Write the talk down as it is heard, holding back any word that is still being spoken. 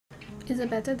Is it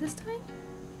better this time?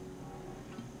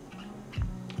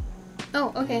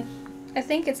 Oh, okay. I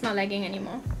think it's not lagging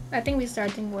anymore. I think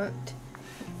restarting worked.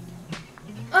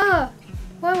 Ah!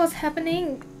 What was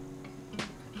happening?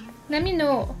 Let me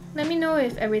know. Let me know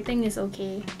if everything is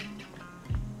okay.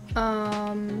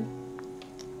 On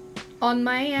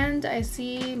my end, I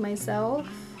see myself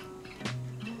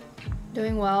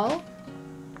doing well.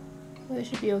 So it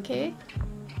should be okay.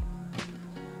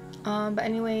 But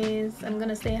anyways, I'm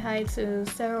gonna say hi to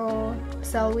Cero,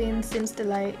 Selwyn, Sims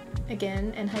Delight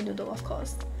again, and hi Doodle, of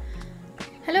course.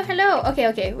 Hello, hello! Okay,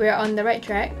 okay, we're on the right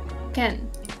track. Ken,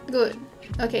 good.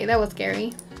 Okay, that was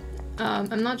scary.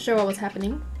 I'm not sure what was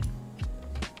happening.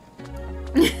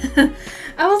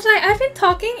 I was like, I've been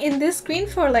talking in this screen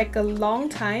for like a long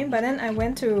time, but then I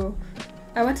went to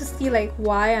see like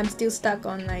why I'm still stuck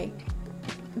on like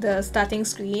the starting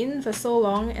screen for so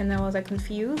long, and I was like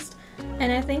confused.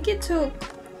 And I think it's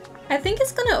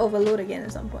gonna overload again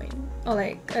at some point. Or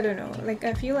like, I don't know, like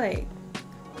I feel like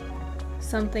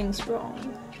something's wrong.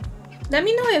 Let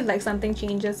me know if like something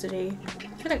changes today.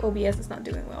 I feel like OBS is not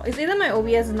doing well. It's either my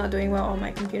OBS is not doing well or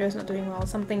my computer is not doing well.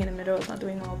 Something in the middle is not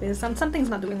doing well because something's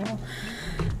not doing well.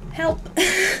 Help!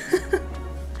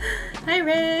 Hi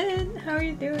Red! How are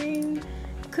you doing?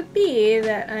 Could be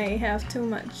that I have too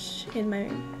much in my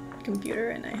computer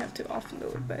and I have to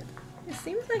offload, but it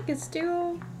seems like it's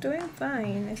still doing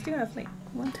fine. I still have like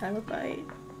 1 terabyte.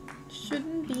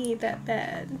 Shouldn't be that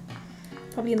bad.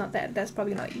 Probably not that. That's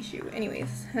probably not an issue.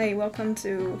 Anyways, hi, welcome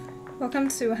to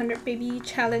 100 Baby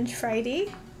Challenge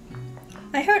Friday.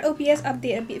 I heard OBS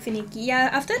update a bit finicky. Yeah,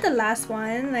 after the last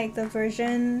one, like the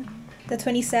version, the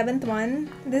 27th one,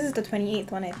 this is the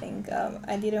 28th one I think.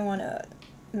 I didn't want to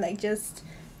like just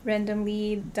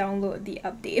randomly download the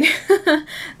update.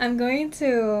 I'm going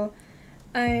to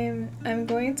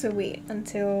wait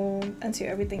until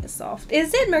everything is soft.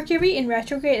 Is it Mercury in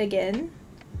retrograde again?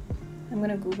 I'm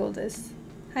gonna Google this.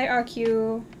 Hi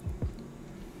RQ.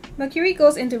 Mercury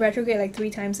goes into retrograde like 3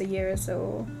 times a year,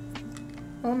 so...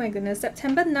 Oh my goodness,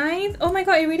 September 9th? Oh my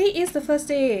god, it really is the first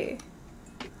day!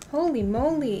 Holy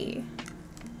moly!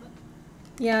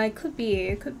 Yeah, it could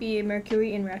be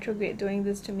Mercury in retrograde doing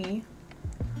this to me.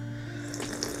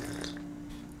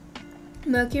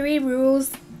 Mercury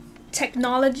rules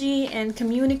technology and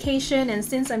communication, and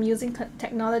since I'm using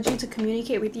technology to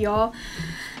communicate with y'all,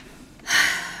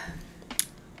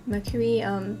 Mercury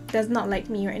does not like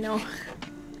me right now.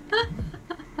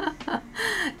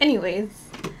 Anyways,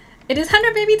 it is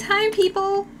 100 baby time,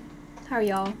 people! How are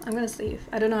y'all? I'm gonna save.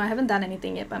 I don't know, I haven't done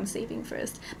anything yet, but I'm saving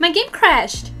first. My game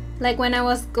crashed! Like when I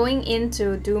was going in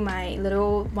to do my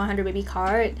little 100 baby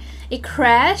card, it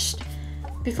crashed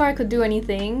before I could do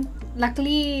anything.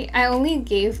 Luckily, I only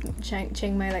gave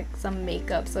Chiang Mai like some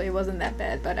makeup, so it wasn't that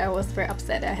bad, but I was very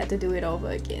upset I had to do it over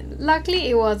again. Luckily,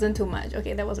 it wasn't too much.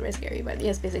 Okay, that was very scary, but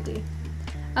yes, basically.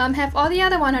 Have all the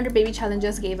other 100 baby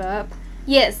challenges gave up?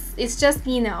 Yes, it's just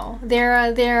me now.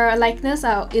 Their likeness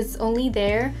is only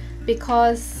there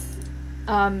because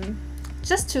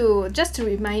just to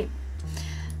remind,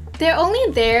 they're only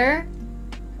there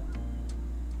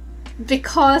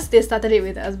because they started it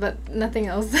with us, but nothing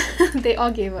else. They all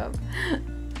gave up.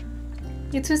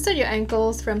 You twisted your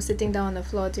ankles from sitting down on the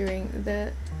floor during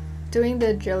the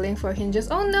drilling for hinges.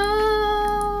 Oh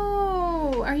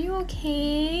no! Are you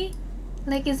okay?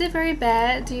 Like, is it very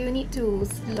bad? Do you need to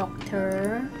see a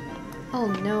doctor? Oh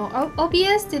no.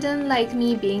 OBS didn't like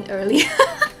me being early.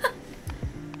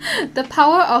 The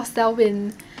power of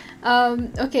Selwyn.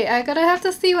 Okay, I have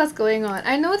to see what's going on.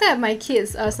 I know that my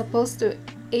kids are supposed to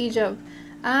age up.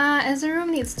 Ezra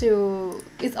needs to...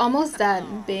 It's almost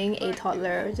done being a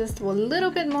toddler. Just a little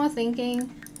bit more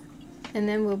thinking. And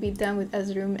then we'll be done with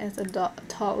Ezra as a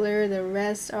toddler. The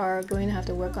rest are going to have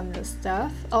to work on the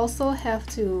stuff. Also have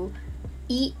to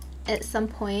eat at some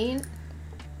point.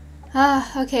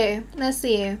 Okay, let's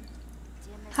see.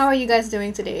 How are you guys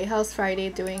doing today? How's Friday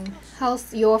doing?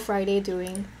 How's your Friday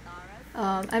doing?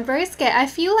 I'm very scared. I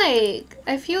feel like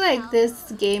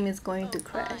this game is going to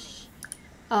crash.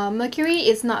 Mercury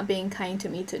is not being kind to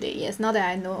me today. Yes, now that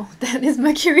I know that it's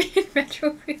Mercury in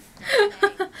retrograde.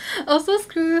 Also,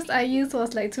 screws I used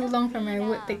was like too long for my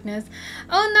wood thickness.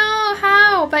 Oh no,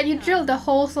 how? But you drilled the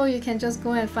hole so you can just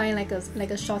go and find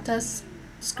like a shorter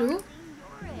screw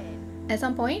at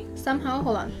some point somehow.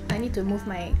 Hold on, I need to move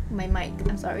my mic.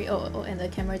 I'm sorry. Oh, and the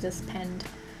camera just panned.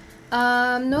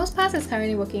 Nose pass is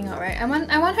currently working out, right? I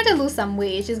want her to lose some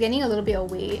weight. She's gaining a little bit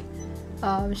of weight.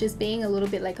 She's being a little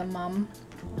bit like a mom.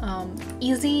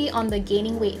 Easy on the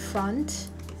gaining weight front.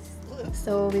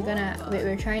 So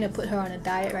we're trying to put her on a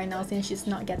diet right now since she's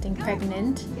not getting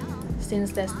pregnant.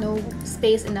 since there's no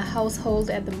space in the household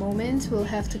at the moment, we'll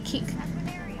have to kick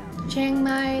Chiang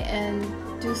Mai and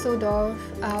Dusseldorf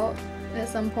out at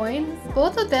some point.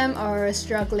 Both of them are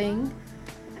struggling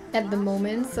at the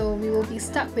moment, so we will be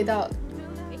stuck without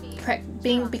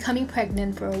becoming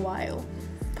pregnant for a while.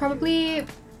 Probably,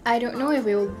 I don't know if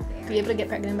we will be able to get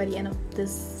pregnant by the end of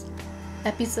this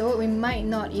episode. We might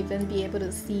not even be able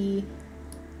to see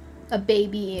a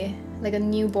baby, like a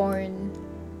newborn.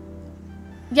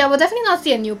 Yeah, we'll definitely not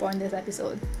see a newborn this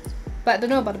episode, but I don't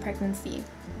know about the pregnancy.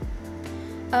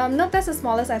 Note that's the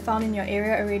smallest I found in your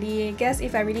area already. I guess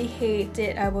if I really hate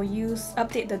it, I will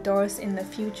update the doors in the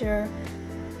future.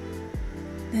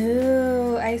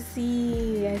 Oh, I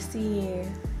see.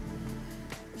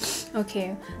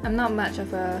 Okay, I'm not much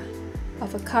of a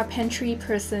carpentry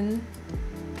person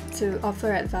to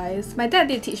offer advice. My dad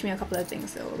did teach me a couple of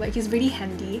things though. Like, he's really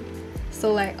handy.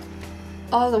 So like,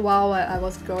 all the while I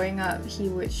was growing up, he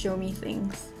would show me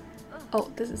things.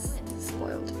 Oh, this is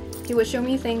spoiled. He would show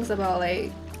me things about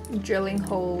like drilling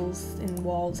holes in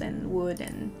walls and wood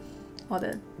and all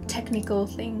the technical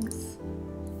things.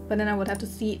 But then I would have to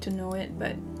see it to know it,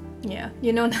 but yeah,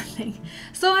 you know nothing.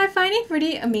 So I find it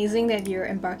pretty amazing that you're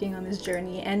embarking on this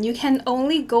journey, and you can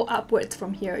only go upwards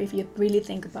from here if you really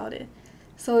think about it.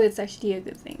 So it's actually a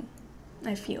good thing,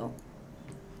 I feel.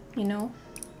 You know?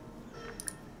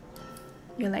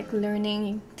 You're like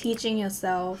learning, teaching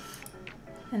yourself,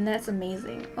 and that's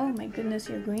amazing. Oh my goodness,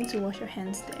 you're going to wash your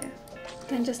hands there. You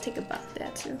can just take a bath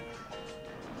there too.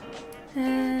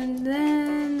 And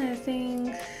then I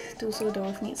think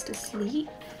Dusseldorf needs to sleep.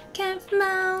 Camp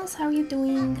Mouse, how are you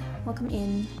doing? Welcome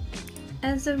in.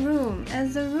 As the room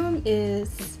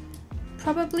is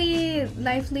probably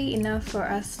lively enough for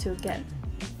us to get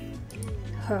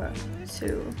her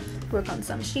to work on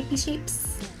some shapy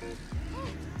shapes.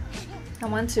 I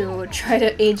want to try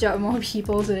to age up more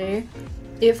people today,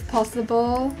 if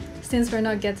possible. Since we're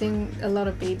not getting a lot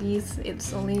of babies,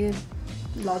 it's only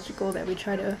logical that we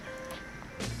try to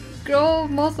grow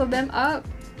most of them up.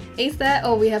 Ace that?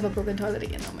 Oh, we have a broken toilet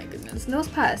again. Oh my goodness. Nose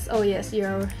pass. Oh yes,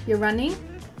 you're running?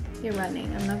 You're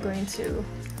running. I'm not going to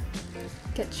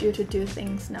get you to do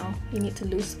things now. You need to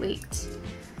lose weight.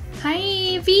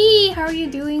 Hi V! How are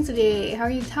you doing today?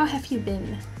 How have you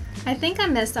been? I think I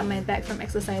messed up my back from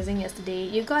exercising yesterday.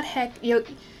 You got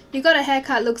a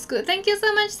haircut, looks good. Thank you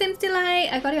so much, Sims Delight.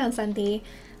 I got it on Sunday.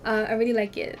 I really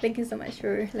like it. Thank you so much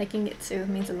for liking it too. It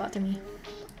means a lot to me.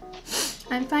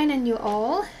 I'm fine, and you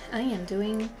all? I am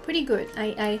doing pretty good.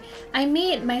 I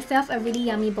made myself a really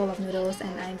yummy bowl of noodles,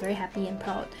 and I'm very happy and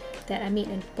proud that I made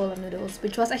a bowl of noodles,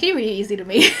 which was actually really easy to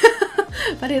make.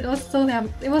 But it was so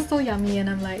yummy, and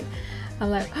I'm like,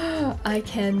 oh, I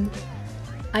can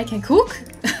cook.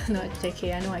 No,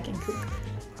 JK, I know I can cook.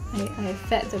 I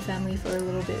fed the family for a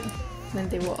little bit when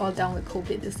they were all down with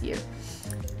COVID this year.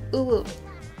 Ooh.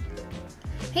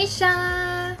 Hey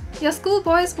Sha! Your school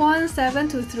boys won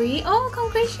 7-3. Oh,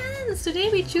 congratulations! Today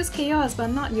we choose chaos, but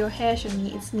not your hair,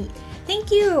 Shani. It's neat.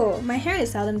 Thank you! My hair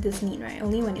is seldom this neat, right?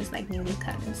 Only when it's like newly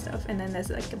cut and stuff, and then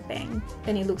there's like a bang.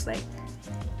 Then it looks like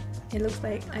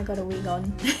I got a wig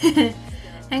on.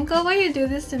 Ankle, why you do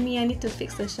this to me? I need to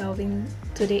fix the shelving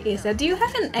today ASAP. Do you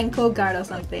have an ankle guard or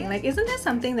something? Like, isn't there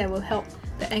something that will help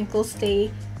the ankle stay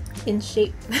in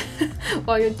shape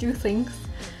while you do things?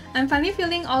 I'm finally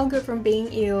feeling all good from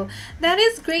being ill. That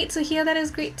is great to hear. That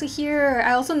is great to hear.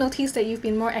 I also noticed that you've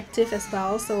been more active as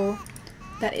well, so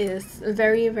that is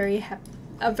very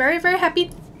happy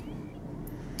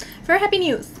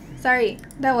news. Sorry,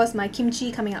 that was my kimchi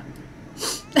coming up.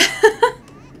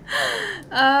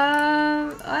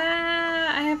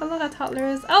 I have a lot of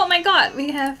toddlers. Oh my god,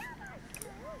 we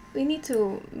need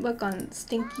to work on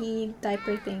stinky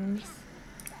diaper things.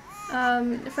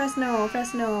 Fresno,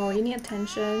 you need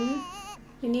attention.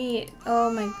 You need...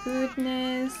 Oh my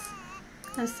goodness.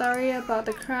 I'm sorry about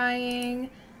the crying.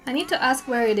 I need to ask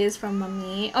where it is from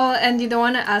Mommy. Oh, and you don't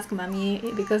want to ask Mommy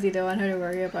because you don't want her to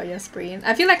worry about your sprain.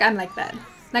 I feel like I'm like that.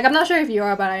 Like, I'm not sure if you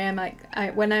are, but I am like...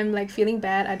 when I'm like feeling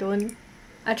bad, I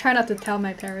try not to tell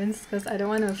my parents because I don't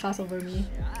want to fuss over me.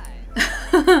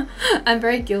 I'm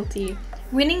very guilty.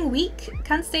 Winning week?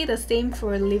 Can't say the same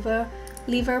for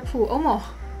Liverpool. Omo.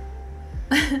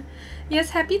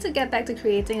 Yes, happy to get back to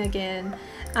creating again.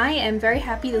 I am very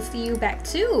happy to see you back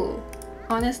too.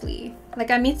 Honestly. Like,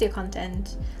 I miss your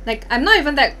content. Like, I'm not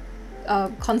even that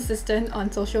consistent on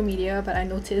social media, but I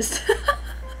noticed.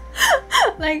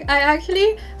 Like, I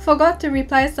actually forgot to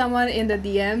reply someone in the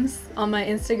DMs on my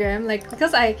Instagram, like,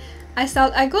 because I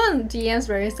go on DMs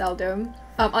very seldom,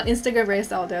 on Instagram very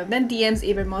seldom, then DMs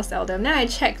even more seldom. Then I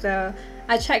check the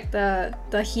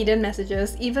hidden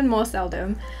messages even more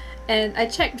seldom, And I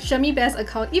checked Chermibear's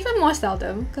account even more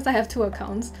seldom because I have 2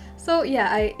 accounts. So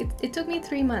yeah, it took me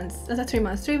 3 months,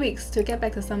 3 weeks to get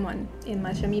back to someone in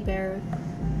my Chermibear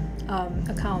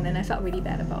account, and I felt really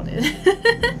bad about it.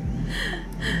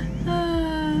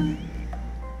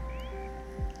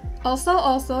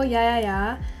 Also,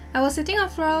 yeah. I was sitting on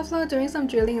floor doing some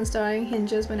drilling and installing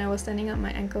hinges when I was standing up.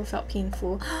 My ankle felt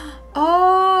painful.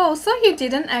 Oh, so you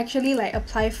didn't actually like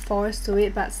apply force to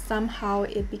it, but somehow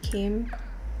it became...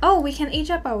 Oh, we can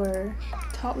age up our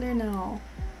toddler now.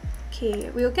 Okay,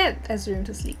 we'll get Ezreal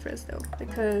to sleep first though,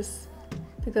 because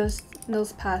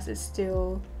Nosepass is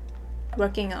still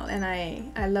working out, and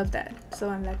I love that. So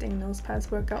I'm letting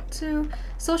Nosepass work out too.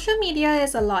 Social media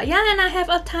is a lot. Yeah, and I have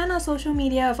a ton of social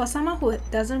media. For someone who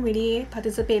doesn't really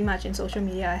participate much in social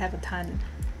media, I have a ton.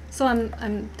 So I'm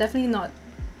definitely not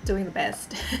doing the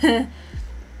best.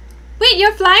 Wait,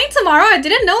 you're flying tomorrow? I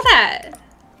didn't know that.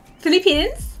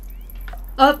 Philippines?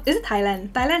 Oh, is it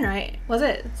Thailand? Thailand, right? Was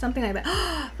it something like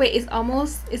that? Wait, it's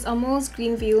almost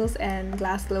Greenville's and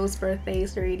Glasgow's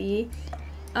birthdays already.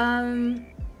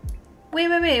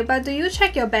 Wait, but do you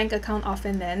check your bank account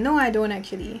often then? No, I don't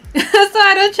actually. So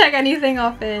I don't check anything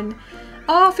often.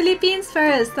 Oh, Philippines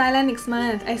first, Thailand next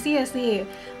month. I see.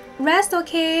 Rest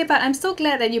okay, but I'm so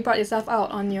glad that you brought yourself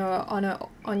out on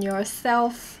your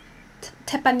self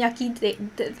teppanyaki day.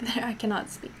 I cannot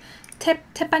speak.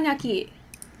 Teppanyaki.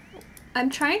 I'm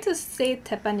trying to say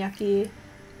teppanyaki,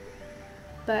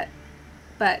 but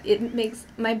it makes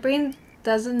my brain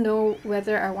doesn't know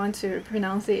whether I want to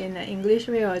pronounce it in an English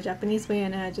way or a Japanese way,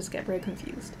 and then I just get very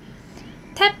confused.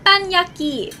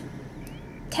 Teppanyaki.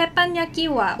 Teppanyaki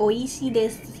wa oishii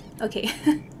desu. Okay.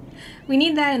 We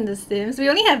need that in The Sims. We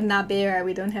only have nabe, right?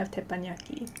 We don't have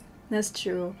teppanyaki. That's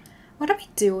true. What are we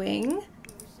doing?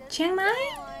 Chiang Mai?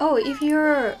 Oh, if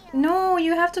you're... No,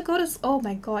 you have to go to... Oh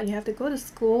my god, you have to go to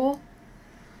school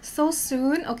so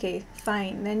soon? Okay,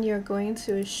 fine. Then you're going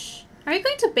to... Are you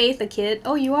going to bathe the kid?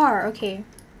 Oh, you are. Okay.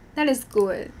 That is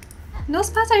good.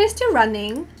 Nosepass, are you still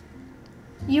running?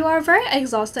 You are very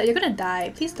exhausted. You're gonna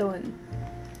die. Please don't.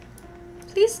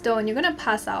 Please don't. You're gonna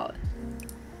pass out.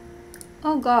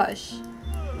 Oh gosh.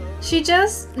 She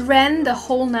just ran the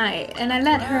whole night, and I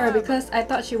let her because I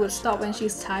thought she would stop when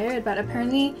she's tired, but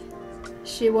apparently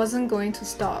she wasn't going to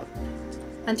stop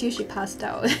until she passed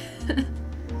out.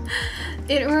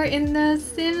 It were in the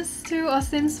Sims 2 or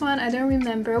Sims 1, I don't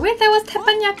remember. Wait, there was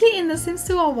teppanyaki in the Sims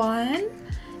 2 or 1?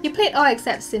 You played all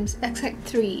except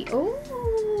 3.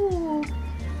 Oh,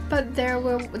 but there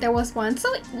was one.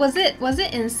 So was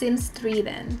it in Sims 3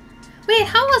 then? Wait,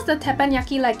 how was the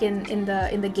teppanyaki like in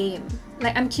the game?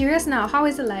 Like, I'm curious now. How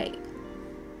is it like?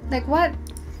 Like what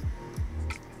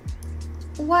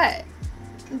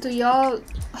do y'all...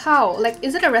 How? Like,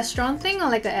 is it a restaurant thing or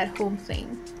like an at-home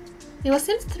thing? It was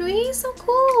Sims 3? So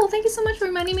cool! Thank you so much for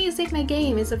reminding me to save my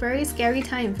game. It's a very scary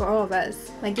time for all of us.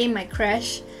 My game might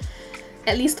crash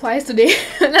at least twice today.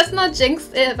 Let's not jinx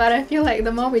it, but I feel like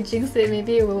the more we jinx it,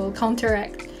 maybe it will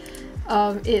counteract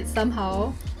it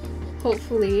somehow.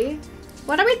 Hopefully.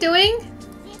 What are we doing?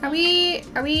 Are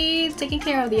we taking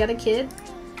care of the other kid?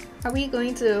 Are we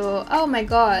going to... Oh my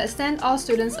god, send all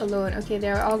students alone. Okay,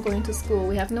 they're all going to school.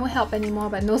 We have no help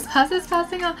anymore, but Nosepass is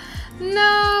passing out.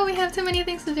 No, we have too many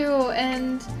things to do,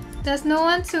 and there's no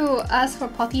one to ask for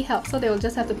potty help, so they will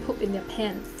just have to poop in their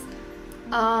pants.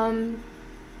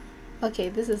 Okay,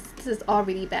 this is all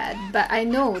really bad, but I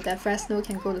know that Fresno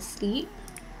can go to sleep.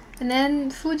 And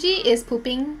then Fuji is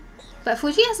pooping, but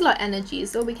Fuji has a lot of energy,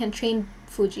 so we can train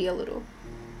Fuji a little.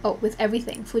 Oh, with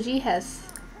everything. Fuji has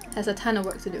a ton of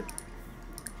work to do.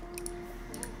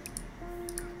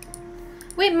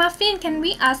 Wait, Muffin, can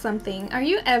we ask something? Are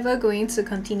you ever going to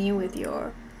continue with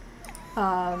your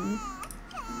oh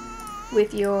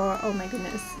my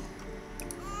goodness,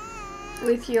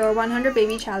 with your 100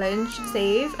 baby challenge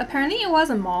save? Apparently it was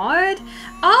a mod.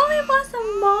 Oh, it was a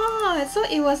mod, so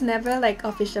it was never like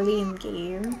officially in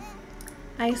game.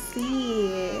 I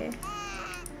see.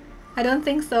 I don't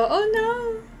think so. Oh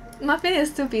no, Muffin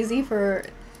is too busy for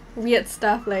weird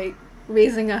stuff like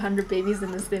raising 100 babies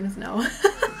in The Sims now.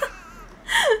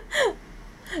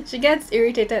 She gets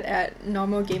irritated at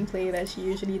normal gameplay that she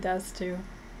usually does too.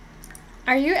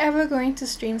 Are you ever going to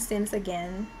stream Sims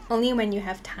again? Only when you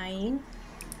have time?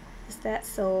 Is that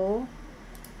so?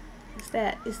 Is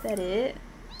that it?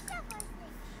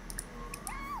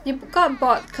 You got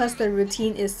bored because the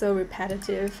routine is so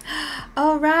repetitive.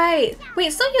 Oh right!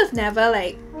 Wait, so you've never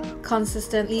like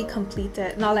consistently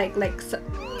completed, not like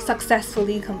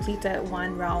successfully completed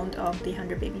one round of the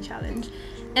 100 baby challenge?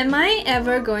 Am I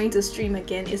ever going to stream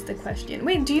again is the question.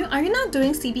 Wait, are you not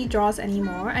doing CB draws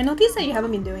anymore? I noticed that you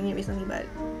haven't been doing it recently, but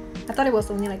I thought it was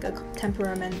only like a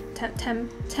temporary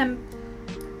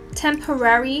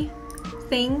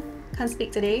thing. Can't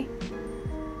speak today.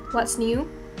 What's new?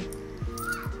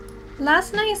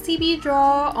 Last night CB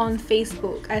draw on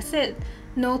Facebook. I said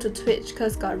no to Twitch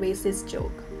because got racist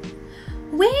joke.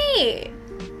 Wait!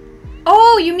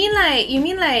 Oh, you mean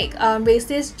like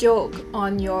racist joke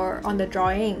on the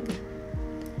drawing.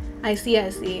 I see.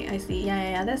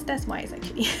 Yeah. That's wise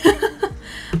actually.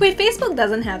 Wait, Facebook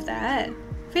doesn't have that.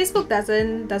 Facebook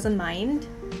doesn't mind.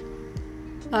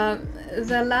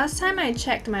 The last time I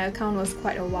checked my account was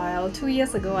quite a while. 2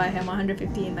 years ago I had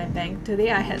 150 in my bank.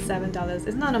 Today I had $7.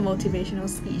 It's not a motivational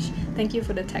speech. Thank you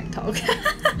for the tech talk.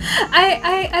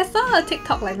 I saw a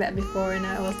TikTok like that before and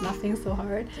I was laughing so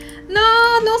hard.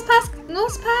 No, nose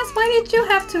pass. Why did you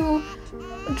have to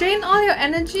drain all your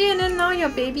energy and then now your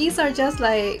babies are just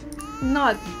like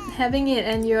not having it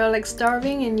and you're like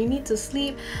starving and you need to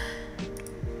sleep?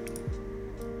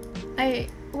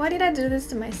 Why did I do this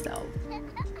to myself?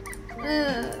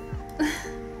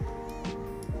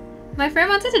 My friend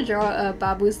wanted to draw a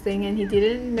babu's thing and he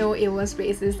didn't know it was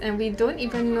racist and we don't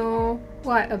even know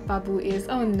what a babu is.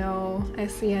 Oh no, I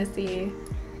see.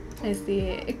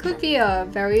 It could be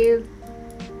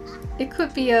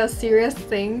a serious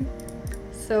thing.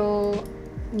 So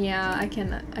yeah, I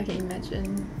can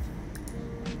imagine.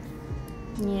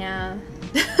 Yeah.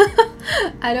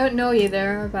 I don't know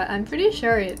either, but I'm pretty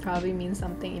sure it probably means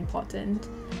something important.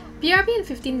 BRB in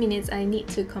 15 minutes, I need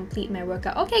to complete my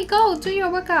workout. Okay, go! Do your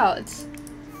workouts!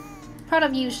 Proud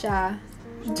of you, Sha.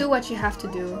 Do what you have to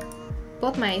do.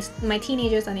 Both my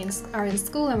teenagers are in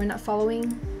school and we're not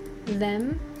following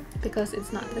them because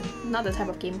it's not the type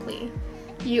of gameplay.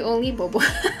 You only bobo.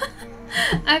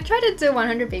 I've tried to do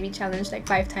 100 baby challenge like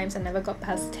 5 times and never got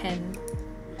past 10.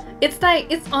 It's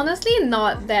honestly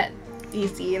not that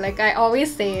easy. Like I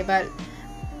always say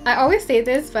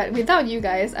this, but without you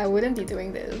guys, I wouldn't be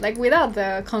doing this. Like without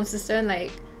the consistent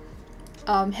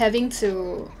having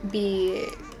to be...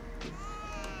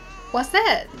 What's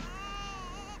that?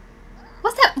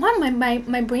 Why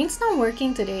my brain's not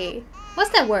working today?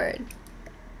 What's that word?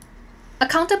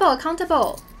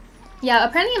 Accountable. Yeah,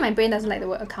 apparently my brain doesn't like the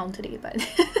word account today, but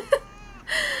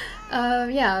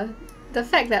yeah, the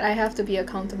fact that I have to be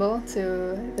accountable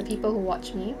to the people who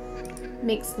watch me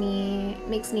makes me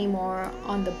more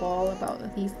on the ball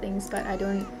about these things, but I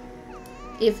don't...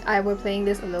 If I were playing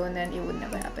this alone, then it would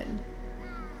never happen.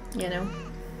 You know?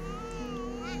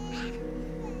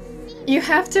 You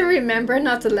have to remember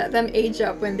not to let them age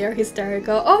up when they're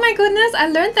hysterical. Oh my goodness, I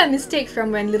learned that mistake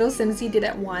from when little Simsy did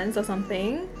it once or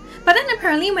something. But then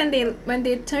apparently when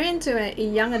they turn into a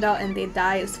young adult and they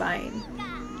die, it's fine.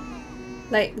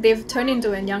 Like, they've turned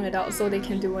into a young adult so they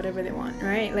can do whatever they want,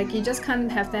 right? Like, you just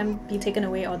can't have them be taken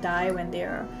away or die when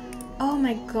they're... Oh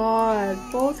my god,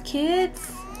 both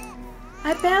kids?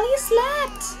 I barely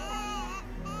slept!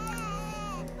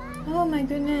 Oh my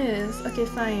goodness. Okay,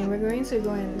 fine. We're going to go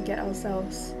and get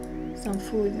ourselves some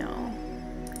food now.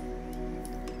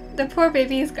 The poor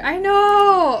babies. I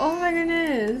know! Oh my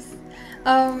goodness.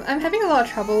 I'm having a lot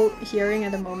of trouble hearing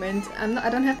at the moment. I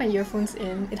don't have my earphones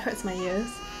in. It hurts my ears.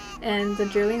 And the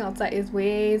drilling outside is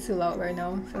way too loud right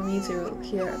now for me to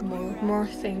hear more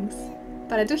things.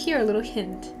 But I do hear a little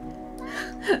hint.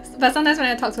 But sometimes when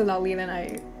I talk too loudly, then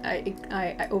I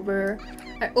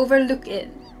overlook it.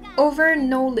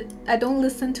 I don't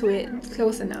listen to it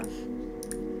close enough.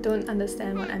 Don't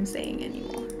understand what I'm saying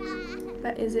anymore.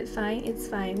 But is it fine? It's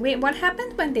fine. Wait, what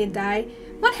happens when they die?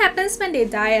 What happens when they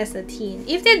die as a teen?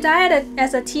 If they die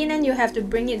as a teen, then you have to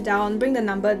bring the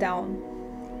number down.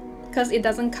 Because it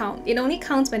doesn't count. It only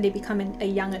counts when they become a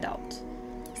young adult.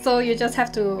 So you just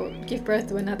have to give birth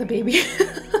to another baby.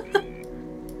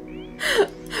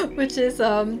 Which is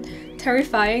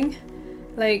terrifying.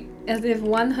 Like, as if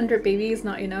 100 baby is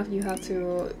not enough, you have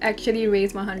to actually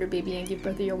raise 100 baby and give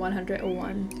birth to your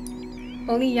 101.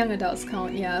 Only young adults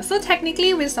count, yeah. So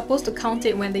technically we're supposed to count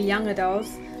it when they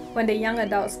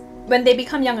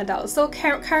become young adults. So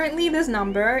currently this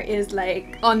number is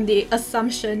like on the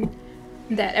assumption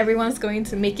that everyone's going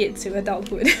to make it to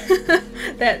adulthood.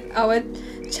 That our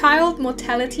child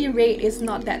mortality rate is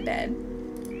not that bad.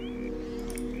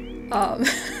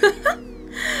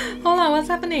 Hold on, what's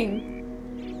happening?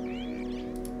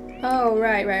 Oh,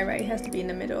 right. It has to be in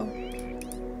the middle.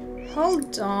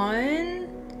 Hold on.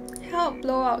 Help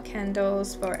blow out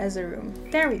candles for Ezeroom.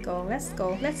 There we go. Let's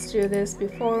go. Let's do this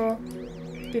before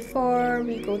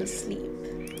we go to sleep.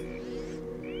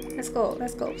 Let's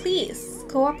go. Please,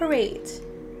 cooperate.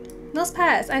 Nose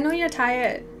pass, I know you're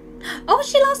tired. Oh,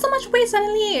 she lost so much weight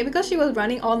suddenly because she was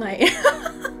running all night.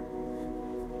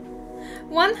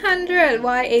 100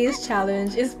 YA's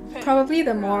challenge is probably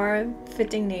the more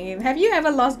fitting name. Have you ever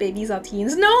lost babies or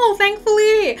teens? No,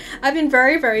 thankfully! I've been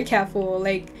very, very careful.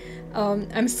 Like,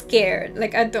 I'm scared.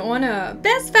 Like, I don't wanna...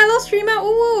 Best fellow streamer!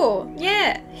 Ooh!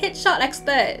 Yeah! Headshot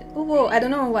expert! Ooh! I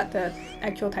don't know what the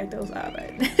actual titles are,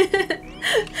 but...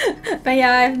 but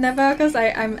yeah, I've never... Because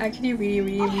I'm actually really,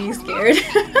 really, really scared.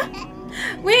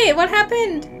 Wait, what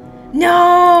happened?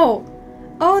 No!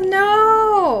 Oh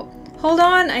no! Hold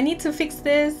on, I need to fix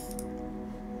this.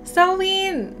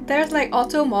 Selwyn, there's like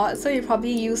auto mod, so you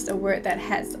probably used a word that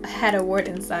had a word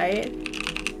inside.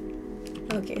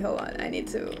 Okay, hold on. I need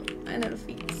to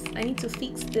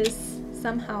fix this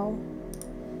somehow.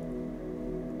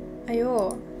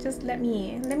 Ayo, just let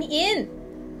me in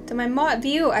to my mod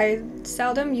view. I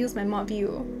seldom use my mod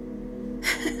view.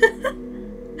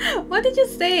 What did you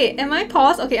say? Am I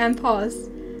paused? Okay, I'm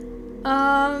paused.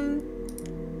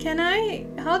 Can I?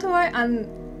 How do I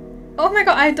oh my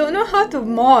god, I don't know how to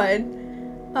mod.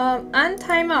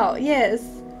 Untimeout, yes.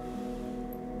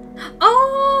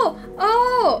 Oh,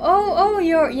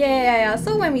 yeah.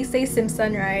 So when we say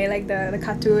Simpson, right? Like the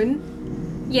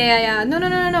cartoon. Yeah.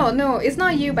 No. It's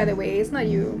not you, by the way. It's not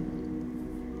you.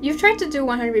 You've tried to do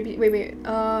 100 wait.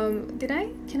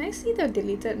 Can I see the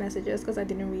deleted messages? Because I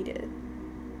didn't read it.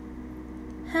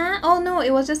 Huh? Oh no,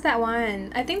 it was just that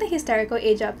one. I think the hysterical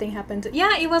age up thing happened to...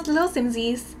 Yeah, it was Little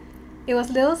Simsies. It was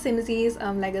Little Simsies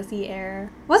Legacy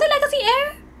Air. Was it Legacy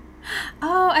Air?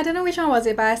 Oh, I don't know which one was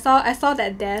it, but I saw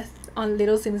that death on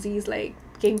Little Simsies like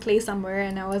gameplay somewhere,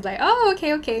 and I was like, oh,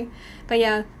 okay. But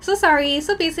yeah, so sorry.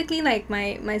 So basically, like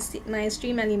my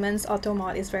Stream Elements auto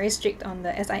mod is very strict on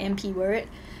the SIMP word,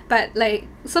 but like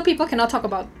so people cannot talk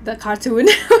about the cartoon,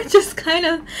 which is kind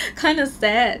of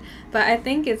sad. But I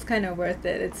think it's kind of worth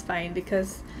it. It's fine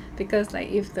because like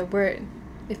if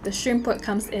the shrimp word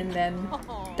comes in, then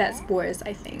that's worse,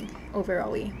 I think,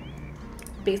 overall.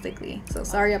 Basically. So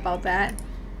sorry about that.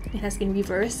 It has been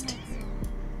reversed.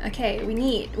 Okay, we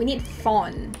need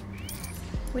fawn.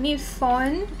 We need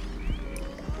fawn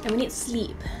and we need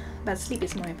sleep. But sleep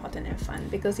is more important than fun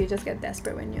because you just get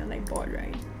desperate when you're like bored,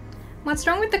 right? What's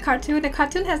wrong with the cartoon? The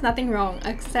cartoon has nothing wrong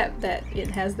except that it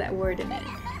has that word in it.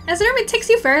 Azram, it takes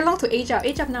you very long to age up.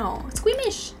 Age up now.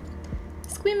 Squeamish.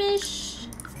 Squeamish.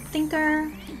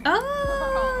 Thinker.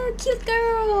 Oh, cute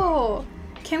girl.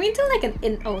 Can we do like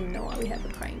oh no, we have a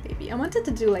crying baby. I wanted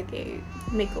to do like a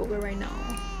makeover right now.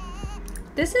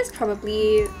 This is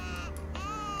probably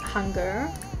hunger.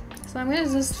 So I'm gonna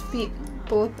just feed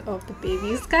both of the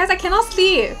babies. Guys, I cannot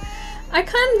sleep. I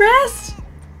can't rest.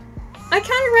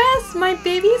 My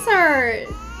babies are...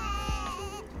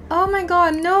 Oh my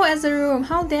god, no Azaroom.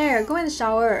 How dare. Go and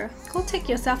shower. Go take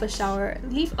yourself a shower.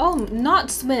 Leave... Oh,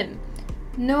 not swim.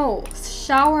 No,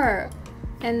 shower.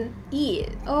 And eat.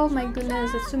 Oh my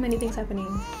goodness, there's too many things happening.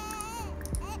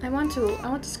 I want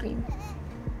to scream.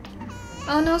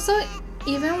 Oh no, so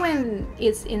even when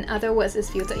it's in other words it's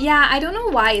filtered. Yeah, I don't know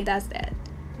why it does that.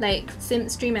 Like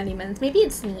Stream Elements. Maybe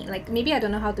it's me. Like maybe I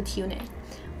don't know how to tune it.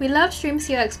 We love streams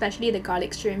here, especially the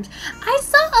garlic streams. I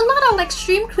saw a lot of like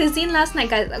stream cuisine last night,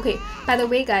 guys. Okay, by the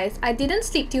way, guys, I didn't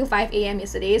sleep till 5 AM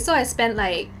yesterday, so I spent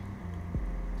like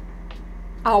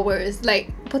hours,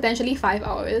 like potentially 5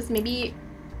 hours, maybe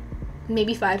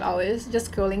 5 hours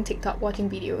just scrolling TikTok, watching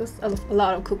videos, a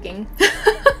lot of cooking.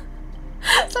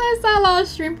 So I saw a lot of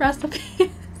shrimp recipes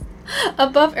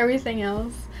above everything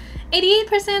else.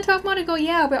 88%, 12 more to go.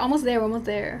 Yeah, we're almost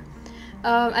there.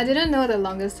 I didn't know the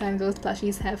longest time those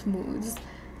plushies have moods.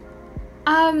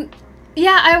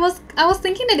 Yeah, I was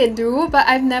thinking that they do, but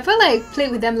I've never like played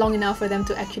with them long enough for them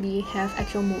to actually have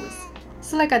actual moods.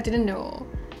 So like I didn't know.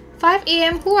 5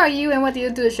 AM, who are you and what do you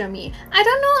do, Chermi? I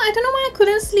don't know why I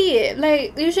couldn't sleep.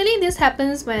 Like usually this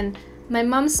happens when my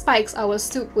mom spikes our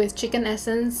soup with chicken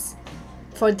essence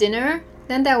for dinner.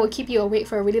 Then that will keep you awake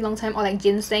for a really long time, or like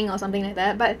ginseng or something like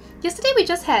that. But yesterday we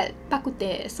just had bak kut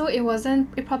teh, so it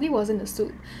probably wasn't the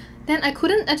soup. Then I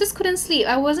just couldn't sleep.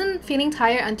 I wasn't feeling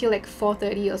tired until like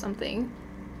 4:30 or something.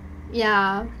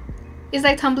 Yeah. It's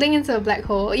like tumbling into a black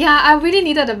hole. Yeah, I really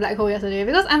needed a black hole yesterday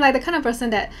because I'm like the kind of person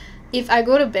that if I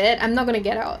go to bed, I'm not gonna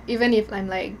get out. Even if I'm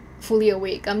like fully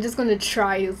awake, I'm just gonna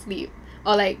try to sleep.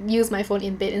 Or like use my phone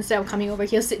in bed instead of coming over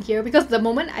here, sit here. Because the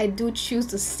moment I do choose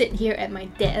to sit here at my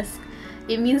desk,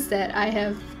 it means that I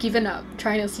have given up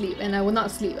trying to sleep and I will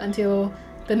not sleep until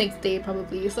the next day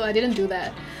probably. So I didn't do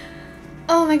that.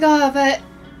 Oh my god, but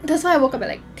that's why I woke up at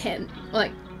like 10 or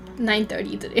like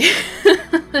 9:30 today.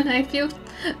 And I feel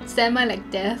semi like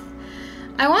death.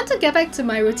 I want to get back to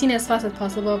my routine as fast as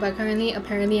possible, but currently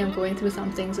apparently I'm going through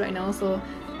some things right now. So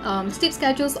sleep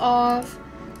schedule's off,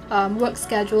 work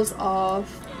schedule's off,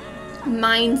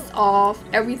 Mine's off,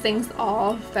 everything's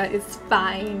off, but it's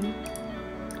fine.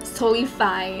 It's totally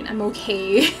fine. I'm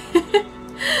okay.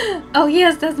 Oh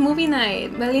yes, that's movie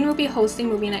night. Marlene will be hosting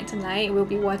movie night tonight. We'll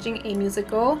be watching a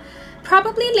musical,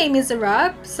 probably Les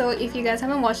Miserables. So if you guys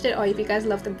haven't watched it, or if you guys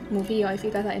love the movie, or if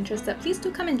you guys are interested, please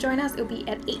do come and join us. It'll be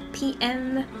at 8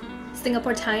 p.m.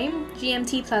 Singapore time,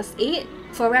 GMT +8.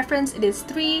 For reference, it is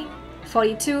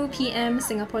 3:42 p.m.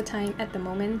 Singapore time at the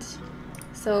moment.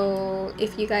 So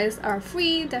if you guys are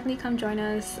free, definitely come join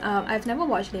us. I've never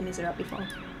watched Les Miserables before.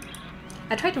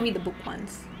 I tried to read the book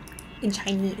once in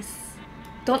Chinese.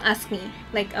 Don't ask me.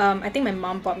 Like, I think my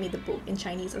mom bought me the book in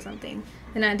Chinese or something,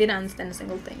 and I didn't understand a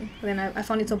single thing. But then I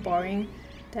found it so boring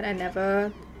that I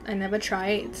never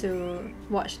tried to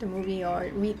watch the movie or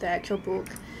read the actual book.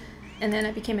 And then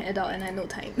I became an adult and I had no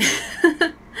time.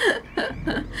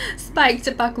 Spiked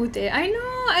bakute. I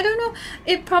know, I don't know.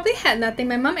 It probably had nothing.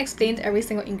 My mom explained every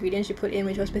single ingredient she put in,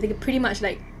 which was basically pretty much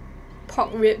like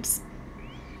pork ribs,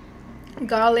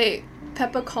 garlic,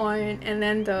 peppercorn, and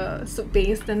then the soup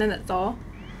base, and then that's all.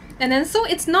 And then so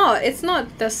it's not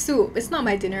the soup, it's not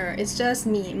my dinner, it's just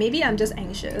me. Maybe I'm just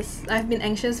anxious. I've been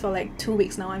anxious for like 2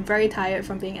 weeks now. I'm very tired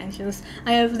from being anxious.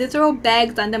 I have literal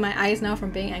bags under my eyes now from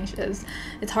being anxious.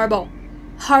 It's horrible.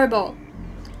 Horrible.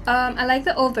 I like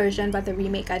the old version, but the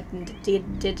remake I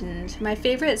didn't. My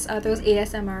favorites are those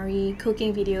ASMR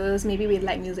cooking videos, maybe with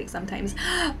light music sometimes.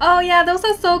 Oh yeah, those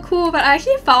are so cool, but I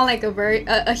actually found like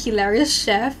a hilarious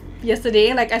chef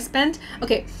yesterday. Like I spent,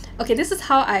 okay, this is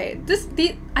how I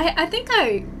think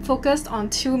I focused on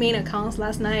 2 main accounts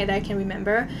last night that I can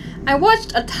remember. I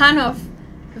watched a ton of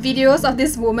videos of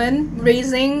this woman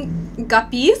raising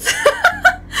guppies.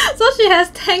 So she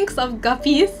has tanks of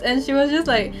guppies, and she was just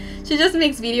like, she just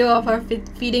makes video of her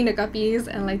feeding the guppies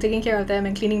and like taking care of them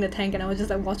and cleaning the tank, and I was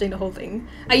just like watching the whole thing.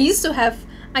 I used to have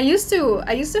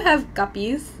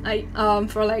guppies.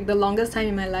 For like the longest time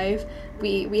in my life,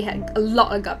 we had a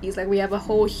lot of guppies. Like we have a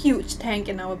whole huge tank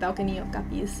in our balcony of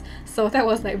guppies. So that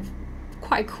was like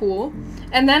quite cool.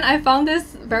 And then I found this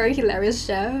very hilarious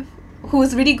chef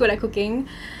who's really good at cooking,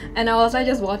 and I was like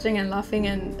just watching and laughing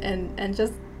and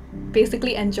just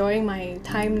basically enjoying my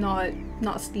time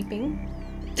not sleeping.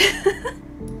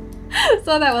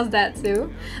 So that was that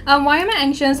too. Why am I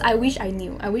anxious? I wish I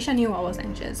knew. I wish I knew I was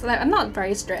anxious. Like I'm not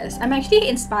very stressed. I'm actually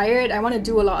inspired. I want to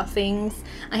do a lot of things.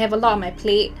 I have a lot on my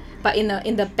plate, but in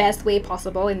the best way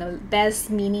possible, in the best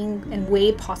meaning and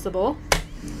way possible.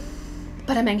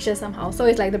 But I'm anxious somehow. So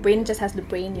it's like the brain just has the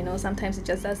brain, you know, sometimes it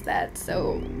just does that.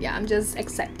 So yeah, I'm just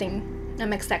accepting.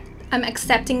 I'm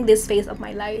accepting this phase of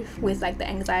my life with like the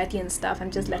anxiety and stuff. I'm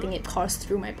just letting it course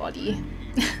through my body.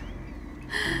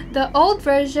 The old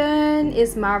version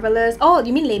is marvelous. Oh,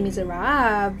 you mean Les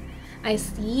Miserables? I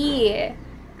see.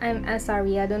 I'm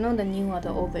sorry, I don't know the new or the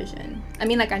old version. I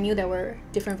mean, like I knew there were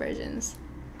different versions,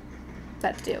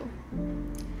 but still.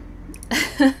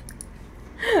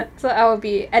 So I will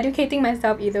be educating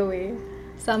myself either way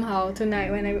somehow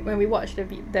tonight when we watch the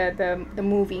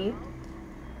movie.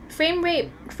 Frame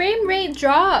rate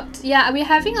dropped. Yeah, we're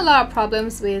having a lot of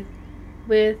problems with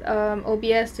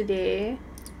OBS today.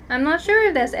 I'm not sure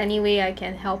if there's any way I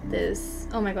can help this.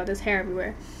 Oh my god, there's hair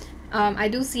everywhere. I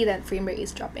do see that frame rate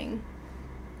is dropping.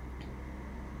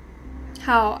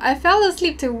 How? I fell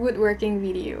asleep to woodworking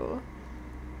video.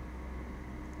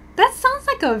 That sounds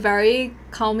like a very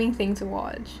calming thing to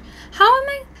watch.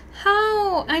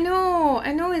 How? I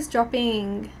know it's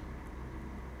dropping.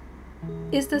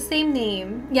 It's the same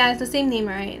name. Yeah, it's the same name,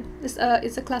 right? It's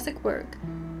a classic work.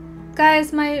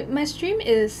 Guys, my stream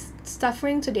is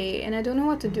suffering today and I don't know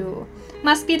what to do.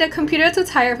 Must be the computer too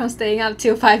tired from staying up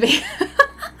till 5 a.m.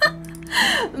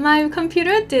 My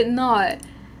computer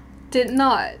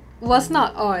was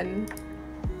not on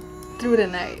through the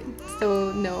night.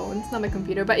 So no, it's not my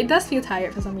computer, but it does feel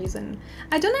tired for some reason.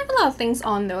 I don't have a lot of things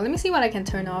on though. Let me see what I can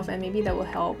turn off and maybe that will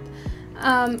help.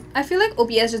 I feel like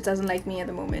OBS just doesn't like me at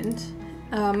the moment.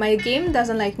 My game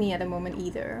doesn't like me at the moment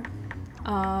either.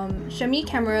 Xiaomi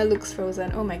camera looks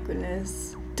frozen. Oh my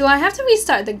goodness. Do I have to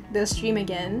restart the stream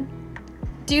again?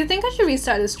 Do you think I should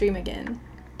restart the stream again?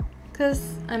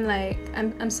 Cause I'm like,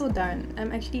 I'm so done.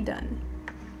 I'm actually done.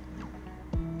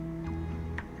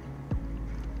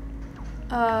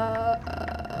 I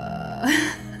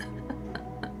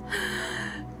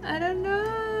don't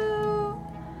know.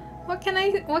 What can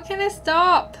I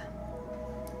stop?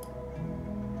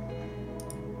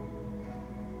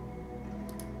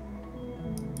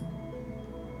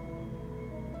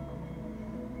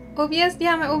 OBS,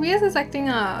 yeah, my OBS is acting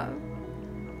up.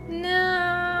 No.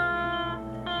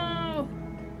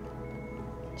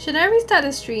 Should I restart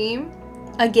the stream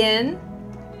again?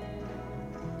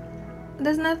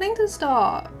 There's nothing to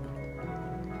stop.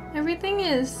 Everything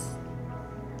is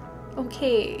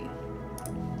okay.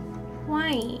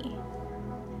 Why?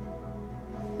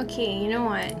 Okay, you know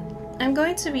what? I'm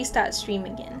going to restart stream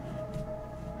again.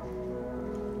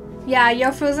 Yeah,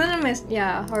 you're frozen on my...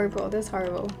 Yeah, horrible. That's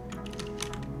horrible.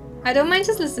 I don't mind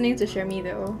just listening to Chermi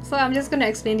though. So I'm just gonna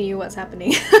explain to you what's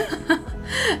happening.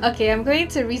 Okay, I'm going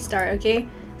to restart, okay?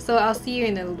 So I'll see you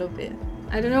in a little bit.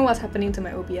 I don't know what's happening to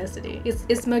my OBS today.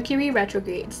 It's Mercury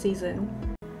retrograde season.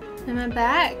 Am I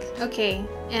back? Okay,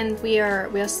 and we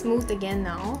are smooth again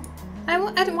now. I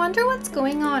wonder what's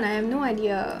going on. I have no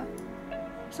idea.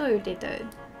 I'm so irritated.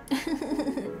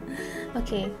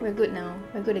 Okay, we're good now.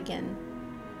 We're good again.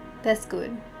 That's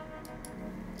good.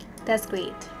 That's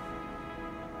great.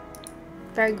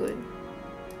 Very good.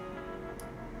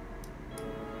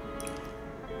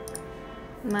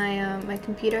 My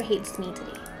computer hates me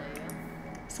today.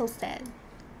 So sad.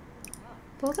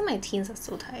 Both of my teens are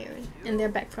so tired, and they're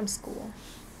back from school.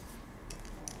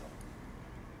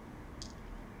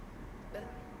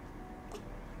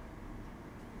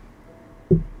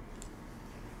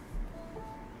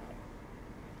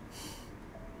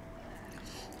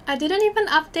 I didn't even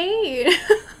update.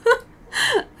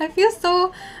 I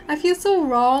feel so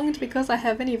wronged because I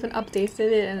haven't even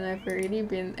updated it, and I've already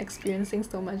been experiencing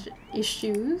so much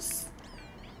issues.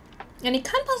 And it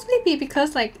can't possibly be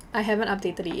because like I haven't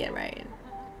updated it yet, right?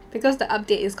 Because the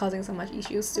update is causing so much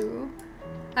issues too.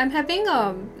 I'm having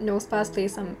Nosepass play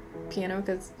some piano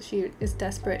because she is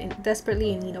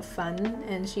desperately in need of fun,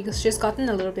 and she's gotten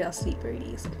a little bit of sleep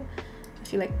already. So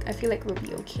I feel like we'll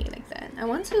be okay like that. I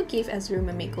want to give Ezroom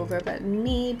a makeover, but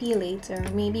maybe later.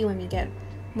 Maybe when we get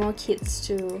more kids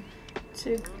to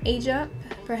age up,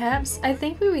 perhaps. I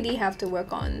think we really have to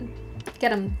work on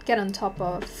get on top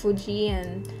of Fuji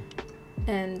and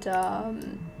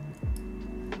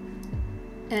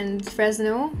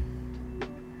Fresno,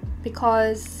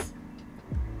 because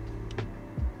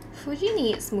Fuji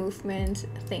needs movement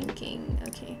thinking.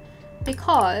 Okay,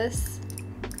 because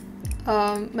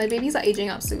my babies are aging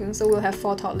up soon, so we'll have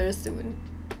 4 toddlers soon.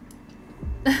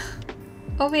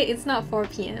 Oh wait, it's not 4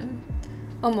 PM.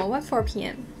 Omo, what 4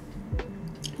 PM?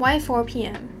 Why 4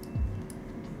 PM?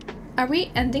 Are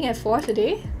we ending at 4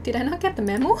 today? Did I not get the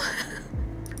memo?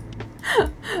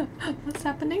 What's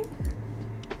happening?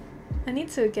 I need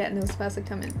to get Nosepass to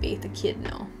come and bathe the kid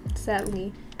now.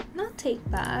 Sadly. Not take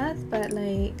bath, but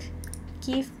like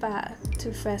give bath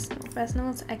to Fresno. Fresno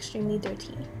is extremely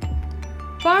dirty.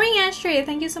 Boring Ashtray,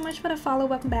 thank you so much for the follow.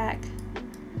 Welcome back.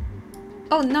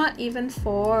 Oh, not even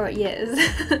 4. Yes.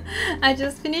 I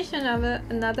just finished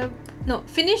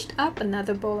finished up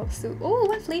another bowl of soup. Oh,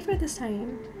 what flavor this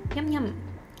time? Yum yum.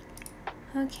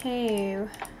 Okay.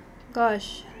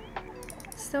 Gosh.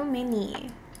 So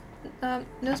many.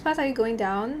 Nosepass, are you going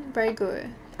down? Very good.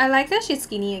 I like that she's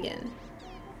skinny again.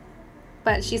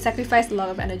 But she sacrificed a lot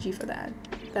of energy for that.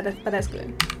 But that's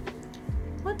good.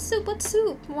 What soup? What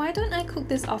soup? Why don't I cook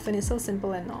this often? It's so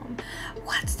simple and long.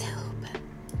 What soup?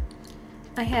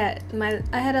 I had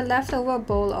a leftover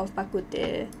bowl of bak kut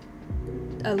teh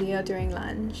earlier during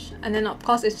lunch, and then of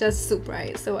course it's just soup,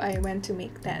 right? So I went to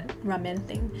make that ramen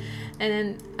thing, and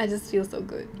then I just feel so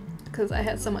good because I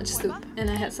had so much soup, and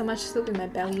I had so much soup in my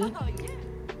belly.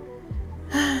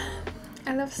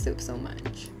 I love soup so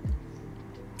much.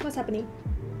 What's happening?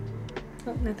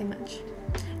 Oh, nothing much.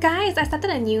 Guys, I started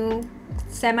a new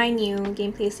semi-new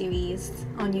gameplay series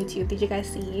on YouTube. Did you guys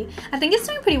see? I think it's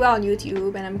doing pretty well on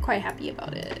YouTube, and I'm quite happy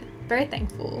about it. Very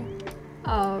thankful.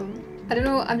 I don't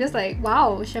know, I'm just like,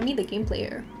 wow, show me the game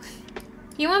player.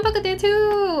 You want bak kut teh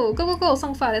too? Go go go,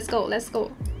 Songfa, let's go, let's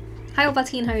go. Hi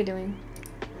Ovaltine, how are you doing?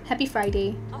 Happy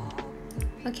Friday.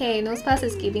 Okay, Nosepass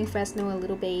is giving Fresno a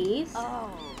little bathe.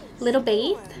 Little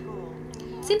bathe?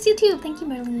 Since YouTube, thank you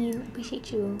Marlene,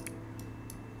 appreciate you.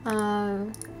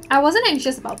 I wasn't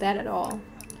anxious about that at all.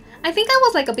 I think I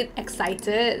was like a bit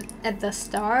excited at the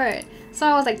start, so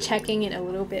I was like checking it a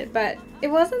little bit, but it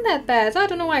wasn't that bad, so I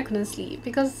don't know why I couldn't sleep,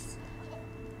 because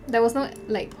there was no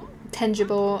like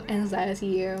tangible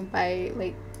anxiety by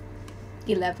like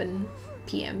 11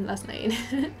 PM last night.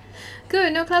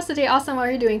 Good, no class today, awesome. What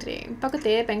are you doing today? Bak kut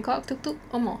teh, Bangkok, tuk tuk,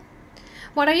 omo.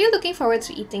 What are you looking forward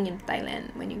to eating in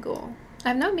Thailand when you go?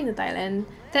 I've not been to Thailand.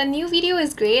 That new video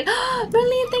is great.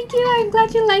 Really, thank you. I'm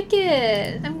glad you like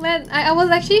it. I'm glad. I was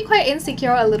actually quite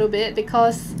insecure a little bit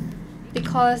because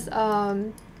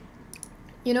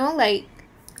you know, like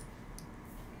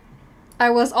I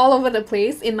was all over the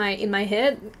place in my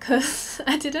head because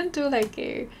I didn't do like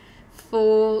a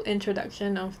full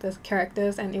introduction of the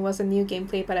characters and it was a new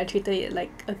gameplay, but I treated it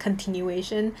like a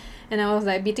continuation and I was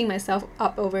like beating myself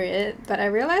up over it, but I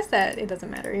realized that it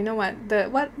doesn't matter. You know what?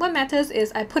 What matters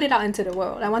is I put it out into the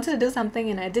world. I wanted to do something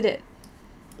and I did it.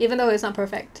 Even though it's not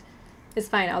perfect. It's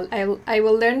fine. I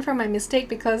will learn from my mistake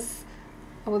because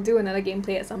I will do another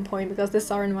gameplay at some point because this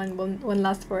Soren one won't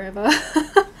last forever.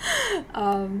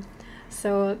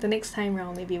 So the next time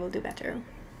round maybe we'll do better.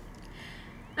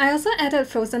 I also added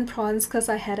frozen prawns because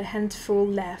I had a handful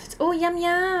left. Oh, yum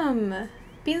yum!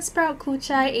 Bean sprout,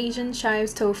 kuchai, Asian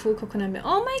chives, tofu, coconut milk.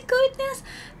 Oh my goodness!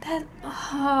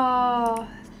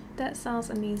 That sounds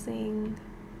amazing.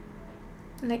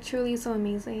 Like truly so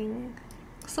amazing.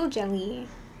 So jelly.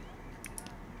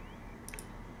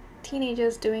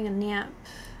 Teenagers doing a nap.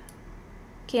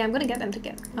 Okay, I'm gonna get them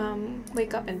to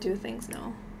wake up and do things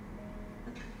now.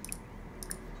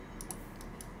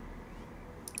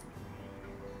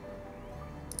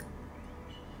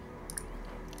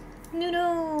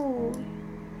 Noodle!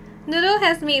 Noodle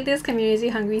has made this community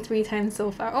hungry 3 times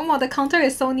so far. Oh, the counter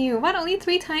is so new. What? Only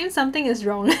 3 times? Something is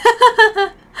wrong.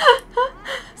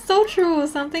 So true.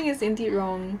 Something is indeed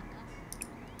wrong.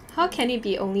 How can it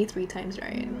be only 3 times,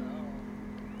 right?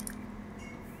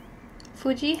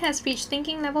 Fuji has reached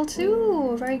thinking level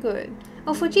 2. Very good.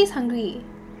 Oh, Fuji is hungry.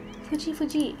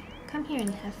 Fuji. Come here and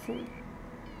have food.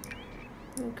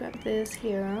 We'll grab this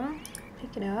here.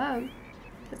 Pick it up.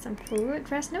 Get some food.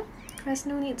 Fresno?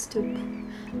 Fresno needs to...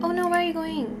 Oh no, where are you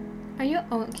going? Are you...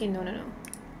 Oh, okay, no. No.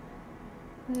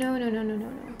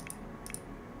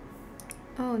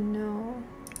 Oh no.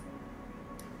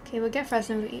 Okay, we'll get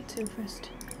Fresno to eat too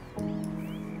first.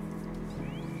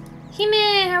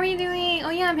 Hime, how are you doing?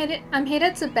 Oh yeah, I'm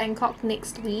headed to Bangkok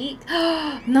next week.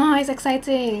 Nice,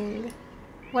 exciting.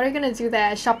 What are you gonna do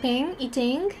there? Shopping?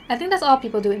 Eating? I think that's all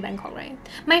people do in Bangkok, right?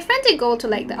 My friend did go to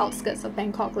like the outskirts of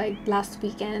Bangkok like last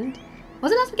weekend.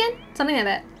 Was it last weekend? Something like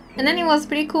that. And then it was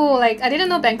pretty cool. Like I didn't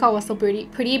know Bangkok was so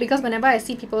pretty because whenever I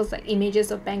see people's like images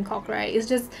of Bangkok, right, it's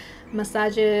just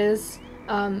massages,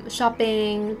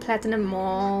 shopping, Platinum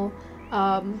Mall,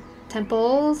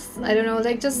 temples. I don't know,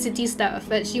 like just city stuff.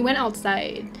 But she went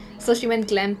outside. So she went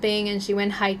glamping and she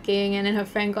went hiking and then her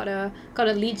friend got a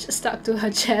leech stuck to her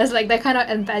chest, like that kind of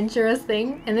adventurous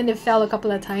thing. And then they fell a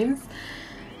couple of times.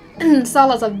 Saw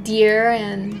lots of deer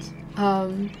and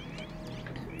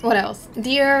what else?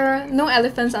 Deer, no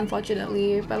elephants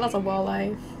unfortunately, but lots of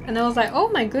wildlife. And I was like, oh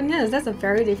my goodness, that's a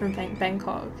very different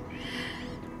Bangkok.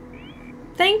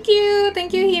 Thank you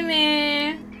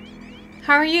Hime!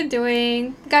 How are you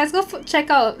doing? Guys, go check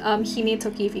out Hime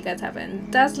Toki if you guys haven't.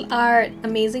 Does art,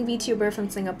 amazing VTuber from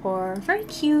Singapore. Very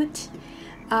cute.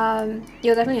 You'll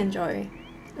definitely enjoy.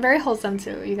 Very wholesome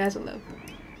too, you guys will love.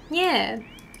 Yeah.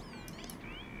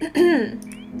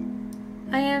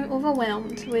 I am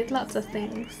overwhelmed with lots of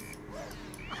things.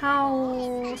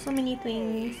 How? So many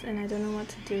things and I don't know what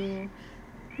to do.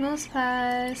 Nose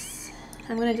pass.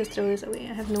 I'm gonna just throw this away.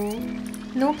 I have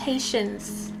no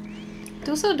patience.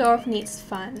 Dusseldorf needs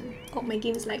fun. Oh, my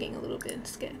game is lagging a little bit.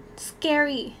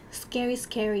 Scary.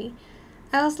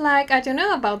 I was like, I don't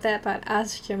know about that, but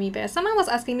ask Chermibear. Someone was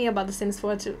asking me about The Sims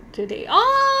 4 today.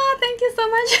 Oh, thank you so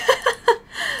much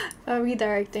for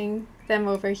redirecting them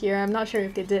over here. I'm not sure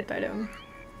if they did, but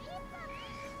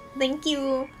thank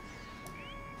you.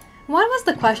 What was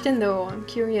the question though? I'm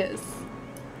curious.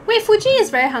 Wait, Fuji is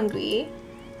very hungry.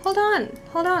 Hold on.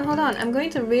 I'm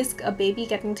going to risk a baby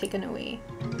getting taken away.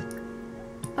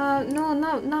 No,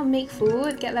 not make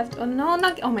food, get left. Oh no,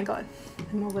 not. Oh my god,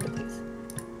 I'm all over the place.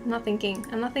 I'm not thinking.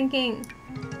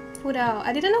 Food out.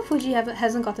 I didn't know Fuji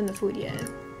hasn't gotten the food yet.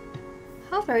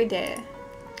 How very dare.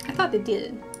 I thought they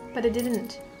did, but they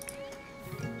didn't.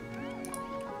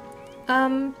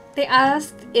 They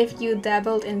asked if you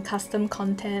dabbled in custom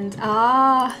content.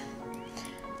 Ah,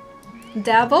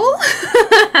 dabble?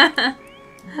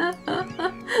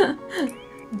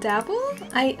 Dabble?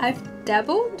 I've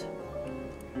dabbled.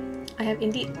 I have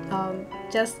indeed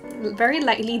just very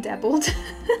lightly dabbled.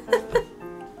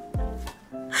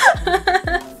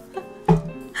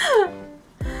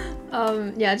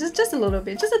 Yeah, just a little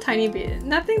bit, just a tiny bit,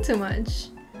 nothing too much.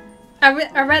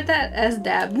 I read that as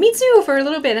dabbed. Me too, for a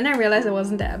little bit, and I realized I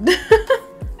wasn't dabbed.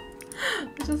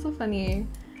 Which is so funny.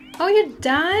 Oh, you're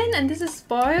done? And this is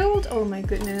spoiled? Oh my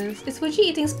goodness. Is Fuji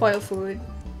eating spoiled food?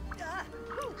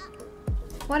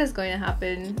 What is going to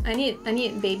happen? I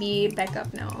need baby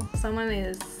backup now. Someone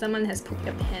has pooped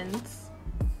their pants.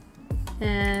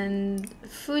 And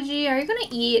Fuji, are you gonna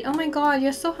eat? Oh my god,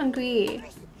 you're so hungry.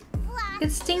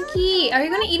 It's stinky. Are you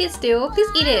gonna eat it still? Please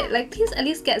eat it. Like, please at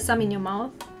least get some in your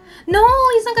mouth. No,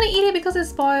 he's not gonna eat it because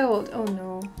it's spoiled. Oh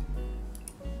no.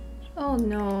 Oh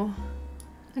no.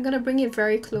 I'm gonna bring it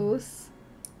very close.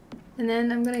 And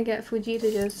then I'm gonna get Fuji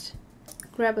to just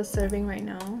grab a serving right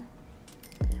now.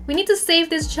 We need to save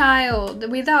this child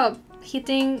without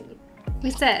hitting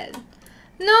reset.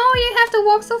 No, you have to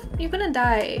walk so... You're gonna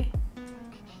die.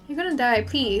 You're gonna die,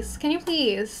 please. Can you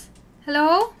please?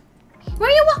 Hello? Where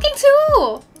are you walking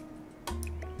to?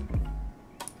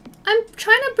 I'm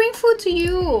trying to bring food to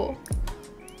you.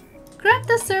 Grab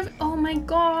the serve. Oh my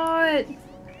god.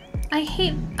 I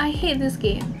hate this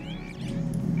game.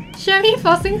 Chermi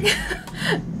forcing...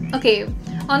 Okay,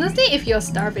 honestly, if you're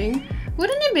starving,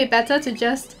 wouldn't it be better to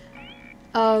just...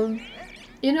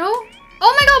 you know?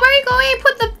 Oh my god, where are you going?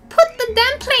 Put the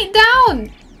damn plate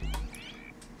down!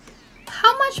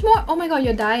 How much more? Oh my god,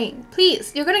 you're dying.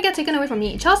 Please, you're gonna get taken away from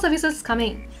me. Child services is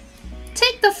coming.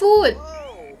 Take the food!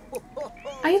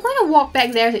 Are you going to walk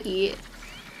back there to eat?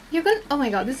 You're gonna... Oh my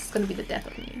god, this is gonna be the death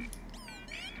of me.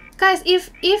 Guys,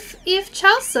 if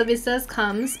child services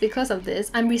comes because of this,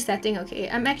 I'm resetting, okay?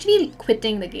 I'm actually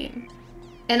quitting the game.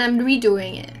 And I'm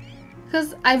redoing it.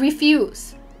 Because I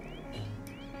refuse.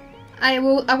 I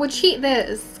will cheat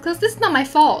this. Because this is not my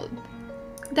fault.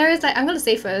 There is like... I'm gonna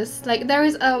say first. Like, there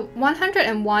is a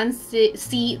 101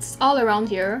 seats all around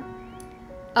here.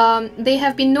 They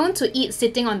have been known to eat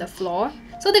sitting on the floor.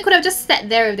 So they could have just sat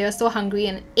there if they were so hungry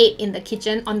and ate in the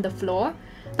kitchen on the floor.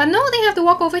 But no, they have to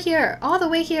walk over here. All the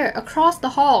way here. Across the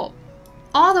hall.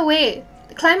 All the way.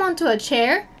 Climb onto a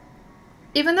chair.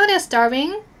 Even though they're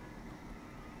starving.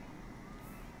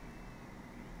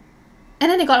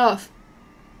 And then they got off.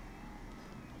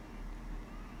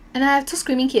 And I have 2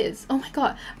 screaming kids. Oh my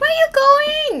god. Where are you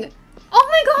going? Oh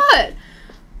my god.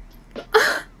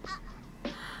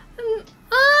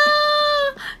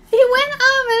 He went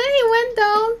up and then he went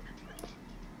down.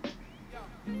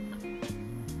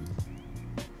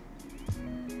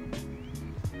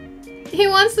 He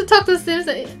wants to talk to Sims.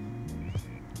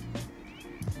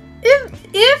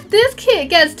 If this kid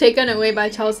gets taken away by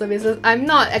child services, I'm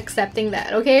not accepting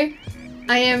that, okay?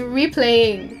 I am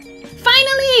replaying.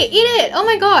 Finally! Eat it! Oh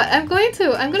my god, I'm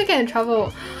gonna get in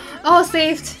trouble. Oh,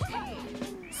 saved.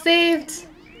 Saved.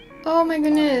 Oh my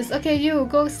goodness. Okay, you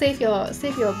go save your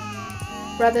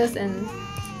brothers and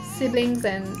siblings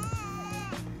and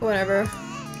whatever.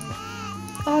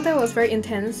 Oh, that was very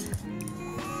intense.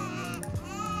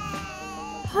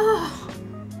 Oh,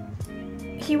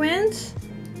 he went.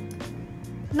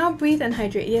 Now breathe and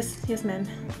hydrate. Yes, yes, ma'am.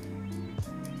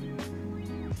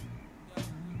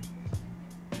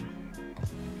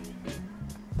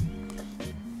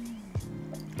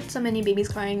 So many babies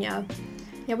crying. Yeah,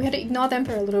 yeah. We had to ignore them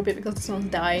for a little bit because this one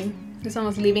was dying. This one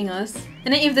was leaving us.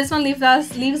 And then if this one leaves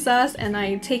us, and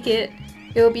I take it,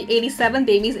 it will be 87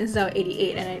 babies instead of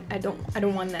 88, and I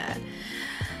don't want that.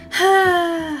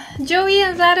 Joey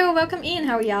and Vlado, welcome in.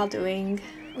 How are y'all doing?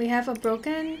 We have a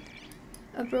broken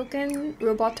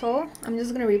Roboto. I'm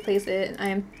just gonna replace it.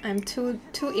 I'm too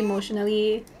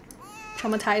emotionally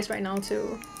traumatized right now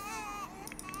to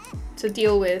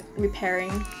deal with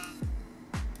repairing.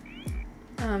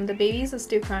 The babies are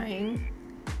still crying.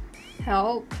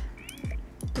 Help.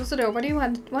 Dusado, what do you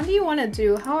want to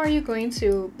do? How are you going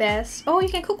to best... Oh, you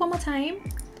can cook one more time?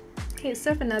 Okay,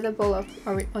 serve another bowl of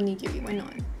onigiri, why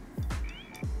not?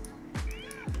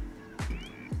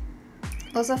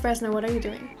 Also, Fresno, what are you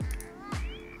doing?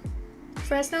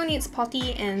 Fresno needs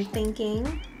potty and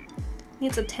thinking.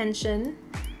 Needs attention.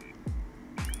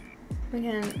 We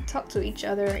can talk to each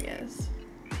other, I guess.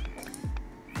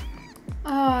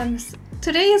 Oh,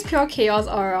 today is pure chaos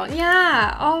all around.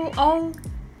 Yeah, all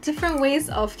different ways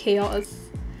of chaos.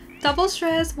 Double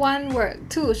stress, 1 work,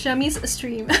 2 Chermi's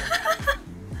stream.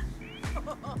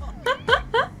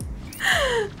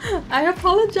 I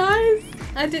apologize.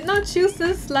 I did not choose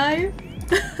this live.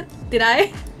 Did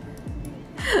I?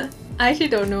 I actually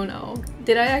don't know now.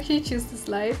 Did I actually choose this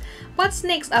live? What's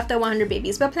next after 100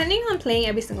 babies? We're planning on playing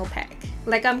every single pack.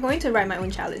 Like, I'm going to write my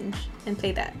own challenge and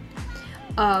play that.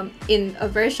 In a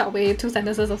very short way, 2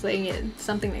 sentences of saying it,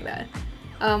 something like that.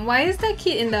 Why is that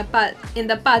kid in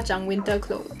the Bajang winter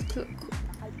clothes?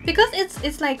 Because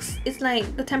it's like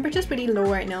the temperature's pretty low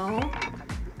right now.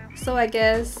 So I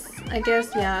guess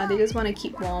yeah, they just want to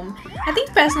keep warm. I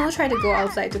think Fresno tried to go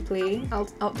outside to play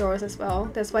outdoors as well.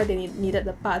 That's why they needed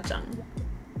the Bajang.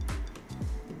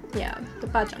 Yeah, the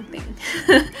Bajang thing.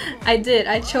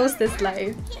 I chose this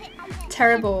life.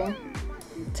 Terrible.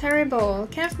 Terrible.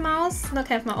 Calf mouse? No,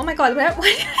 calf mouse. Oh my god, what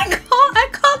did I call? I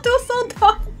called Dusel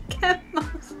dog calf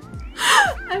mouse.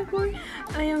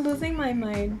 I am losing my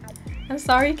mind. I'm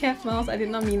sorry, calf mouse. I did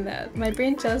not mean that. My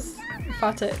brain just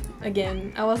farted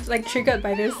again. I was like triggered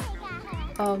by this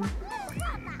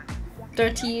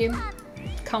dirty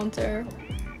counter.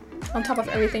 On top of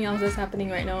everything else that's happening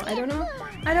right now. I don't know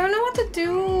what to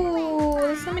do.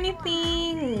 There's so many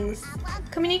things.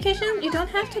 Communication, you don't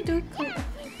have to do. Oh my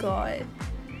god.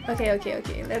 Okay.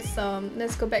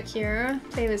 Let's go back here.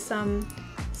 Play with some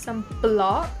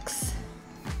blocks.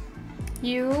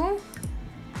 You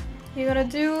gotta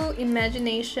do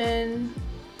imagination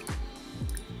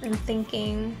and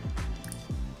thinking.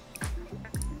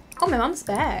 Oh, my mom's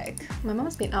back. My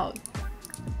mom's been out.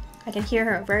 I can hear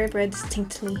her very, very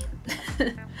distinctly.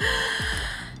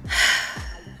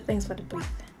 Thanks for the brief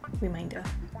reminder.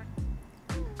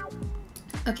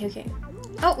 Okay.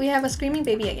 Oh, we have a screaming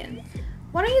baby again.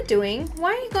 What are you doing?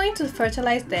 Why are you going to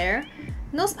fertilize there?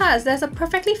 No spas. There's a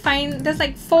perfectly fine... There's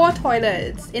like 4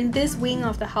 toilets in this wing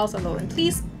of the house alone.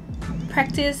 Please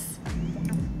practice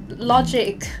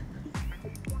logic.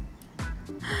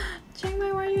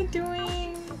 Chermibear, what are you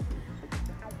doing?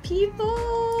 People!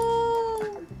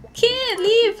 Kid,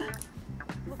 leave!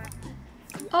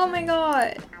 Oh my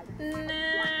god. Nah.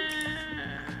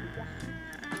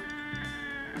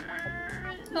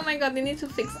 Oh my god, they need to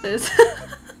fix this.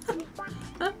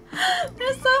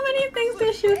 There's so many things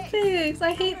they should fix.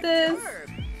 I hate this.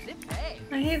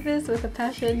 I hate this with a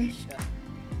passion.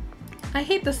 I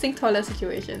hate the sink toilet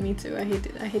situation. Me too. I hate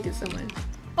it. I hate it so much.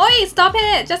 Oi! Stop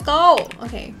it! Just go!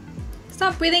 Okay.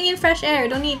 Stop breathing in fresh air. You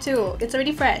don't need to. It's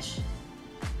already fresh.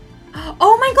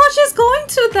 Oh my god! She's going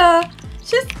to the...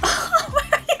 She's... Oh, where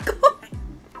are you going?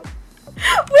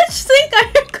 Which sink are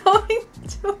you going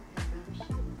to?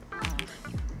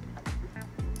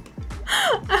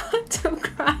 I want to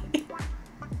cry.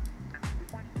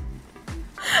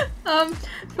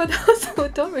 For those who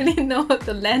don't really know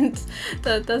the length,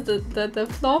 the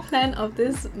floor plan of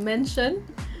this mansion,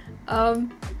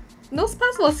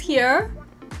 Nospas was here,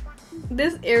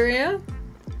 this area,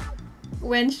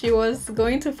 when she was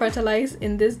going to fertilize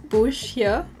in this bush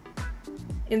here,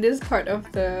 in this part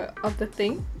of the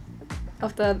thing,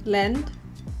 of the land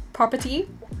property.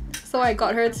 So I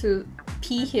got her to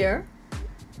pee here.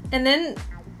 And then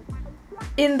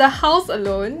in the house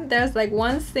alone, there's like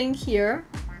one sink here.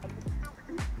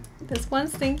 There's one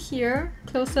sink here,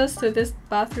 closest to this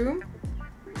bathroom.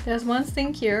 There's one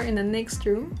sink here in the next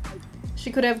room.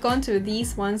 She could have gone to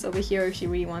these ones over here if she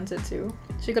really wanted to.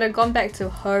 She could have gone back to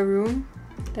her room.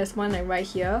 There's one like right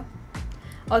here.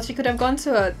 Or she could have gone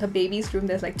to her baby's room.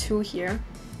 There's like 2 here.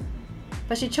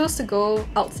 But she chose to go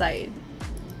outside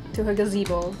to her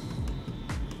gazebo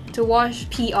to wash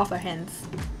pee off her hands.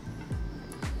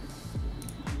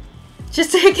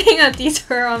 Just taking a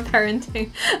detour on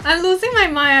parenting. I'm losing my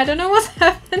mind. I don't know what's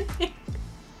happening.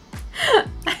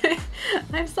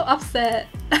 I'm so upset.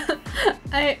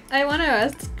 I want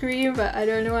to scream, but I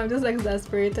don't know. I'm just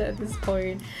exasperated at this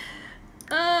point.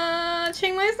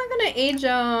 Chermibear's not gonna age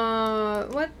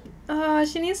up. What?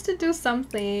 She needs to do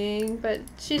something, but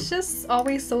she's just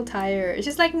always so tired.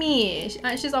 She's like me.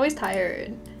 She's always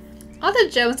tired. All the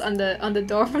germs on the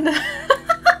door from the.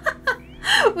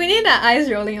 We need that eyes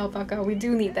rolling alpaca. We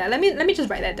do need that. Let me just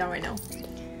write that down right now.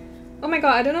 Oh my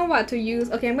god, I don't know what to use.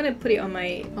 Okay, I'm gonna put it on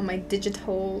my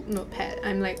digital notepad.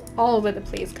 I'm like all over the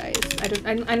place, guys.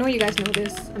 I know you guys know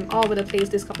this. I'm all over the place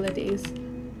this couple of days.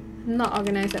 I'm not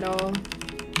organized at all.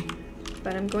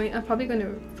 But I'm probably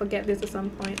gonna forget this at some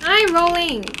point. Eye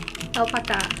rolling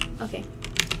alpaca. Okay.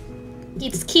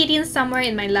 It's keyed in somewhere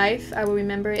in my life. I will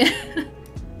remember it.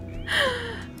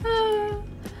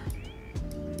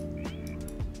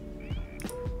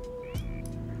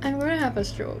 I'm gonna have a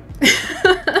stroke.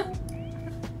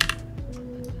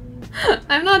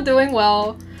 I'm not doing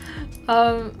well.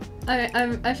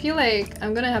 I feel like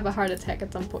I'm gonna have a heart attack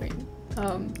at some point.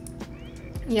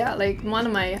 Yeah, like one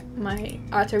of my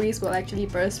arteries will actually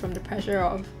burst from the pressure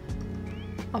of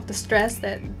the stress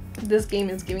that this game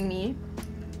is giving me.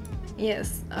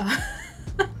 Yes.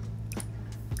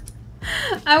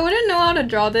 I wouldn't know how to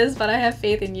draw this, but I have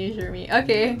faith in you, Chermi.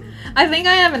 Okay, I think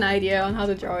I have an idea on how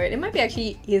to draw it. It might be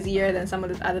actually easier than some of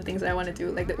the other things that I want to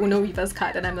do, like the Uno reverse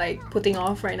card that I'm like putting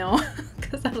off right now.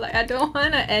 Because I'm like, I don't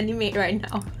want to animate right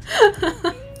now.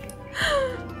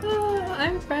 Oh,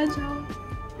 I'm fragile.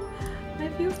 I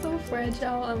feel so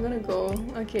fragile. I'm gonna go.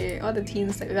 Okay, all the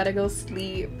teens like, gotta go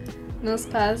sleep.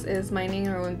 Nospas is minding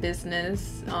her own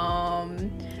business.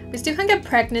 We still can't get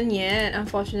pregnant yet,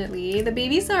 unfortunately. The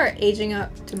babies are aging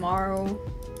up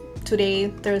today,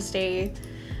 Thursday.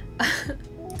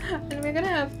 And we're gonna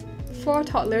have 4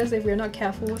 toddlers if we're not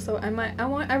careful. So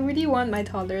I really want my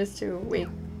toddlers to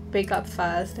wake up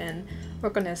fast and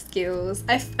work on their skills.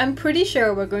 I'm pretty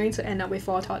sure we're going to end up with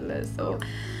 4 toddlers. So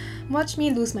watch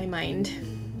me lose my mind.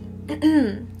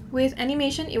 With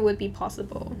animation, it would be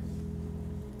possible.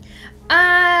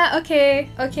 Ah, okay,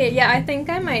 okay, yeah, I think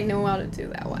I might know how to do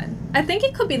that one. I think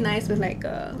it could be nice with like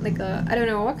a I don't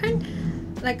know what kind,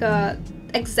 like a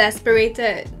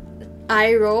exasperated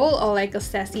eye roll or like a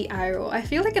sassy eye roll. I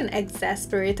feel like an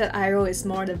exasperated eye roll is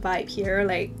more the vibe here,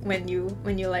 like when you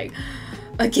like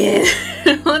again,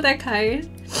 you know, that kind,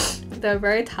 the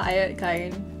very tired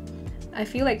kind. I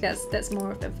feel like that's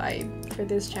more of the vibe for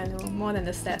this channel, more than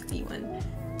the sassy one.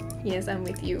 Yes, I'm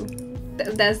with you.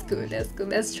 That's good, that's good.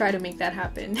 Let's try to make that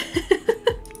happen.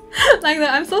 Like,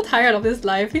 I'm so tired of this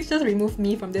life. Please just remove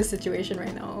me from this situation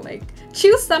right now. Like,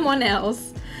 choose someone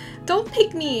else. Don't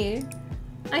pick me.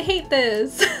 I hate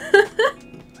this.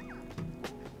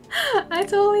 I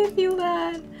totally feel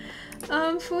that.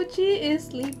 Fuji is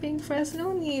sleeping.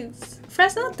 Fresno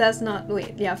does not,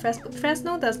 wait, yeah,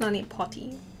 Fresno does not need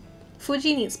potty.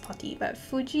 Fuji needs potty, but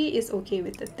Fuji is okay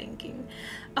with the thinking.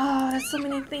 Oh, there's so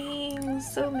many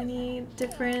things, so many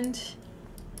different...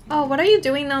 Oh, what are you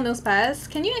doing now, Nospass?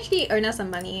 Can you actually earn us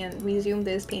some money and resume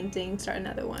this painting, start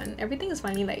another one? Everything is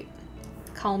finally like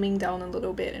calming down a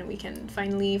little bit and we can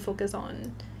finally focus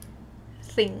on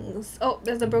things. Oh,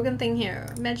 there's a broken thing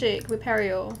here. Magic,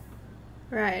 Repario.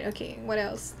 Right, okay, what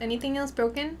else? Anything else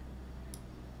broken?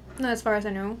 No, as far as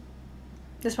I know.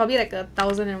 There's probably like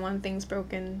 1,001 things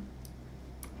broken.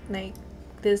 Like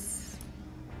this.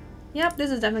 Yep,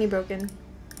 this is definitely broken.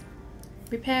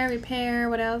 Repair, repair,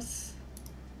 what else?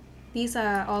 These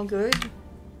are all good.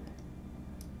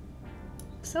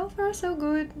 So far, so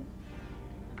good.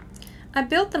 I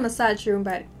built the massage room,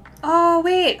 but... Oh,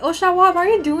 wait! Osha, what are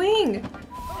you doing?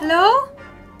 Hello?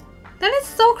 That is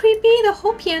so creepy! The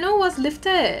whole piano was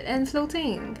lifted and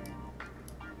floating.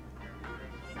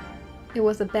 It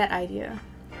was a bad idea,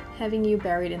 having you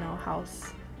buried in our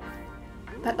house.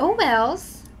 But oh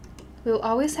wells! We'll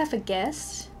always have a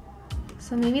guest.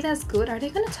 So maybe that's good. Are they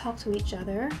gonna talk to each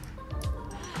other?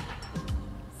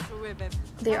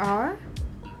 They are?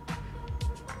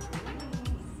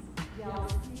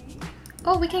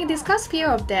 Oh, we can discuss fear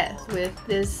of death with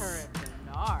this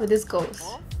ghost,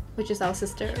 which is our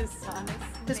sister.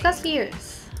 Discuss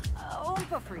fears.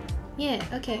 Yeah,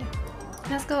 okay.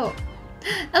 Let's go.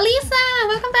 Elisa!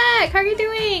 Welcome back! How are you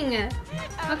doing?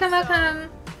 Welcome, welcome.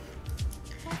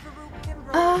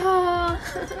 Oh.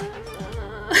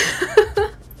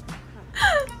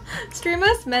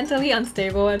 Streamers mentally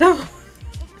unstable at the moment.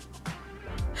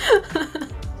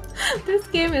 This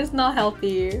game is not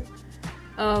healthy.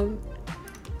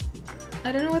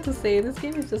 I don't know what to say. This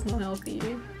game is just not healthy.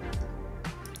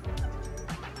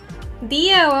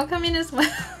 Dia, welcome in as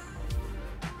well.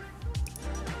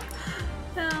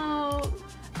 No,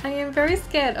 I am very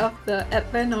scared of the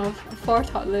advent of 4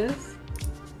 toddlers.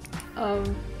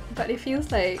 But it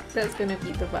feels like that's gonna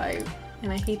be the vibe,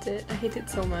 and I hate it. I hate it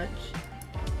so much.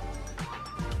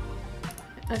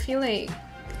 I feel like,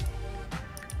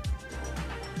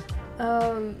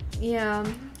 yeah,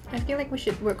 I feel like we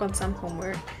should work on some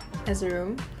homework as a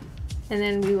room, and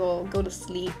then we will go to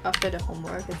sleep after the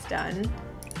homework is done,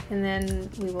 and then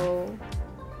we will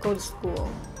go to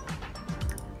school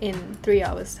in 3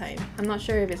 hours time. I'm not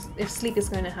sure if sleep is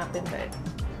going to happen, but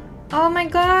oh my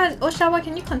god, Oshawa,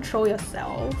 can you control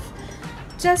yourself?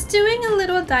 Just doing a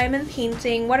little diamond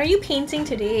painting. What are you painting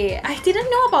today? I didn't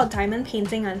know about diamond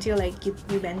painting until like you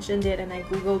mentioned it and I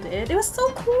googled it. It was so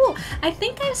cool. I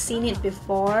think I've seen it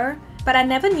before, but I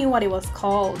never knew what it was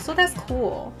called, so that's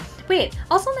cool. Wait,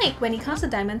 also like when it comes to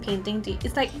diamond painting,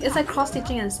 it's like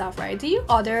cross-stitching and stuff, right? Do you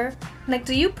order, like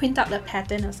do you print out the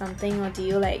pattern or something, or do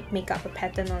you like make up a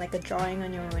pattern or like a drawing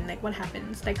on your own? Like what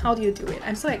happens? Like how do you do it?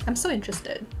 I'm so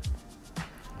interested.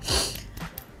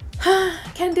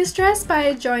 Can distress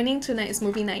by joining tonight's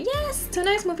movie night. Yes,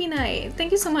 tonight's movie night.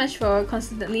 Thank you so much for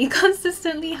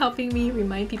consistently helping me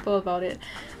remind people about it.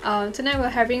 Tonight we're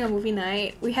having a movie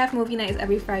night. We have movie nights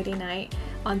every Friday night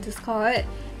on Discord.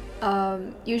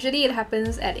 Usually it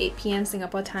happens at 8 PM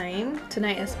Singapore time.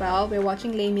 Tonight as well. We're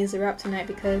watching Les Miserables tonight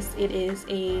because it is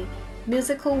a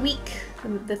musical week.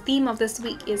 The theme of this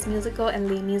week is musical, and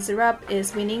Les Miserables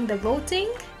is winning the voting.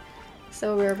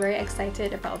 So we're very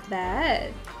excited about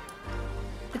that.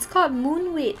 It's called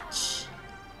Moon Witch.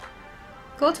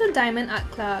 Go to Diamond Art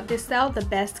Club. They sell the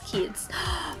best kits.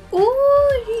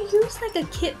 Oh, you use like a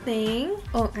kit thing.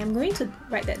 Oh, I'm going to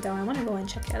write that down. I want to go and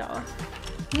check that out.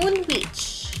 Moon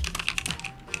Witch.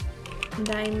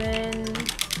 Diamond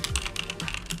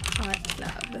Art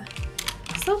Club.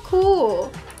 So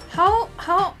cool. How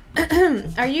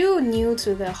are you new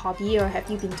to the hobby, or have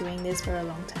you been doing this for a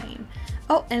long time?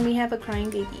 Oh, and we have a crying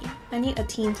baby. I need a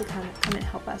team to come and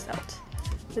help us out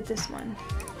with this one.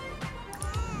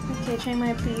 Okay,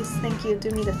 Chermibear, please. Thank you.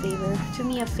 Do me the favor. Do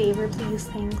me a favor, please.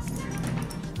 Thanks.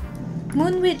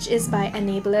 Moon Witch is by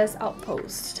Enabler's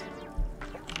Outpost.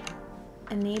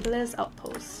 Enabler's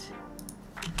Outpost.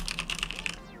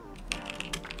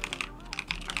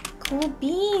 Cool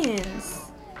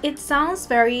beans! It sounds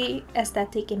very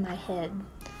aesthetic in my head.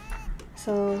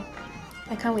 So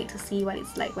I can't wait to see what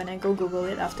it's like when I go Google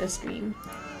it after stream.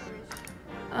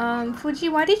 Fuji,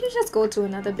 why did you just go to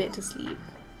another bed to sleep?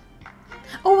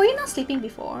 Oh, were you not sleeping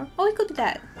before? Oh, we could do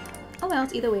that. Oh well,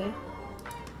 it's either way.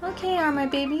 Okay, are my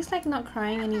babies like not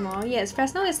crying anymore? Yes,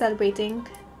 Fresno is celebrating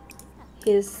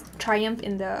his triumph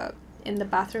in the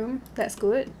bathroom. That's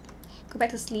good. Go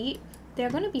back to sleep. They're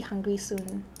gonna be hungry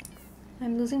soon.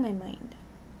 I'm losing my mind.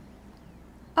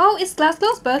 Oh, it's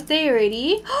Glasgow's birthday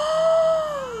already?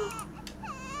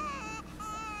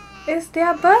 It's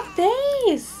their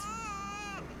birthdays!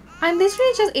 I'm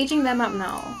literally just aging them up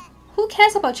now. Who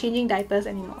cares about changing diapers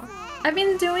anymore? I've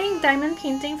been doing diamond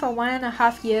painting for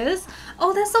 1.5 years.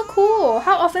 Oh, that's so cool!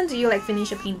 How often do you like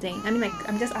finish a painting? I mean, like,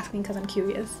 I'm just asking because I'm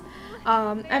curious.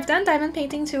 I've done diamond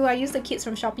painting too. I use the kits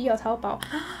from Shopee or Taobao.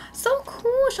 So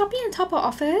cool! Shopee and Taobao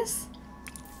offers.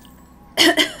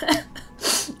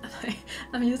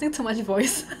 I'm using too much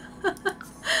voice.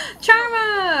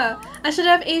 Charma! I should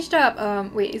have aged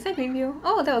up. Wait, is that Greenview?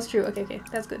 Oh, that was true. Okay,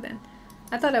 that's good then.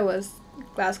 I thought that was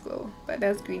Glasgow, but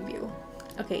that's Greenview.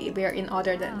 Okay, we are in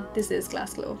order then. This is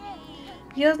Glasgow.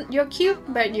 You're cute,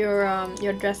 but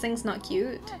your dressing's not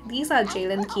cute. These are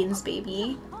Jalen Keen's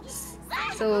babies.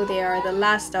 So they are the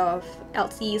last of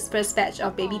Elsie's first batch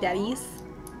of baby daddies.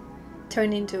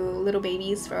 Turned into little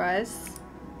babies for us.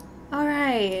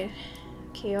 Alright.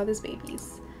 Okay, all these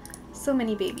babies. So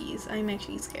many babies. I'm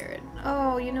actually scared.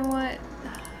 Oh, you know what?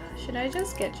 Should I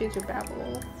just get you to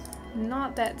babble?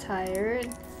 Not that tired.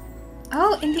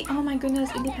 Oh, oh my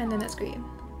goodness, independent, that's great.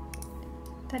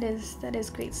 That is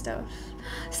great stuff.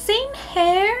 Same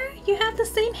hair? You have the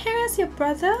same hair as your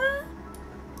brother?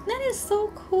 That is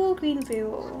so cool,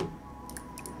 Greenville.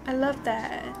 I love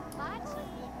that.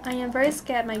 I am very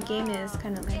scared my game is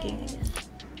kind of lagging again.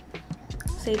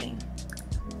 Saving.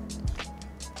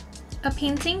 A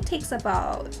painting takes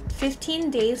about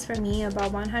 15 days for me,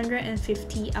 about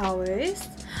 150 hours.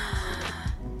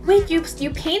 Wait, you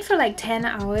paint for like 10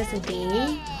 hours a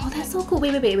day? Oh, that's so cool.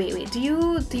 Wait. Do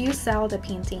you sell the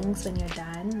paintings when you're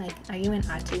done? Like, are you an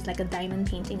artist, like a diamond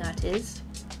painting artist?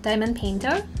 Diamond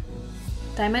painter?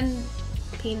 Diamond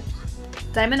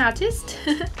artist?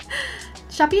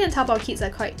 Shopee and Taobao kits are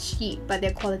quite cheap, but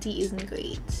their quality isn't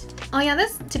great. Oh yeah,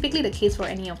 that's typically the case for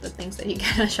any of the things that you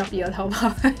get on Shopee or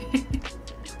Taobao, right?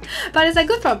 But it's like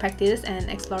good for practice and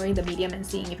exploring the medium and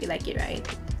seeing if you like it, right?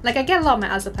 Like, I get a lot of my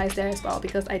art supplies there as well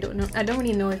because I don't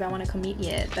really know if I want to commit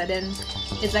yet, but then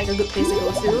it's like a good place to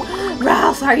go to.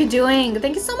 Ralph, how are you doing?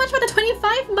 Thank you so much for the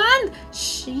 25-month!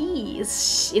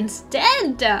 Jeez,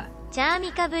 instead! チャー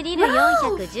ミカブリル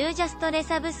410ジャストレ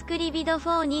サブスクリビド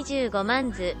4 25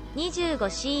万図25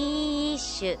シーッ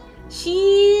シュ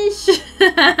Sheesh!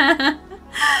 Ralph,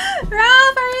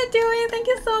 how are you doing? Thank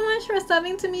you so much for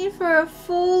subbing to me for a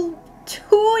full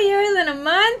 2 years and a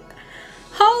month.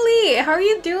 Holy, how are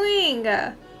you doing?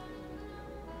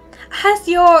 Has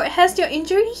your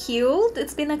injury healed?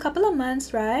 It's been a couple of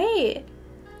months, right?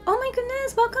 Oh my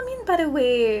goodness, welcome in, by the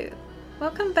way.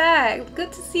 Welcome back.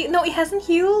 Good to see you. No, it hasn't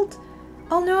healed?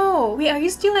 Oh no. Wait, are you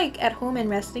still like at home and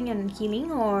resting and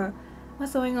healing, or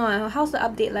what's going on? How's the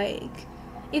update like?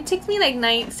 It takes me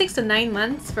like 6 to 9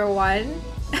 months for one.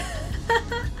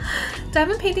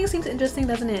 Diamond painting seems interesting,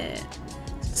 doesn't it?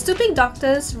 Stupid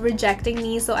doctors rejecting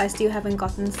me, so I still haven't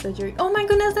gotten surgery. Oh my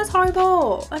goodness, that's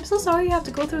horrible. I'm so sorry you have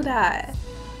to go through that.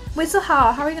 Wait, so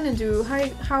how are you gonna do?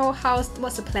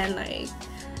 What's the plan like?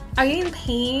 Are you in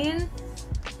pain?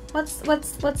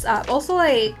 What's up? Also,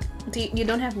 like, you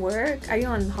don't have work? Are you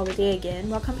on holiday again?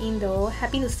 Welcome in though.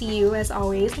 Happy to see you as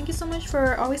always. Thank you so much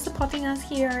for always supporting us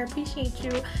here. I appreciate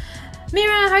you.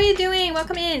 Mira, how are you doing?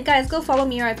 Welcome in. Guys, go follow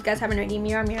Mira if you guys haven't already.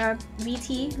 Mira,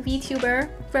 VTuber.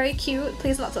 Very cute.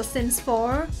 Plays lots of Sims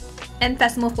 4 and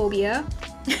Phasmophobia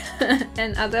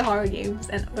and other horror games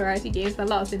and variety games, but a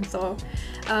lot of Sims 4.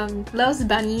 Loves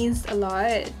bunnies a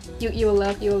lot. You will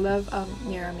love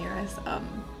Mira's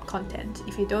content.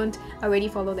 If you don't already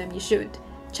follow them, you should.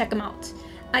 Check them out.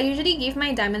 I usually give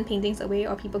my diamond paintings away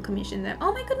or people commission them.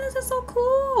 Oh my goodness, that's so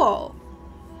cool!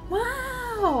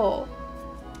 Wow!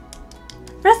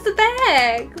 Press the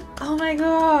bag! Oh my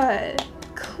god!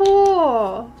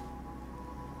 Cool!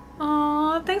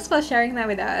 Aww, thanks for sharing that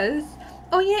with us.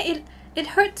 Oh yeah, it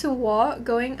hurt to walk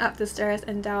going up the stairs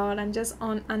and down. I'm just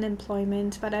on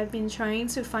unemployment, but I've been trying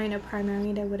to find a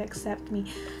primary that would accept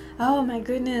me. Oh my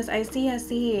goodness, I see.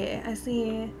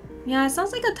 Yeah, it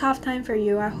sounds like a tough time for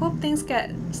you. I hope things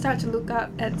start to look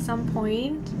up at some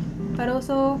point. But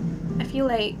also, I feel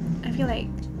like,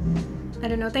 I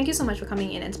don't know, thank you so much for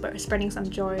coming in and spreading some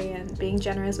joy and being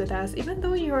generous with us. Even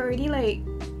though you're already like,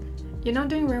 you're not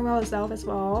doing very well yourself as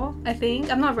well, I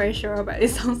think. I'm not very sure, but it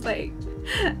sounds like...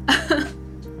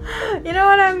 you know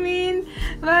what I mean?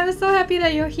 But I'm so happy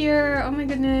that you're here. Oh my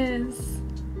goodness.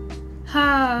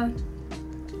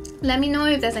 Let me know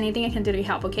if there's anything I can do to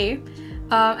help, okay?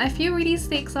 I feel really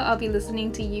sick, so I'll be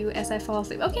listening to you as I fall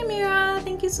asleep. Okay, Mira,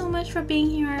 thank you so much for being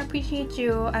here. I appreciate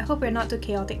you. I hope we're not too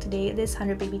chaotic today. It is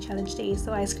 100 Baby Challenge Day,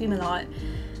 so I scream a lot.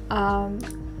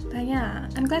 But yeah,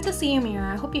 I'm glad to see you,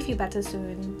 Mira. I hope you feel better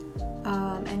soon.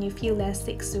 And you feel less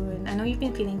sick soon. I know you've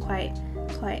been feeling quite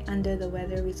under the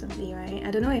weather recently, right?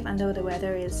 I don't know if under the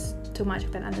weather is too much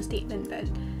of an understatement, but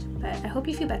I hope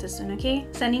you feel better soon, okay?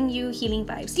 Sending you healing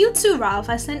vibes. You too, Ralph.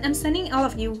 I'm sending all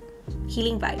of you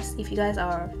healing vibes if you guys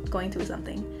are going through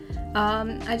something.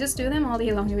 I just do them all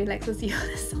day long. It relaxes you.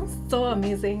 It sounds so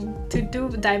amazing to do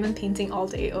diamond painting all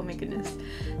day. Oh my goodness.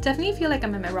 Definitely feel like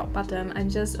I'm at my rock bottom. I'm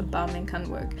just a bum and can't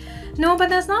work. No, but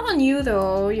that's not on you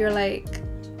though. You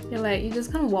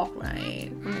just can't walk,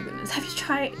 right? Oh my goodness. Have you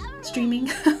tried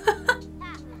streaming?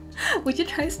 Would you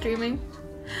try streaming?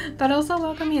 But also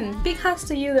welcome in. Big hugs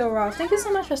to you though, Ross. Thank you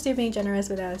so much for still being generous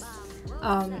with us.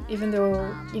 Even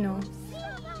though, you know,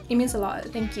 it means a lot.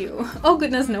 Thank you. Oh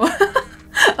goodness, no.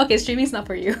 Okay, streaming's not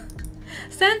for you.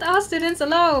 Send our students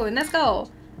alone. Let's go.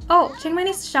 Oh, Chiang Mai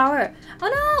needs to shower. Oh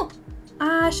no!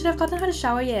 I should have gotten her to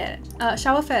shower yet.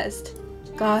 Shower first.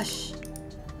 Gosh.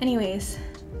 Anyways.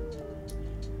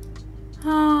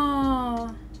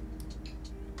 Oh.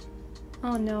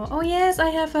 Oh no. Oh yes, I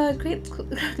have a great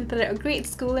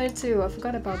schooler too. I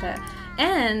forgot about that.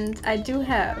 And I do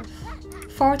have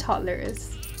 4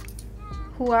 toddlers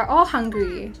who are all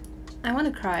hungry. I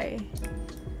want to cry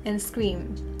and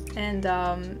scream and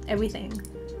everything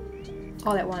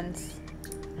all at once.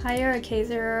 Hire a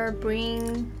caterer,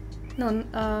 bring... No,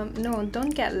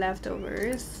 don't get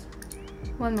leftovers.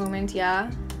 One moment,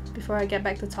 yeah. Before I get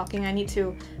back to talking, I need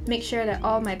to make sure that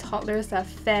all my toddlers are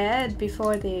fed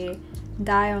before they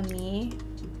die on me,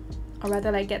 or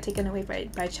rather like get taken away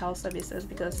by child services,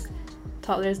 because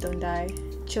toddlers don't die,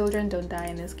 children don't die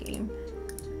in this game.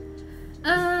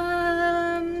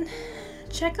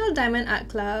 Check out Diamond Art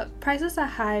Club. Prices are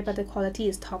high but the quality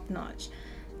is top notch.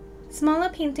 Smaller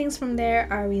paintings from there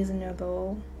are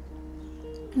reasonable.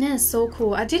 That is so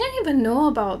cool. I didn't even know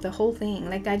about the whole thing.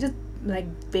 Like I just like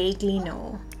vaguely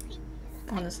know.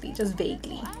 Honestly, just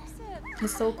vaguely.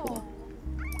 It's so cool.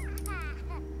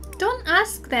 Don't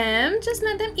ask them, just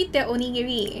let them eat their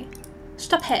onigiri.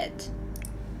 Stop it.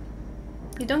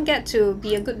 You don't get to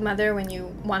be a good mother when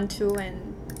you want to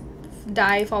and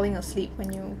die falling asleep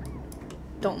when you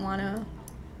don't wanna.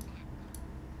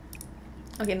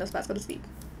 Okay, no spots, go to sleep.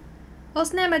 Oh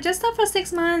snap, I just stopped for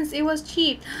 6 months. It was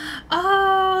cheap.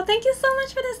 Oh, thank you so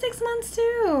much for the 6 months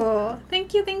too.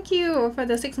 Thank you for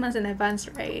the 6 months in advance,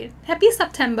 right? Happy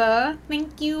September.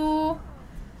 Thank you.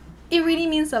 It really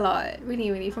means a lot.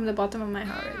 Really, really, from the bottom of my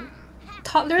heart.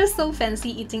 Toddlers so fancy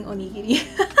eating onigiri.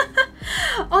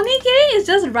 Onigiri is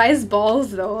just rice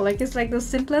balls though. Like it's like the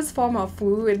simplest form of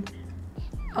food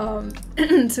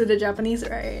to the Japanese,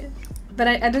 right? But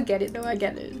I do get it though, I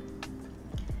get it.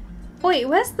 Oh, wait,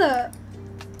 where's the...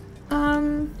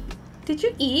 Did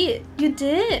you eat? You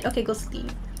did? Okay, go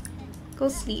sleep. Go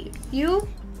sleep. You?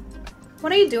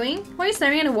 What are you doing? Why are you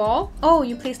staring at the wall? Oh,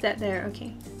 you placed that there.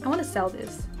 Okay. I want to sell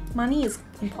this. Money is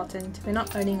important. We're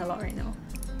not earning a lot right now.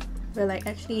 We're like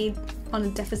actually on a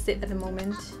deficit at the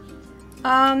moment.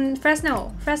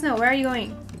 Fresno, where are you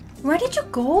going? Where did you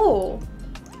go?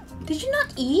 Did you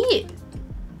not eat?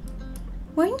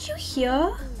 Weren't you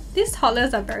here? These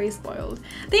toddlers are very spoiled.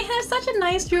 They have such a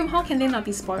nice room. How can they not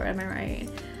be spoiled, am I right?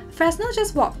 Fresno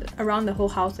just walked around the whole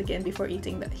house again before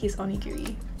eating his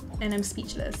onigiri. And I'm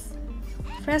speechless.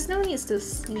 Fresno needs to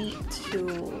sleep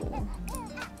too.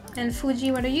 And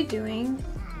Fuji, what are you doing?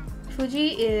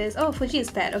 Fuji is... Oh, Fuji is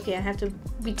fat. Okay, I have to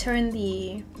return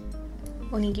the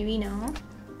onigiri now.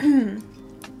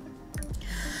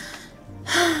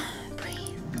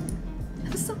 Breathe.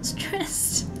 I'm so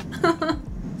stressed.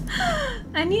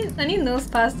 I need nose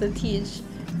pass to teach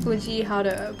Fuji how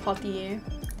to potty.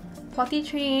 Potty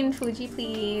train, Fuji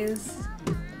please.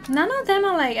 None of them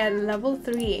are like at level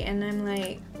 3 and I'm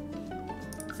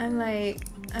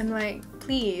like,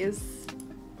 please.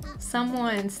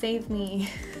 Someone save me.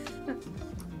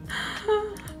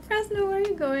 Fresno, where are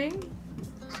you going?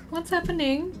 What's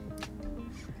happening?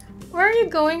 Where are you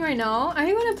going right now? Are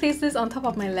you gonna place this on top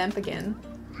of my lamp again?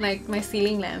 Like my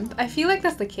ceiling lamp? I feel like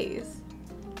that's the case.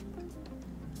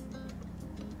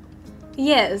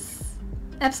 Yes,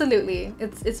 absolutely.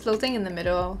 It's floating in the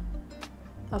middle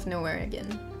of nowhere again.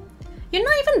 You're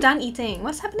not even done eating.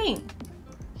 What's happening?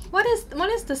 What is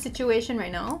the situation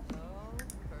right now?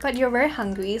 But you're very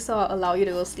hungry, so I'll allow you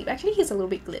to go sleep. Actually, he's a little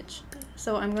bit glitched.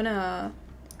 So I'm gonna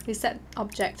reset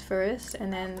object first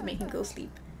and then make him go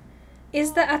sleep.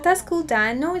 Is the Atta school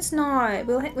done? No, it's not.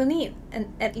 We'll need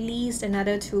at least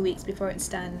another 2 weeks before it's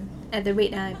done at the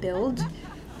rate I build.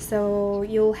 So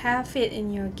you'll have it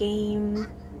in your game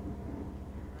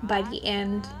by the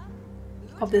end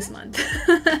of this month.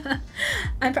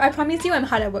 I promise you I'm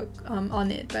hard at work on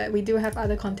it, but we do have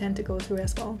other content to go through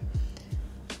as well.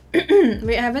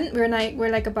 We're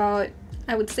like about,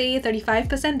 I would say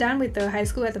 35% done with the high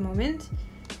school at the moment.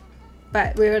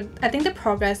 But I think the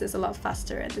progress is a lot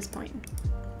faster at this point,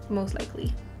 most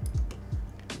likely.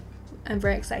 I'm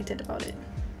very excited about it.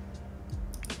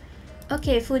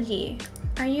 Okay, Fuji,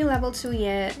 are you level 2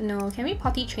 yet? No, can we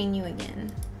potty train you again?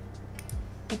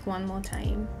 Like one more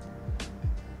time.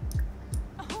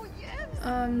 Oh, yes.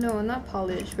 No, not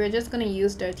polish. We're just gonna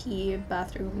use dirty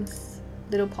bathrooms,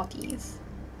 little potties.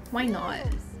 Why not?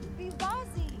 Yes. Be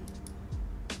bossy.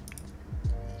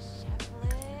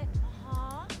 Chevrolet.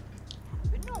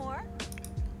 Ignore.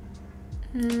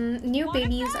 New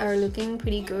babies are looking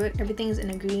pretty good. Everything is in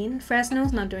the green.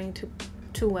 Fresno's not doing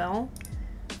too well.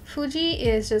 Fuji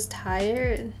is just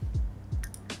tired.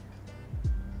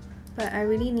 But I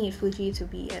really need Fuji to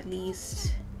be at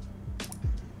least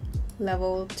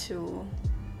level 2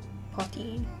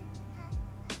 potty.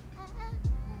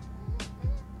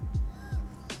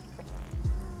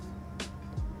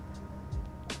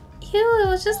 Ew, it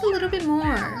was just a little bit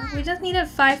more. We just needed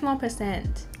 5% more.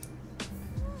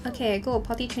 Okay, go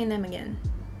potty train them again.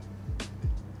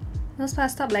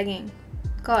 Nosepass, stop lagging.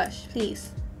 Gosh,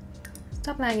 please.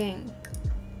 Stop lagging.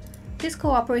 Please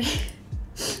cooperate.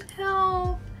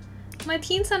 Help! My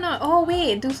teens are not. Oh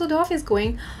wait, Dusseldorf is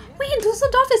going. Wait,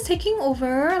 Dusseldorf is taking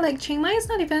over? Like Chiang Mai is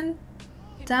not even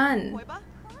done.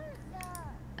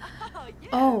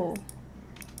 Oh.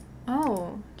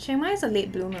 Oh, Chiang Mai is a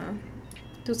late bloomer.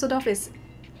 Dusseldorf is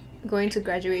going to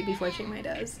graduate before Chiang Mai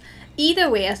does. Either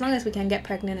way, as long as we can get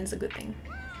pregnant, it's a good thing.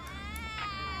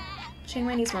 Chiang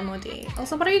Mai needs 1 more day.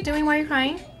 Also, what are you doing? Why are you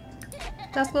crying?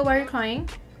 Dusco, why are you crying?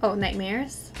 Oh,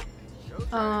 nightmares.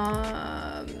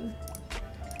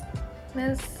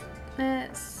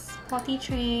 Let's potty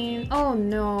train. Oh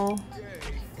no.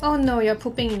 Oh no, you're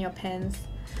pooping in your pants.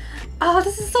 Oh,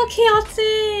 this is so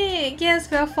chaotic! Yes,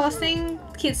 we are forcing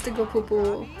kids to go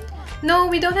poo-poo. No,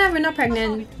 we're not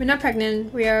pregnant. We're not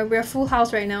pregnant. We're full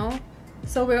house right now.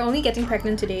 So we're only getting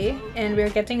pregnant today, and we're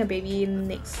getting a baby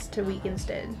next week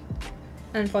instead.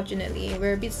 Unfortunately,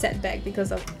 we're a bit set back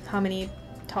because of how many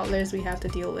toddlers we have to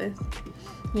deal with.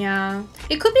 Yeah,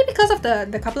 it could be because of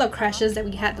the couple of crashes that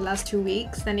we had the last 2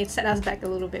 weeks. Then it set us back a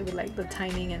little bit with like the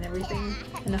timing and everything,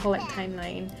 and the whole like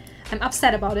timeline. I'm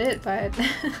upset about it, but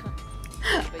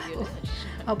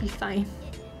I'll be fine.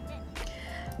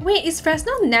 Wait, is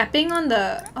Fresno napping on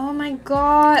the... Oh my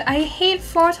god, I hate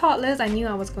 4 toddlers. I knew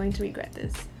I was going to regret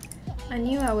this. I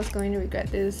knew I was going to regret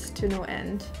this to no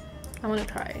end. I want to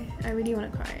cry. I really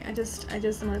want to cry. I just want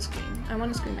to scream. I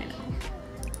want to scream right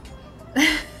now.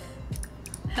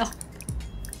 Help.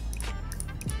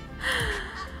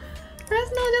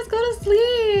 Fresno, just go to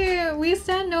sleep. We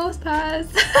stand nose pass.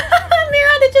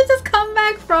 Mira, did you just come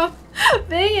back from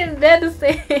being in bed to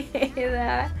say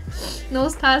that?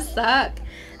 Nose pass suck.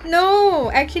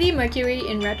 No, actually Mercury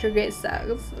in retrograde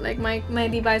sucks. Like my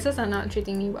devices are not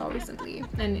treating me well recently,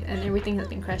 and everything has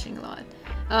been crashing a lot.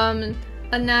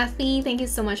 Anathi, thank you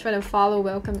so much for the follow.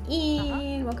 Welcome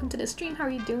in. Welcome to the stream. How are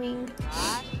you doing?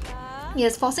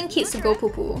 Yes, forcing kids to go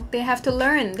poo-poo. They have to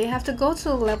learn. They have to go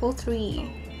to level 3.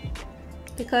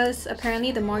 Because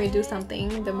apparently the more you do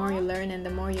something, the more you learn, and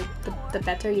the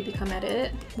better you become at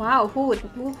it. Wow, who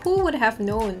would have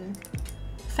known?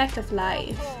 Fact of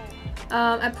life.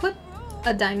 I put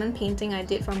a diamond painting I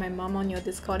did for my mom on your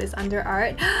Discord. It's under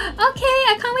art. Okay,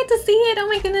 I can't wait to see it. Oh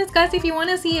my goodness, guys, if you want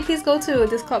to see it, please go to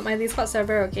Discord, my Discord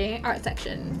server, okay? Art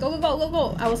section. Go, go, go, go,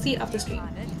 go. I will see it after stream.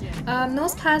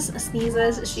 Nose pass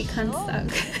sneezes, she can't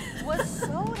suck. Was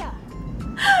soda.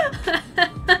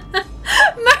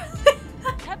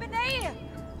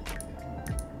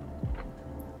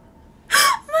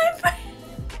 My friend.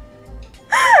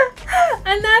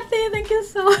 Anathi, thank you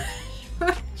so much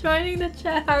for joining the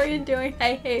chat. How are you doing?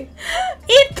 Hey.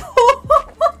 Eat poop!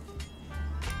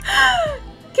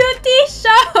 Cutie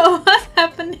show! What's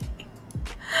happening?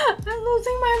 I'm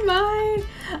losing my mind.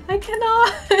 I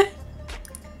cannot.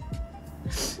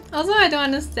 Also, I don't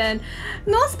understand.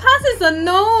 Nose pass is a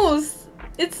nose.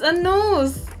 It's a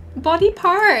nose. Body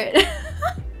part.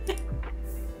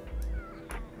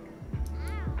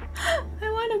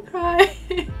 cry.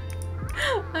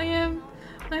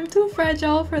 I'm too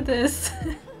fragile for this.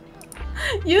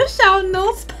 You shall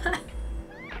nose pass.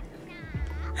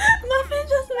 Muffin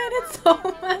just made it so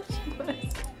much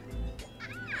worse.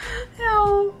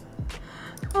 Help.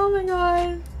 Oh my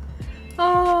god.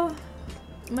 Oh,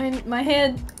 my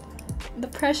head, the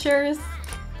pressures.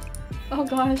 Oh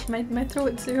gosh, my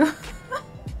throat too.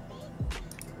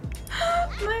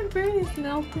 My brain is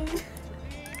melting.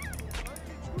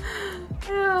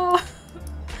 Ow.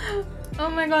 Oh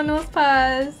my god, nose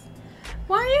pass.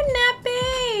 Why are you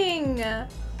napping?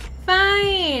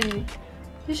 Fine.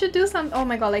 You should do some. Oh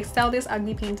my god, like sell this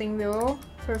ugly painting though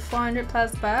for 400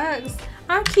 plus bucks.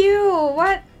 RQ,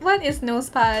 what is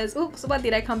Nosepass? Oops, what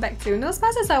did I come back to?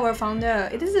 Nosepass is our founder.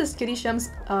 This is Cutie Shum's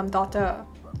daughter,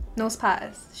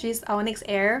 Nosepass. She's our next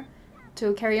heir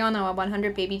to carry on our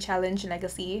 100 baby challenge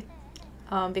legacy.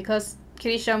 Because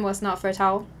Cutie Shum was not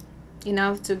fertile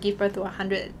enough to give birth to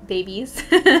 100 babies.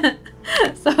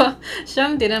 So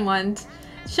Shum didn't want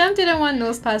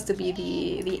Nosepass to be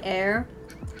the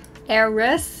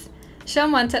heiress.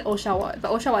 Shum wanted Oshawott,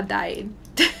 but Oshawott died.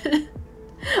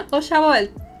 Oshawott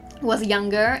was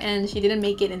younger and she didn't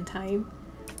make it in time,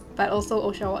 but also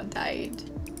Oshawott died.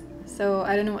 So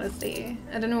I don't know what to say.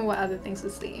 I don't know what other things to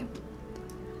say.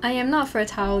 I am not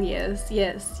fertile.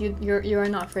 Yes, you are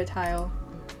not fertile.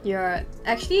 You're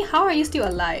actually, how are you still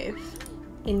alive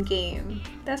in game?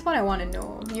 That's what I want to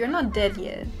know. You're not dead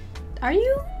yet, are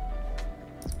you?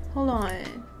 Hold on.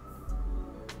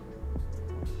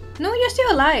 No, you're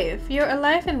still alive. You're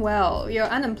alive and well. You're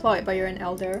unemployed, but you're an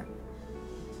elder.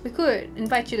 We could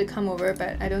invite you to come over,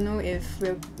 but I don't know if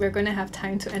we're gonna have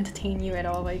time to entertain you at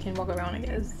all, but you can walk around, I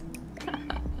guess.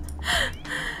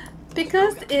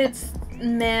 Because it's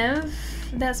MEV,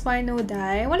 that's why no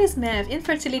die. What is MEV?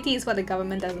 Infertility is what the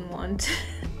government doesn't want.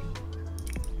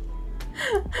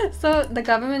 So the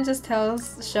government just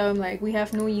tells Shum like, we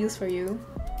have no use for you.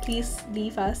 Please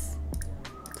leave us.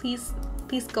 Please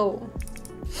go.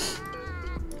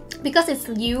 Because it's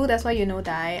you, that's why you no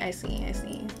die. I see.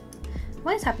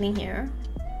 What is happening here?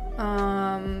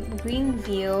 Green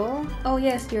veil. Oh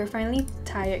yes, you're finally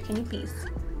tired. Can you please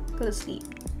go to sleep?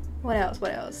 What else?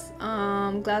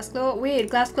 Glassglow. Wait,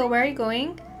 Glassglow, where are you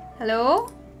going? Hello?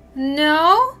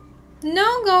 No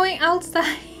going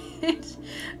outside.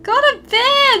 Go to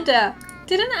bed!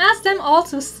 Didn't ask them all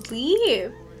to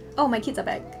sleep. Oh, my kids are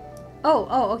back.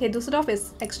 Oh, okay, Dusseldorf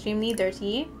is extremely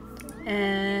dirty.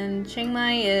 And Chiang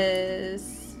Mai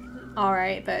is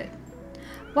alright, but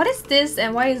what is this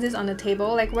and why is this on the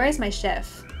table? Like, where is my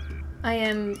chef? I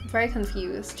am very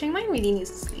confused. Chiang Mai really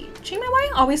needs to sleep. Chiang Mai, why are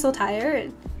you always so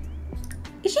tired?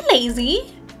 Is she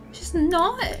lazy? She's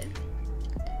not.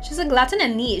 She's a glutton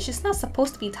and neat. She's not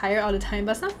supposed to be tired all the time,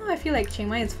 but somehow I feel like Chiang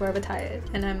Mai is forever tired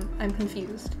and I'm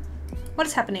confused. What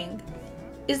is happening?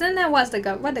 Isn't that what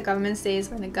the government says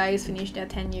when the guys finish their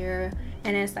 10-year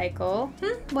NS cycle?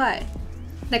 What?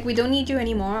 Like, we don't need you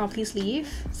anymore, or please leave?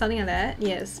 Something like that?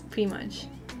 Yes, pretty much.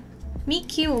 Me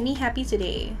cute, me happy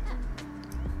today.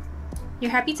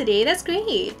 You're happy today? That's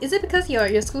great! Is it because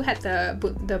your school had the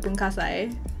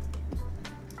bunkasai?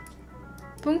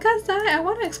 Bunkasai? I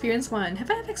want to experience one. Have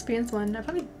I ever experienced one? I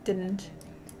probably didn't.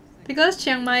 Because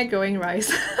Chiang Mai growing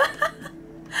rice.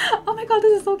 Oh my god,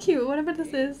 this is so cute, whatever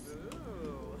this is.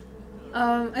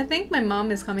 I think my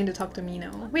mom is coming to talk to me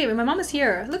now. Wait, my mom is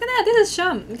here. Look at that, this is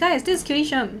Shum. Guys, this is Cutie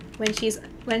Shum when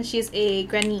she's a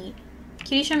granny.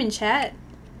 Cutie Shum in chat.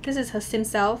 This is her sim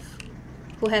self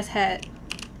who has had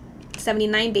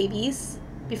 79 babies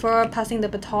before passing the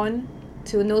baton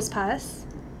to Nosepass.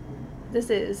 This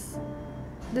is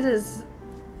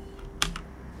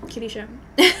Cutie Shum.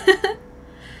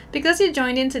 Because you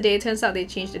joined in today, turns out they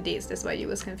changed the dates. That's why you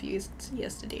was confused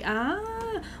yesterday. Ah,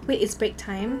 wait, it's break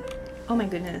time. Oh my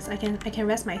goodness, I can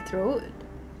rest my throat.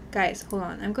 Guys, hold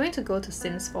on. I'm going to go to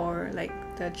Sims 4, like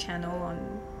the channel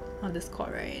on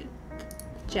Discord, right?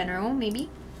 General, maybe?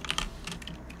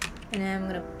 And then I'm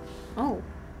gonna... Oh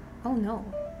no.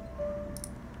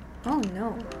 Oh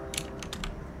no.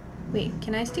 Wait,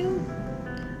 can I still...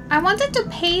 I wanted to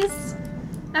paste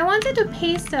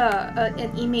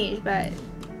an image,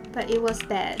 but it was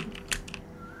bad.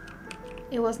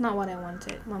 It was not what I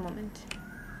wanted. One moment.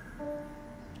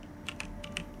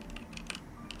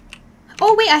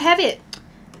 Oh wait, I have it!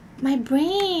 My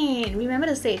brain! Remember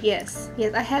to save. Yes,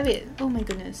 I have it. Oh my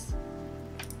goodness.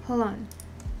 Hold on.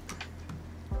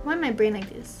 Why my brain like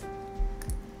this?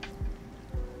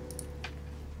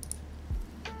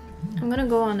 I'm gonna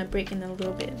go on a break in a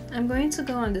little bit. I'm going to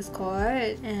go on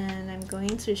Discord and I'm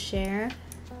going to share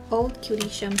old Cutie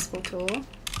Shum's photo.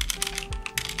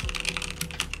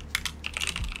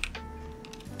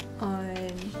 on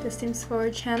the Sims 4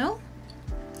 channel.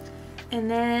 And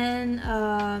then,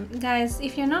 guys,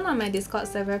 if you're not on my Discord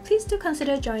server, please do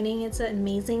consider joining. It's an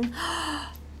amazing...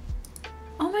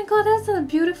 Oh my god, that's a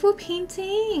beautiful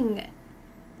painting!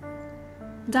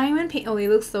 Diamond paint. Oh, it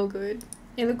looks so good.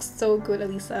 It looks so good,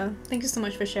 Elisa. Thank you so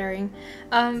much for sharing.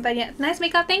 But yeah, nice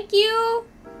makeup. Thank you!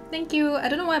 Thank you. I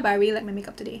don't know why, but I really like my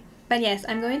makeup today. But yes,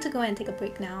 I'm going to go and take a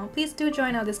break now. Please do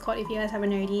join our Discord if you guys have a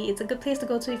nerdy. It's a good place to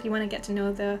go to if you want to get to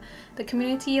know the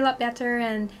community a lot better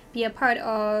and be a part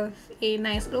of a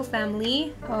nice little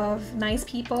family of nice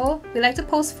people. We like to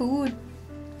post food,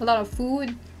 a lot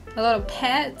of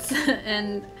pets,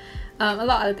 and a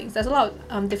lot of other things. There's a lot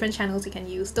of different channels you can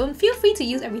use. Don't feel free to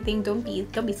use everything. Don't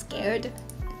be scared.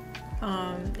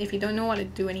 If you don't know what to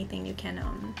do anything, you can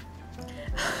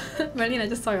Merlin, I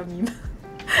just saw your meme.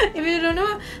 If you don't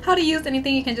know how to use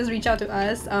anything, you can just reach out to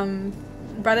us,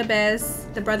 brother bears,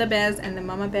 the brother bears and the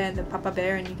mama bear and the papa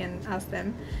bear, and you can ask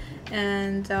them.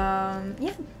 And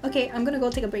yeah, okay, I'm gonna go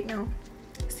take a break now.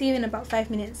 See you in about 5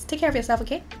 minutes. Take care of yourself,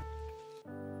 okay?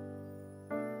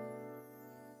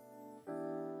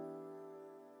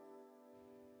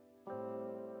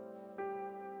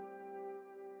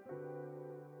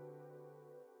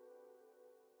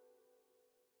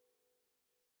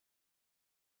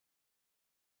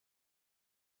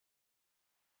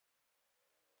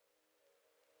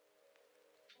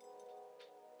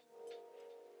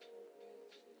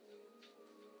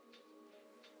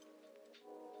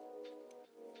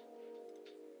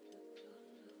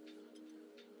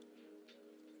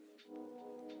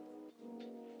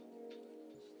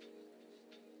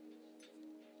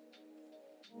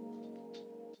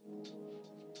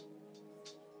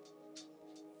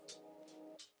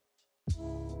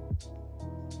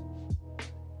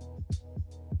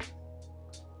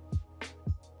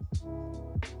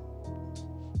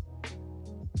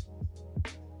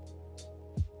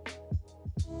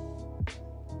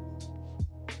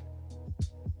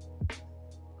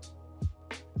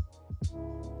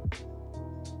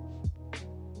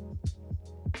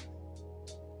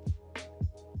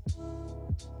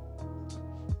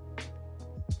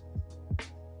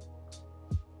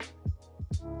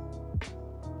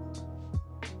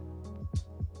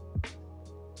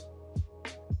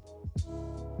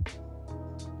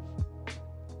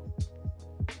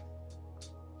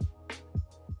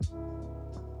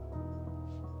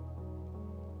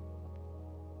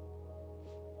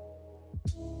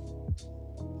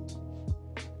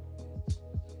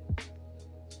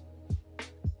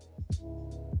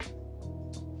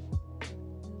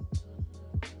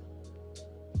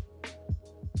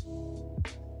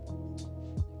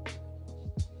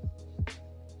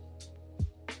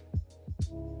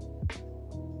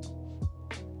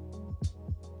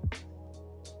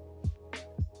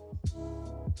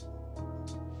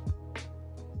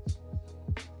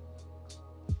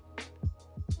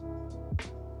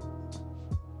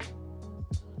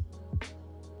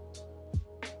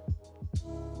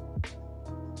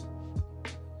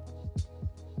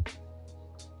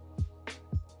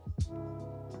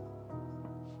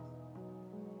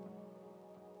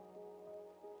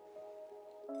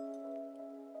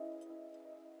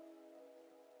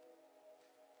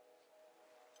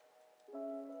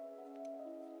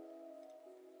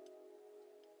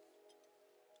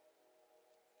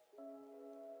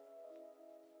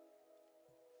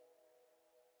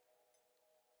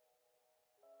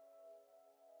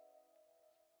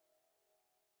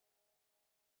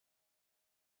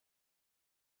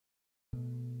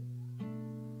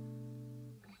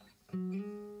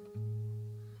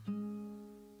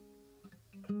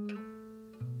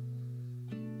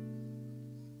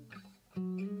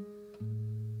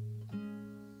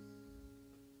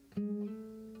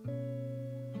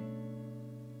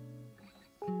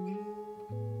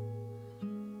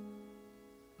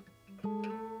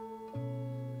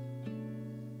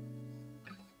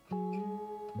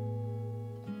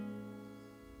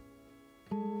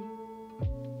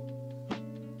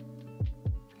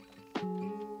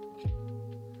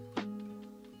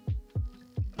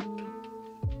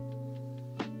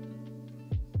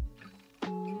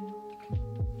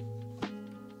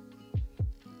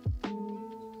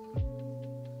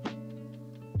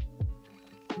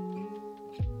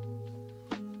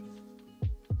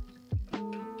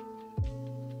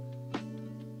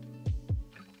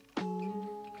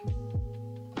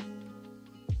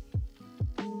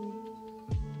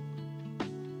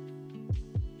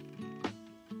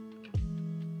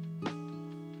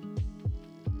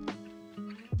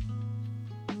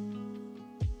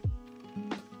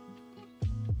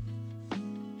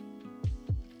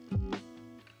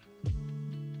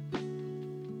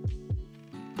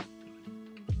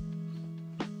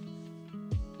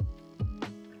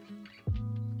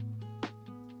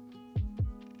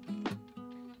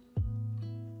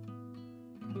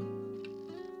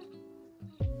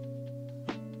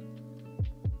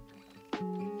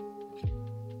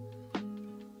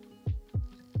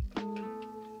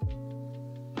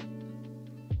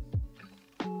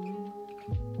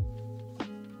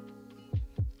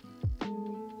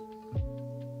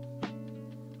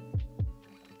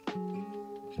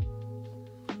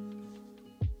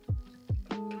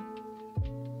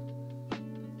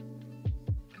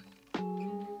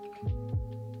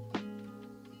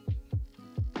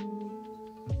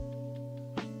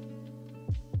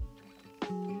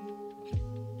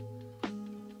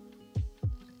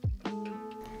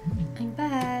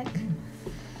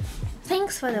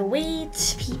 Thanks for the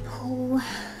wait, people.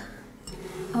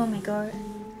 Oh my god.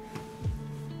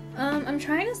 I'm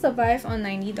trying to survive on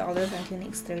 $90 until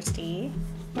next Thursday.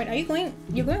 Wait, are you going?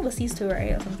 You're going overseas too,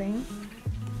 right, or something?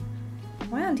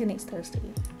 Why until next Thursday?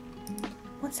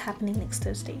 What's happening next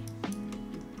Thursday?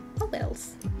 Oh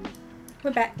wells.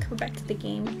 We're back to the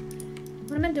game.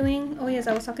 What am I doing? Oh yes,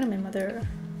 I was talking to my mother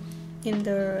in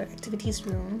the activities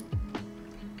room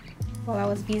while I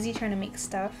was busy trying to make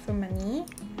stuff for money.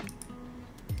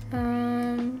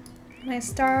 My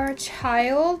star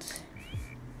child.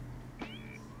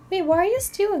 Wait, why are you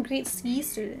still a grade C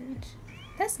student?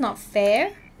 That's not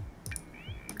fair.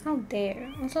 How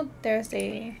dare. Also, there's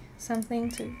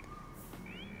something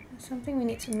we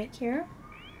need to make here.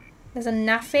 There's a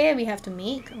nafe we have to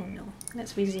make. Oh no,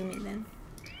 let's resume it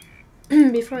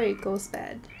then. Before it goes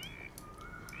bad.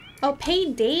 Oh,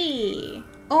 payday!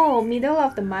 Oh, middle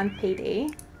of the month payday.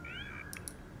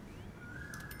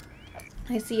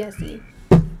 I see.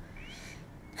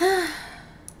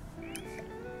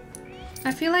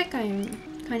 I feel like I'm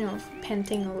kind of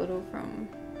panting a little from...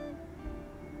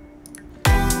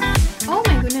 Oh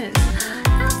my goodness!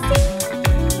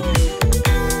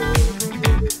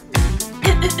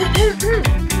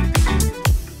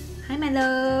 Hi my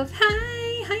love!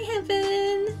 Hi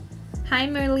Heaven! Hi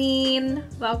Merlene!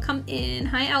 Welcome in!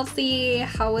 Hi Elsie!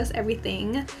 How was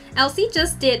everything? Elsie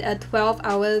just did a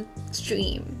 12-hour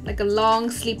stream, like a long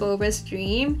sleepover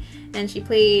stream, and she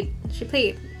played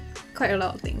quite a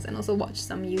lot of things and also watched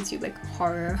some YouTube like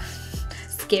horror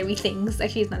scary things.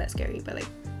 Actually, it's not that scary, but like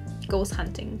ghost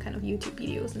hunting kind of YouTube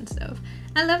videos and stuff.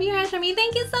 I love you, Ashami.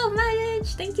 Thank you so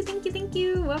much. Thank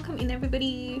you. Welcome in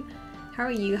everybody. How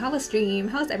are you? How was stream?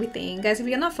 How's everything? Guys, if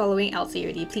you're not following Elsie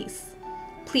already, please,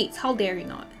 how dare you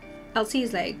not? Elsie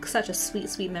is like such a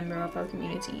sweet member of our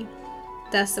community.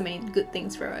 Does so many good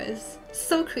things for us.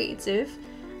 So creative.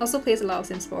 Also plays a lot of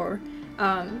Sims 4.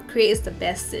 Creates the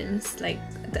best Sims. Like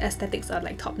the aesthetics are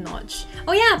like top notch.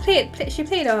 Oh yeah, she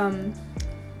played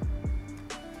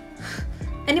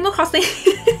Animal Crossing.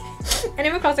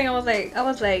 Animal Crossing. I was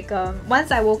like once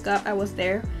I woke up, I was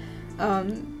there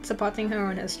supporting her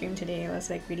on her stream today. It was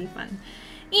like really fun.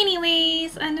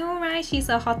 Anyways, I know, right? She's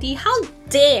a hottie. How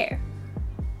dare!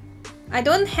 I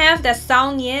don't have that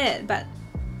sound yet, but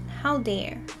how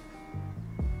dare?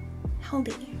 How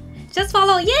dare? Just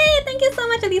follow! Yay! Thank you so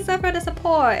much, Elisa, for the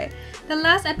support! The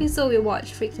last episode we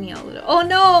watched freaked me out a little. Oh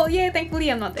no! Yay,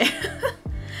 thankfully I'm not there.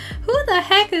 Who the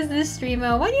heck is this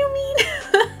streamer? What do you mean?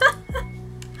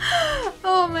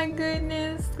 Oh my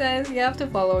goodness. Guys, you have to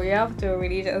follow. You have to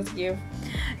really just give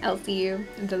Elsie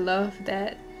the love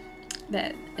that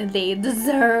they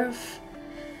deserve.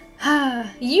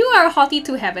 You are hottie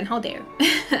to heaven. How dare.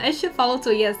 I should follow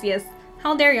too. Yes.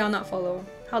 How dare y'all not follow?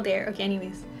 How dare. Okay,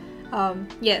 anyways.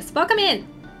 Yes, welcome in.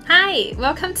 Hi,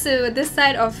 welcome to this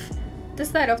side of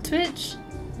Twitch.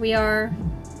 We are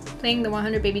playing the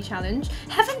 100 baby challenge.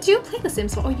 Haven't you played The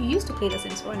Sims 4? Oh, you used to play The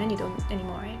Sims 4 and then you don't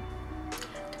anymore, right? I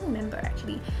don't remember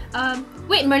actually.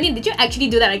 Wait, Merlin, did you actually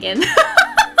do that again?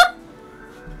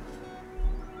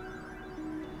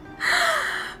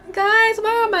 Guys,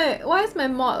 why is my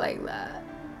mod like that?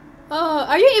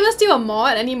 Are you even still a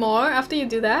mod anymore after you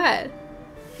do that?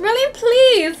 Merlin,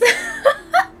 please!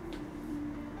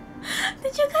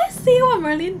 Did you guys see what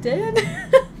Merlin did?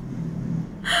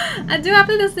 I do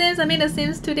after The Sims. I made The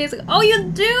Sims 2 days ago. Oh, you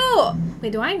do!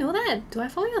 Wait, do I know that? Do I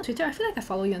follow you on Twitter? I feel like I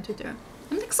follow you on Twitter.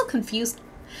 I'm like so confused.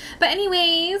 But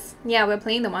anyways, yeah, we're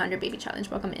playing the 100 baby challenge.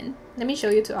 Welcome in. Let me show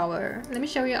you our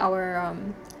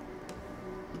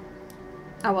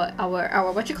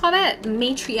what you call that?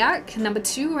 Matriarch number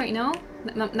 2 right now.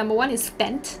 Number 1 is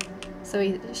spent, so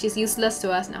she's useless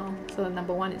to us now. So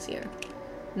number 1 is here.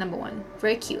 Number 1,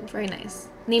 very cute, very nice.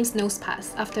 Name's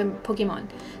Nosepass after Pokemon.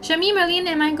 Shami, Merlin,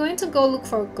 am I going to go look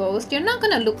for ghosts? You're not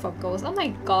gonna look for ghosts. Oh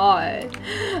my god,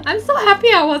 I'm so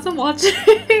happy I wasn't watching.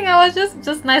 I was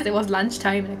just nice. It was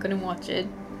lunchtime and I couldn't watch it.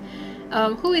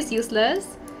 Who is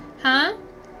useless? Huh?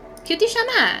 Cutie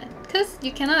Shama. Because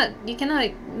you cannot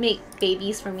make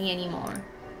babies for me anymore.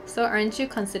 So aren't you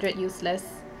considered useless?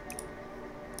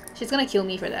 She's gonna kill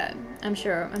me for that. I'm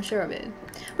sure of it.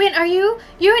 Wait,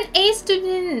 you're an A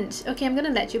student! Okay, I'm gonna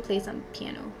let you play some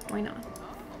piano. Why not?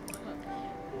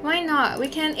 Why not? We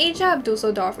can age up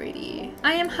Dusseldorf already.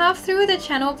 I am half through the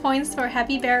channel points for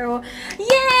Happy Barrel.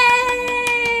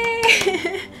 Yay!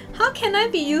 How can I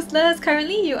be useless?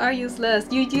 Currently you are useless.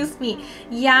 You used me.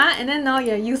 Yeah, and then now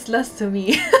you're useless to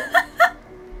me.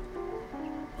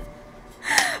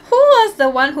 Who was the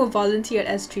one who volunteered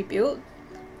as tribute?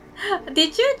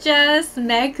 Did you just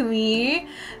smack me?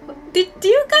 Do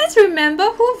you guys remember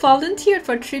who volunteered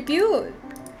for tribute?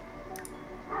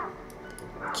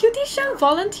 Cutie Shang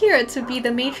volunteered to be the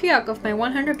matriarch of my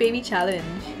 100 baby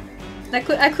challenge. I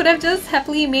could have just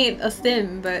happily made a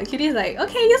sim, but Cutie's like,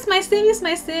 okay, use my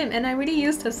sim, and I really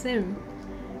used her sim.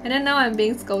 And then now I'm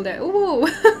being scolded. Ooh!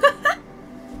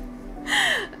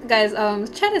 Guys,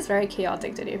 chat is very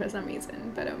chaotic today for some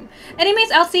reason. But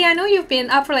anyways, Elsie, I know you've been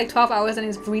up for like 12 hours and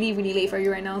it's really late for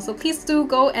you right now. So please do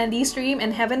go and de-stream,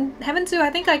 and Heaven too.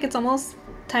 I think like it's almost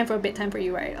time for bedtime for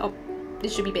you, right? Oh,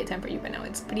 it should be bedtime for you by now.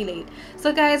 It's pretty late.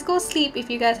 So guys, go sleep if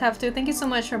you guys have to. Thank you so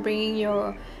much for bringing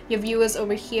your viewers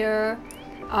over here.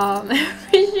 I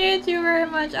appreciate you very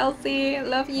much, Elsie.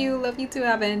 Love you too,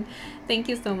 Heaven. Thank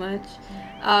you so much.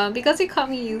 Because you called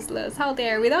me useless. How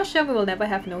dare. Without Shem, we will never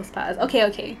have nose pass.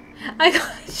 Okay. I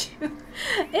got you.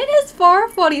 It is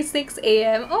 4:46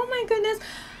 AM. Oh my goodness.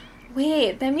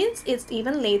 Wait, that means it's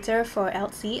even later for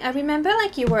Elsie. I remember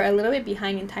like you were a little bit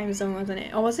behind in time zone, wasn't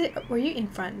it? Or were you in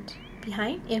front?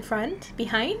 Behind? In front?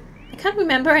 Behind? I can't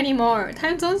remember anymore.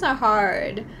 Time zones are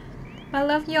hard. I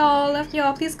love y'all.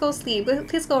 Please go sleep.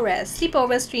 Please go rest.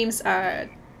 Sleepover streams are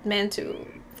meant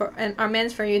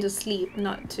for you to sleep,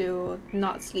 not to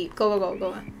not sleep.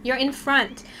 Go. You're in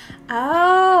front.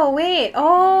 Oh, wait.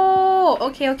 Oh,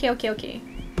 okay.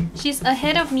 She's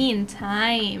ahead of me in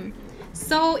time.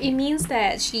 So it means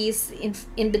that she's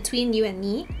in between you and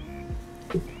me.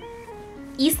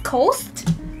 East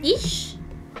Coast-ish?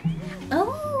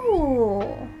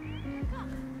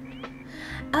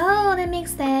 Oh, that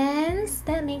makes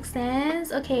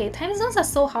sense. Okay, time zones are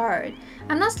so hard.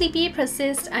 I'm not sleepy,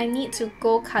 persist. I need to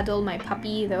go cuddle my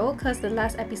puppy though, because the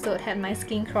last episode had my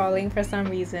skin crawling for some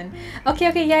reason.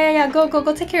 Okay, yeah. Go.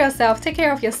 Take care of yourself. Take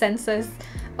care of your senses.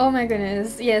 Oh my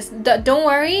goodness. Yes, don't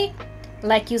worry.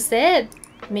 Like you said,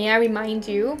 may I remind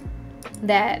you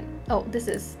that... Oh, this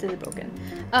is broken.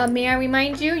 May I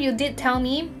remind you, you did tell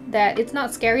me that it's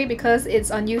not scary because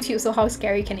it's on YouTube, so how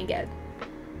scary can it get?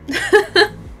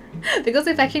 Because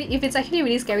if it's actually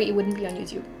really scary, it wouldn't be on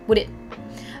YouTube, would it?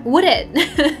 Would it?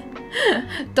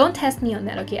 Don't test me on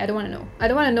that, okay? I don't want to know. I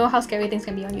don't want to know how scary things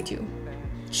can be on YouTube.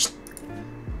 Shh.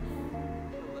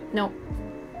 No.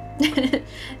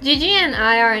 Gigi and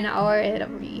I are an hour ahead of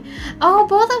me. Oh,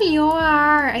 both of you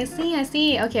are. I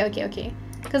see. Okay.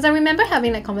 Because I remember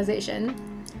having that conversation.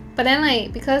 But then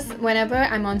like, because whenever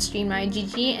I'm on stream, right,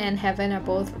 Gigi and Heaven are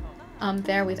both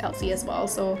there with Elsie as well,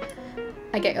 so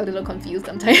I get a little confused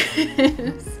sometimes.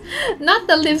 Not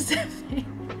the lip thing.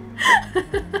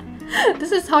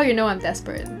 This is how you know I'm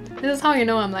desperate. This is how you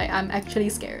know I'm actually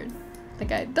scared.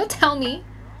 Like, don't tell me.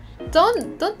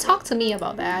 Don't talk to me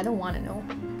about that. I don't want to know.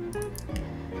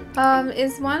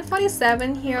 It's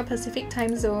 1:47 here, Pacific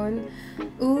time zone.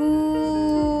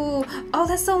 Ooh. Oh,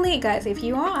 that's so late, guys. If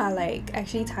you all are like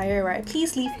actually tired, right,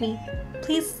 please leave me.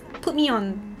 Please put me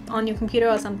on your computer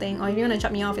or something, or if you want to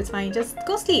shut me off, it's fine. Just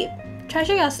go sleep.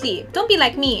 Treasure your sleep. Don't be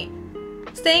like me.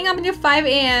 Staying up until 5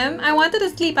 AM. I wanted to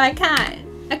sleep, I can't.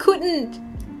 I couldn't.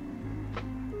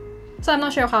 So I'm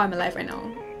not sure how I'm alive right now.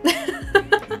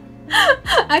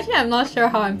 Actually, I'm not sure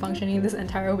how I'm functioning this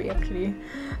entire week, actually.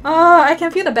 Oh, I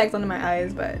can feel the bags under my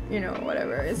eyes, but you know,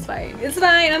 whatever. It's fine. It's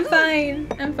fine.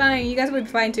 I'm fine. You guys will be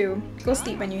fine too. Go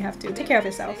sleep when you have to. Take care of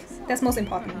yourself. That's most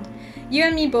important. You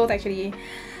and me both, actually.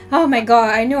 Oh my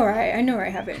god, I know, right? I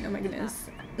have it. Oh my goodness.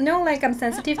 No, like I'm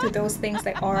sensitive to those things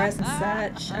like auras and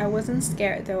such. I wasn't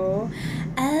scared though.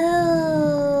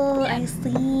 Oh, I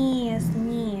see.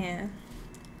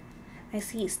 I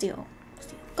see. Still.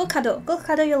 Go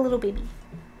cuddle your little baby.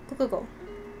 Go.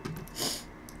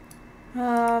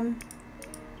 Oh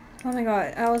my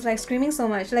god, I was like screaming so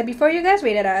much. Like before you guys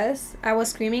rated us, I was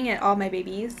screaming at all my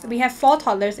babies. We have 4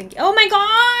 toddlers in. Oh my god!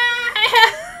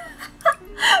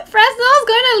 Fresno's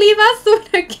going to leave us soon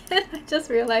again. I just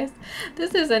realized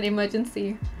this is an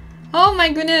emergency. Oh my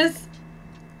goodness.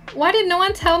 Why did no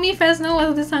one tell me Fresno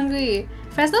was this hungry?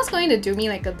 Fresno's going to do me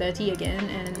like a dirty again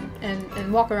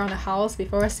and walk around the house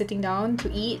before sitting down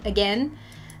to eat again.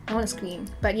 I want to scream.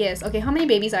 But yes, okay, how many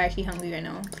babies are actually hungry right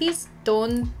now? Please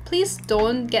don't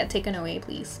get taken away,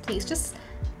 please. Please, just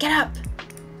get up.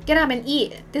 Get up and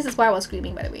eat. This is why I was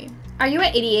screaming, by the way. Are you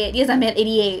at 88? Yes, I'm at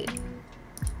 88.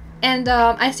 And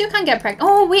I still can't get pregnant.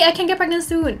 Oh wait, I can get pregnant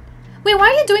soon. Wait, why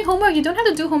are you doing homework? You don't have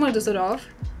to do homework, Dusseldorf.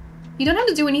 You don't have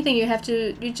to do anything. You have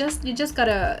to. You just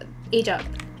gotta age up.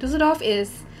 Dusseldorf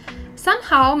is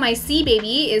somehow my C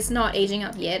baby is not aging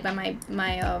up yet, but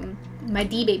my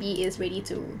D baby is ready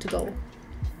to go.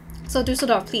 So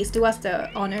Dusseldorf, please do us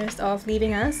the honors of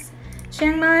leaving us.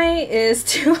 Chiang Mai is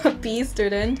still a B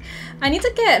student. I need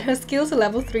to get her skill to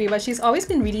level 3, but she's always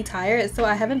been really tired, so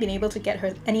I haven't been able to get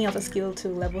her any of the skill to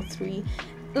level 3.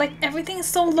 Like, everything is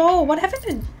so low. What have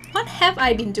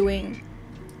I been doing?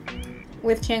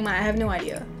 with Chiang Mai? I have no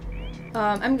idea.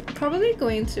 I'm probably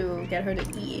going to get her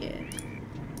to eat.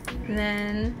 And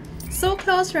then, so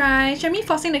close, right? Chermi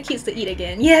forcing the kids to eat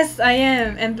again. Yes, I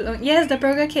am. And yes, the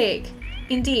burger cake.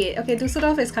 Indeed. Okay,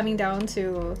 Dusseldorf is coming down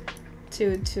to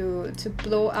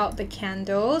blow out the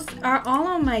candles. Are all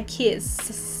of my kids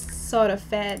sort of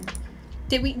fed?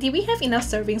 Did we have enough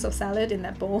servings of salad in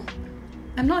that bowl?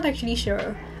 I'm not actually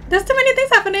sure. There's too many things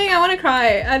happening. I want to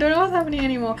cry. I don't know what's happening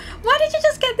anymore. Why did you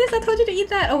just get this? I told you to eat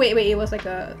that. Oh wait, it was like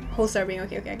a whole serving.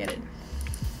 Okay, I get it.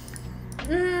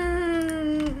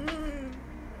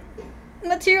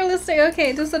 Materialistic.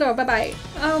 Okay, Dusseldorf. Bye bye.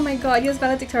 Oh my god, yes,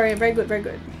 valedictorian. Very good, very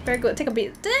good, very good. Take a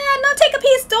piece. No, take a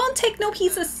piece. Don't take no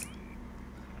pieces.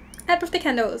 Add birthday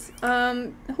candles.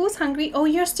 Who's hungry? Oh,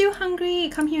 you're still hungry.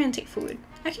 Come here and take food.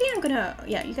 Actually, I'm gonna.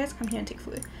 Yeah, you guys come here and take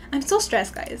food. I'm so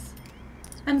stressed, guys.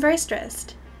 I'm very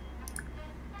stressed.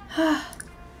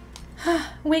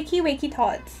 Wakey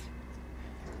thoughts.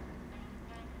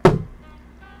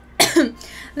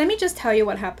 Let me just tell you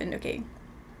what happened, okay?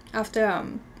 After I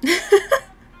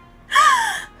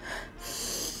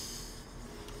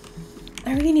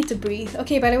really need to breathe.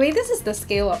 Okay, by the way, this is the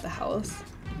scale of the house.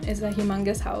 It's a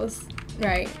humongous house,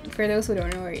 right? For those who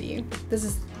don't know already, this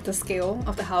is the scale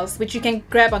of the house, which you can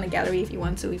grab on the gallery if you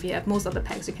want to. If you have most of the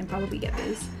packs, you can probably get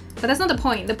this. But that's not the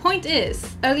point. The point is,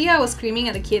 earlier I was screaming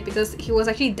at the kid because he was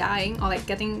actually dying or like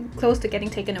getting close to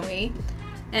getting taken away.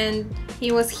 And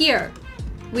he was here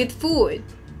with food.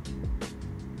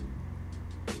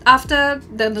 After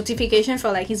the notification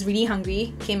for like he's really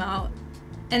hungry came out.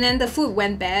 And then the food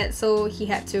went bad, so he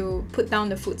had to put down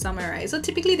the food somewhere, right? So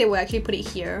typically they will actually put it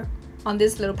here, on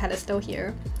this little pedestal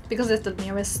here, because it's the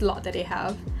nearest slot that they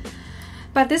have.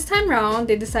 But this time round,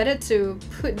 they decided to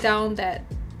put down that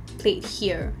plate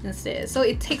here instead. So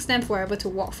it takes them forever to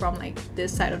walk from like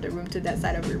this side of the room to that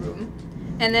side of the room.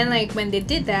 And then like when they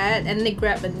did that, and they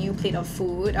grabbed a new plate of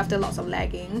food after lots of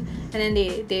lagging, and then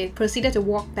they proceeded to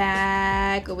walk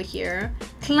back over here,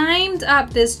 climbed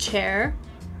up this chair,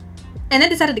 and then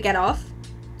decided to get off,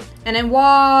 and then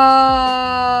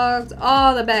walked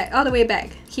all the way back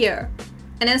here,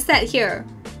 and then sat here,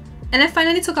 and then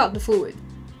finally took out the food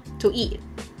to eat.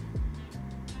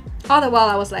 All the while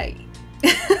I was like,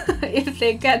 if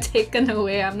they get taken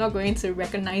away, I'm not going to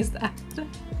recognize that.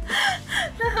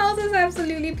 The house is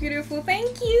absolutely beautiful.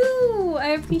 Thank you! I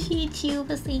appreciate you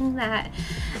for saying that.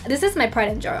 This is my pride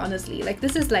and joy, honestly. Like,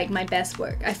 this is like my best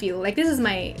work, I feel. Like, this is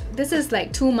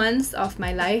like 2 months of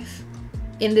my life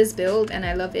in this build, and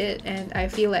I love it, and I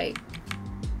feel like,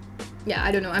 yeah,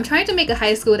 I don't know. I'm trying to make a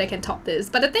high school that can top this,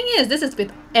 but the thing is, this is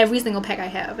with every single pack I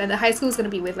have, and the high school is going to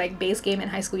be with like base game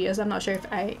and high school years. So I'm not sure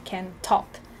if I can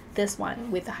top this one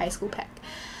with the high school pack.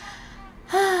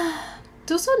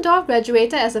 Dusseldorf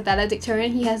graduated as a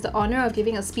valedictorian. He has the honor of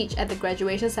giving a speech at the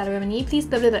graduation ceremony. Please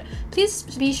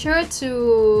be sure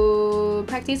to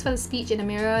practice for the speech in the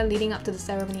mirror leading up to the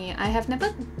ceremony. I have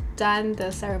never done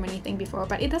the ceremony thing before,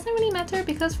 but it doesn't really matter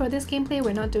because for this gameplay,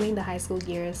 we're not doing the high school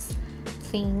years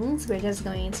things. We're just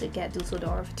going to get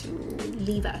Dusseldorf to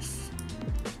leave us.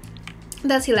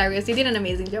 That's hilarious. You did an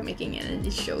amazing job making it, and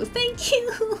it shows. Thank you.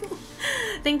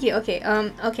 Thank you. Okay,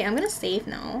 okay, I'm gonna save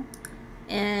now.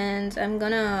 And I'm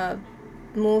gonna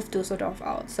move Dusseldorf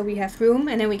out so we have room,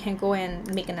 and then we can go and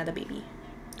make another baby.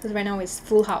 Because right now it's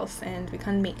full house and we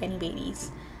can't make any babies.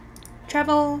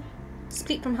 Travel,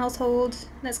 split from household,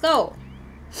 let's go!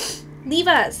 Leave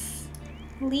us!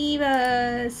 Leave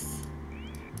us!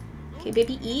 Okay,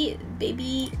 baby eat.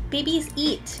 Babies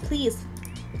eat, please.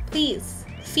 Please.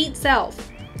 Feed self.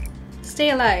 Stay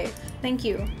alive. Thank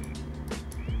you.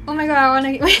 Oh my god, I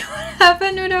wanna- wait, what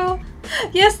happened, Noodle?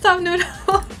 Yes, stop, Noodle!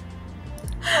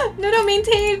 Noodle,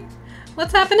 maintain!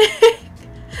 What's happening?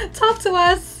 Talk to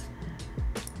us!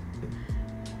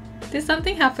 Did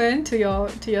something happen to your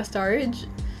storage?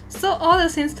 So all the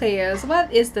Sims players,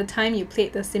 what is the time you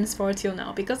played The Sims 4 till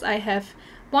now? Because I have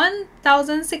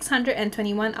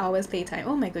 1,621 hours playtime.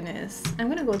 Oh my goodness. I'm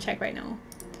gonna go check right now.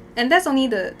 And that's only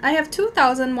the- I have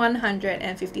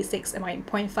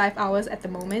 2,156.5 hours at the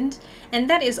moment. And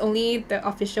that is only the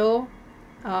official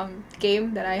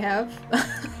game that I have.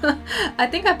 I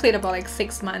think I played about like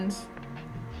 6 months.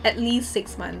 At least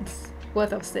 6 months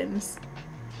worth of Sims.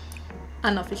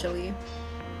 Unofficially.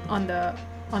 On the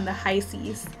high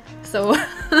seas. So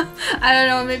I don't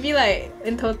know, maybe like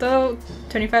in total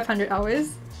 2,500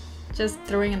 hours. Just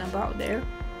throwing a number out there.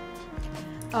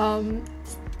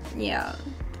 Yeah,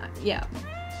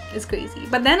 it's crazy.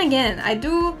 But then again, I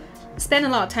do spend a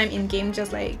lot of time in game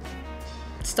just like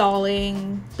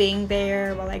stalling, being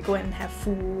there while I go and have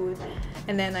food,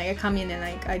 and then like I come in and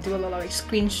like I do a lot of like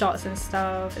screenshots and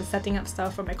stuff and setting up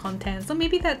stuff for my content. So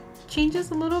maybe that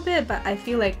changes a little bit, but I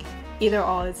feel like either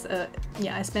or is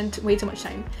yeah, I spent way too much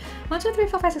time. 1, 2, 3,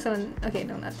 4, 5, 6, 7. Okay,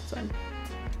 no, not this one.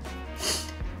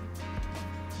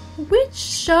 Which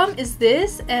Sherm is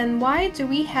this, and why do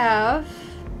we have...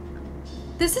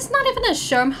 This is not even a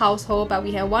Sherm household, but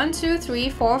we have 1, 2, 3,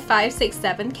 4, 5, 6,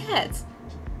 7 cats.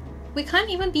 We can't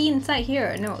even be inside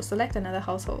here. No, select another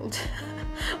household.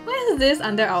 Why is this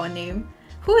under our name?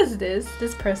 Who is this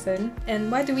person?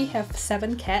 And why do we have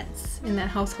 7 cats in that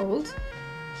household?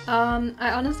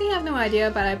 I honestly have no idea,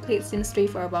 but I played Sims 3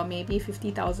 for about maybe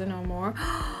 50,000 or more.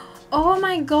 Oh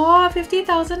my god,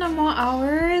 50,000 or more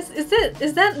hours? Is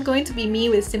that going to be me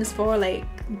with Sims 4 like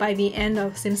by the end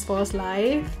of Sims 4's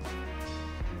life?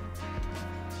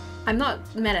 I'm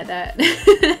not mad at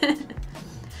that.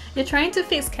 You're trying to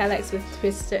fix Calyx with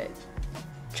Twisted.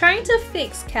 Trying to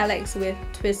fix Calyx with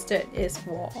Twisted is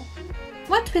war.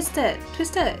 What Twisted?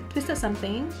 Twisted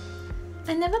something?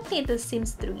 I never played The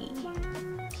Sims 3.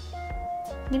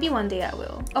 Maybe one day I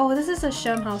will. Oh, this is a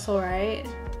Sherm household, right?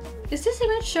 Is this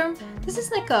even Sherm? This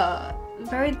is like a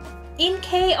very...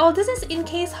 In-K! Oh, this is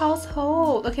In-K's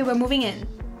household! Okay, we're moving in.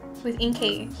 With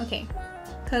In-K. Okay.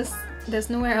 Because there's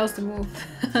nowhere else to move.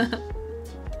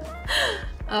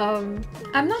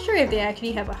 I'm not sure if they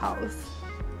actually have a house.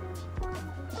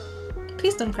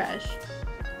 Please don't crash.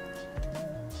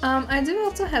 I do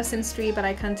also have Sims 3, but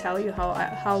I can't tell you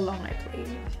how long I played.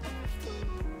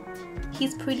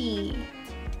 He's pretty.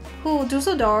 Who?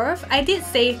 Dusseldorf? I did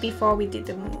save before we did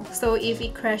the move, so if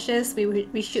it crashes,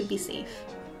 we should be safe.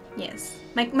 Yes.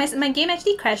 My game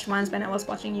actually crashed once when I was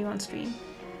watching you on stream.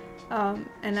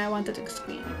 And I wanted to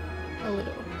scream a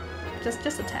little. Just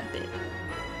a tad bit.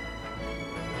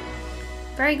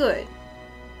 Very good.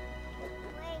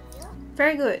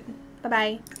 Very good.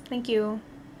 Bye-bye. Thank you.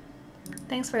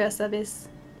 Thanks for your service.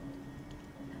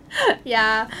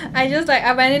 Yeah,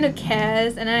 I went into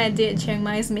Cass and then I did Chiang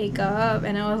Mai's makeup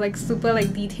and I was like super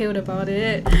like detailed about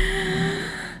it.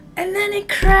 And then it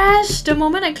crashed! The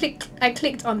moment I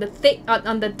clicked on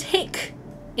the tick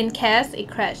in Cass, it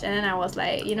crashed, and then I was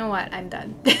like, you know what, I'm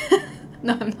done.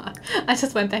 No, I'm not. I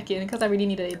just went back in because I really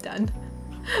needed it done.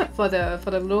 For the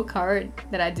little card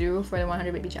that I do for the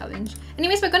 100 baby challenge.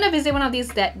 Anyways, we're gonna visit one of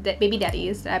these baby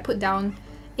daddies that I put down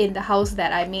in the house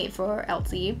that I made for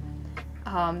Elsie,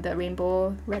 the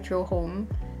Rainbow Retro home.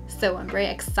 So I'm very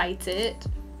excited.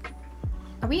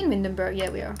 Are we in Windenburg? Yeah,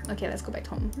 we are. Okay, let's go back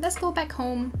home. Let's go back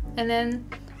home. And then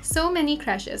so many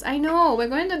crashes. I know, we're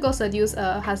going to go seduce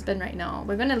a husband right now.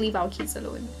 We're gonna leave our kids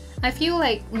alone. I feel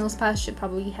like Nosepass should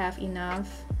probably have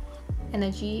enough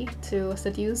energy to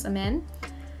seduce a man.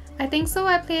 I think so.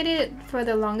 I played it for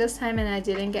the longest time and I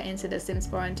didn't get into The Sims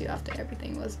 4 until after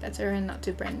everything was better and not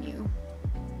too brand new.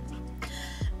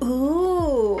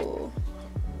 Ooh,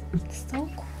 so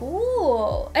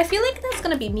cool. I feel like that's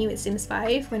gonna be me with Sims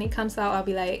 5. When it comes out, I'll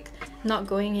be like not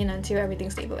going in until everything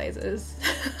stabilizes.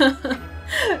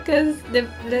 Because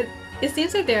it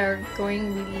seems like they're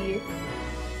going really,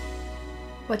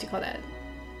 what do you call that?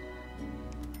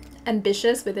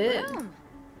 Ambitious with it.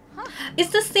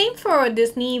 It's the same for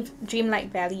Disney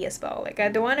Dreamlight Valley as well. Like, I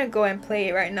don't want to go and play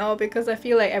it right now because I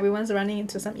feel like everyone's running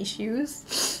into some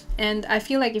issues. And I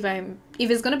feel like if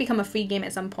it's gonna become a free game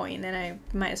at some point, then I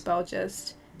might as well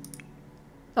just...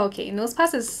 Okay,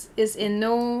 Nosepass is in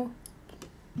no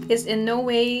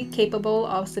way capable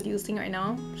of seducing right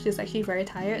now. She's actually very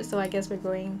tired, so I guess we're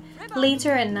going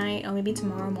later at night or maybe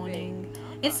tomorrow morning.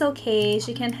 It's okay.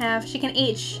 She can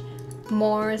age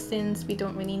more since we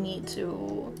don't really need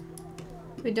to.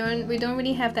 We don't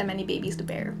really have that many babies to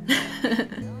bear.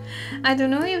 I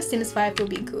don't know if Sims 5 will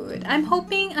be good. I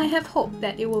have hope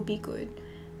that it will be good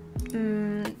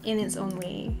in its own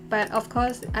way. But of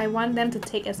course, I want them to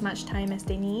take as much time as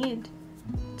they need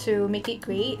to make it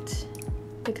great.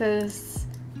 Because,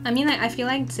 I mean, I feel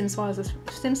like Sims 4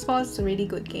 is a really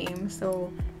good game.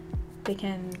 So they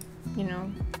can, you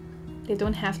know, they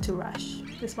don't have to rush.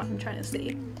 That's what I'm trying to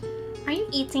say. Are you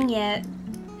eating yet?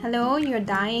 Hello, you're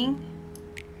dying?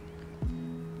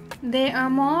 They are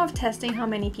more of testing how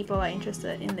many people are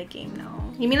interested in the game now.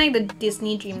 You mean like the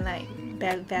Disney Dreamlight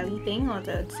Valley thing or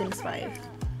the Sims 5?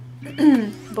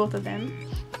 Both of them.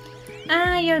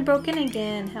 Ah, you're broken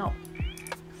again. Help.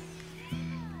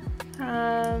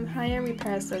 Higher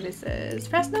repair services.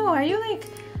 Fresno, are you like...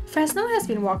 Fresno has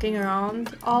been walking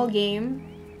around all game.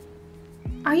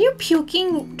 Are you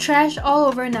puking trash all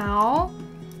over now?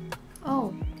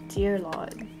 Oh, dear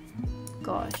Lord.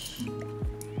 Gosh.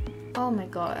 Oh my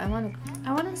god, I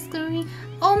wanna scream.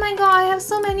 Oh my god, I have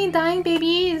so many dying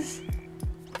babies.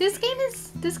 This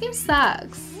game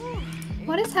sucks.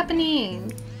 What is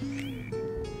happening?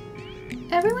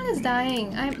 Everyone is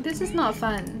dying. This is not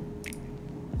fun.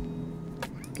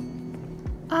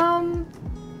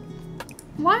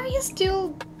 Why are you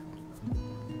still...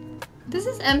 This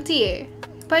is empty,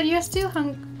 but you're still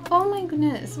oh my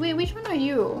goodness. Wait, which one are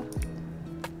you?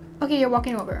 Okay, you're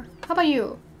walking over. How about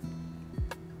you?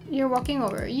 You're walking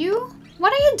over. You?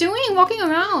 What are you doing walking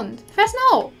around?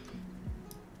 Fresno!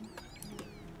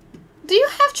 Do you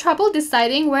have trouble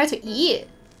deciding where to eat?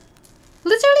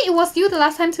 Literally, it was you the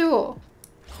last time too.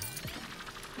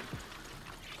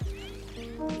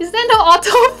 Is there no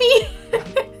auto feed?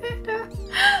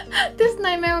 This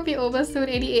nightmare will be over soon,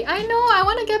 88. I know, I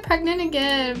want to get pregnant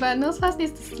again, but Nosefast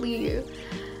needs to sleep.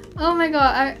 Oh my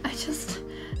god, I just...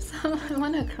 I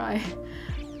want to cry.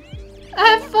 I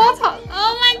have 4 talks.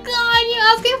 Oh my god, you're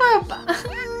asking for a...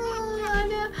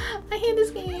 I hate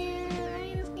this game. I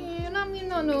hate this game. Not me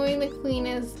not knowing the queen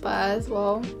is spa as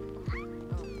well.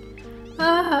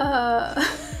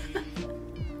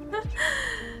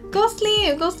 Go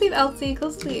sleep, Elsie, go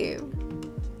sleep.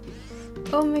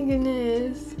 Oh my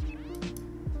goodness.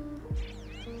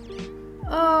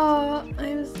 Oh,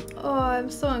 I'm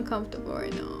so uncomfortable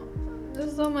right now.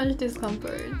 There's so much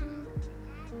discomfort.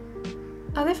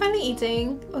 Are they finally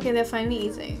eating? Okay, they're finally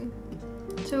eating.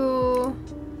 2,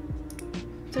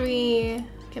 3.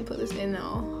 Can put this in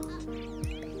now.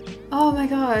 Oh my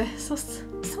god, so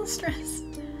stressed.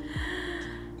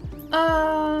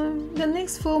 The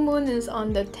next full moon is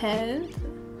on the 10th.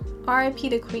 RIP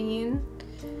the queen.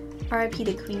 RIP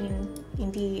the queen,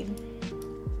 indeed.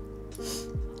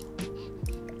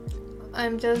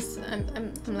 I'm just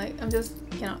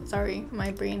cannot, sorry,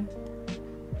 my brain.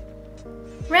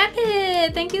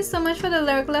 Rapid! Thank you so much for the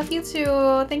lurk, love you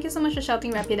too. Thank you so much for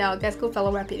shouting Rapid out. Guys, go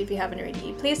follow Rapid if you haven't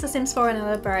already. Plays The Sims 4 and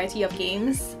another variety of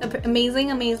games.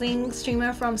 Amazing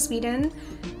streamer from Sweden.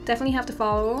 Definitely have to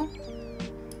follow.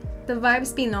 The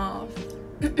vibes been off.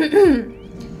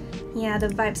 Yeah, the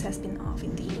vibes has been off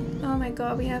indeed. Oh my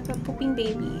god, we have a pooping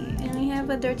baby, and we have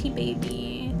a dirty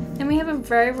baby, and we have a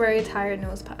very tired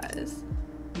nose pass.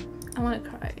 I want to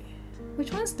cry.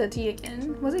 Which one's dirty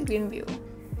again? Was it Greenview?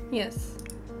 Yes.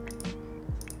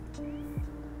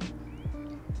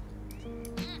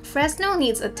 Fresno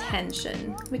needs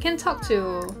attention. We can talk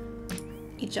to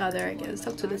each other, I guess.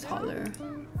 Talk to this holler.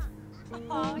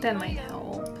 That might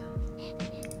help.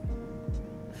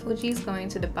 Fuji's going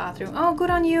to the bathroom. Oh, good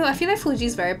on you. I feel like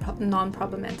Fuji's very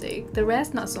non-problematic. The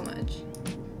rest, not so much.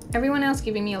 Everyone else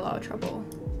giving me a lot of trouble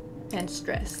and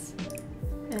stress,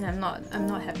 and I'm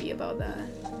not happy about that.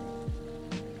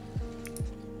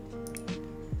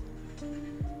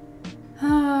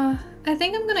 I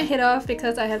think I'm gonna head off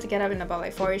because I have to get up in about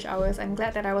like 4-ish hours. I'm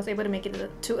glad that I was able to make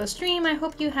it to a stream. I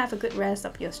hope you have a good rest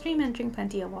of your stream and drink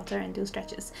plenty of water and do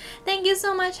stretches. Thank you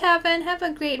so much, Heaven. Have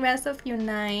a great rest of your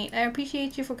night. I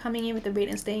appreciate you for coming in with the raid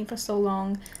and staying for so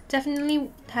long.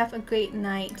 Definitely have a great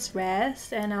night's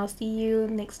rest, and I'll see you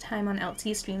next time on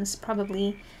LT streams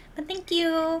probably. But thank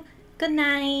you. Good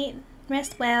night.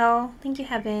 Rest well. Thank you,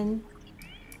 Heaven.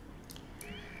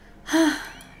 Oh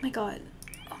my god.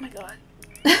 Oh my god.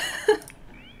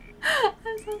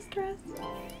 I'm so stressed.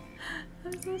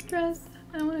 I'm so stressed.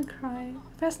 I want to cry.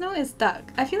 Fresno is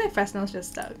stuck. I feel like Fresno's just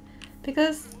stuck.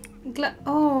 Because...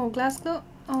 Glasgow?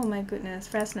 Oh my goodness.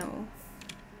 Fresno.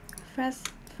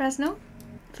 Fresno?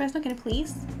 Fresno, can you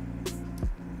please?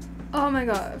 Oh my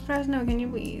god. Fresno, can you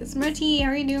please? Murty, how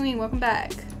are you doing? Welcome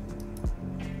back.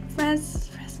 Fresno.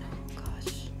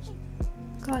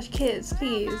 Gosh, kids,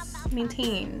 please.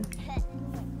 Maintain.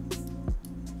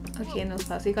 Okay, no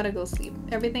fuss. You gotta go sleep.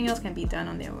 Everything else can be done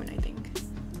on their own, I think.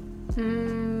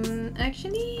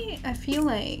 Actually, I feel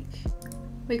like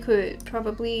we could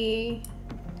probably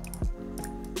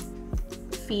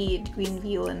feed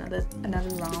Greenville another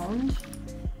round.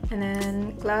 And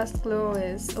then Glassglow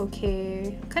is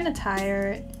okay. Kind of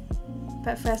tired,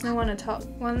 but Fresno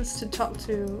wants to talk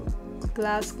to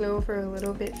Glassglow for a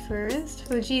little bit first.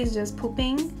 Fuji is just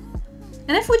pooping, and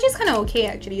then Fuji's kind of okay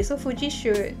actually. So Fuji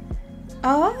should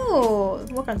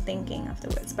work on thinking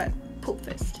afterwards, but poop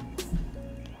first.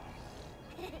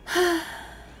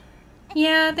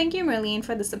 Yeah, thank you Merlene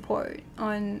for the support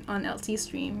on LC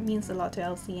stream. Means a lot to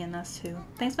LC and us too.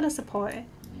 Thanks for the support.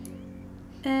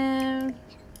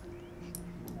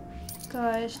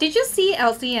 Gosh, did you see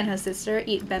Elsie and her sister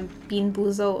eat Bean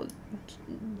Boozled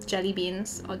jelly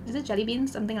beans? Or is it jelly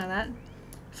beans? Something like that.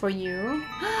 For you.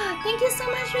 Thank you so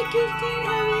much for gifting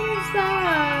Harry and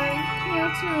stuff. You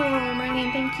too,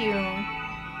 Merlene, thank you.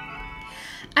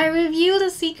 I revealed a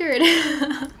secret.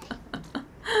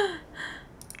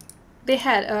 They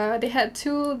had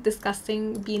 2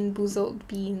 disgusting bean boozled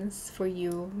beans for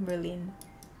you, Merlin.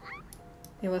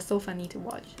 It was so funny to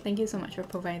watch. Thank you so much for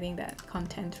providing that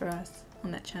content for us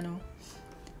on that channel.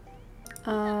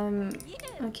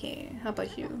 Okay, how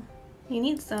about you? You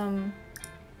need some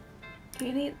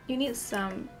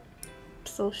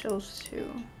socials too.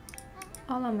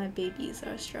 All of my babies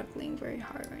are struggling very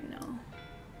hard right now.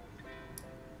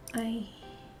 I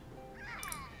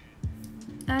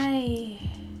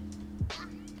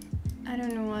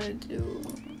don't know what to do.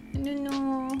 I don't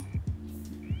know.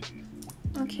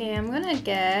 Okay, I'm gonna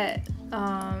get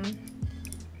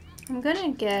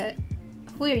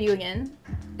who are you again?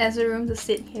 As a room to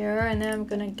sit here, and then I'm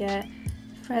gonna get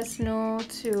Fresno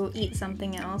to eat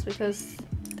something else because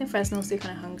I think Fresno's still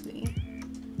kinda hungry.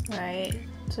 Right?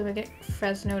 So we get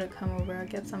Fresno to come over,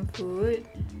 get some food.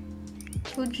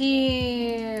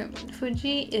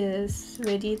 Fuji is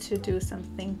ready to do some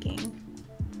thinking.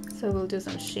 So we'll do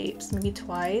some shapes, maybe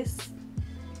twice.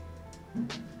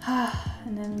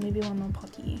 And then maybe one more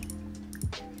potty.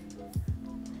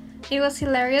 It was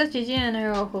hilarious. Gigi and I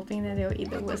were all hoping that they would eat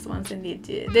the worst ones, and they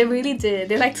did. They really did.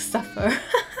 They like to suffer.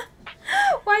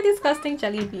 Why disgusting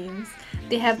jelly beans?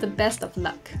 They have the best of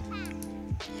luck.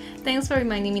 Thanks for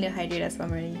reminding me to hydrate as well,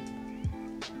 Marie.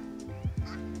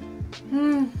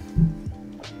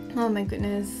 Oh my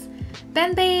goodness.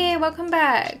 Benbei, welcome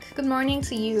back. Good morning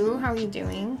to you. How are you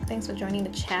doing? Thanks for joining the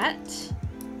chat.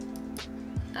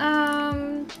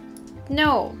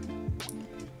 No.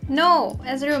 No,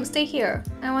 Ezreum, stay here.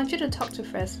 I want you to talk to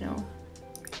Fresno.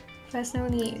 Fresno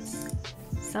needs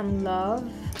some love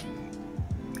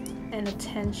and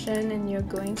attention, and you're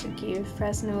going to give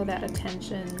Fresno that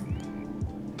attention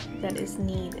that is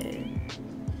needed.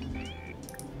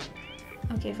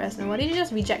 Okay, Fresno, why did you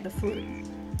just reject the food?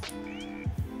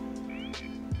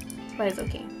 But it's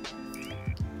okay.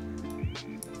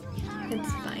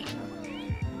 It's fine.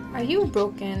 Are you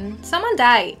broken? Someone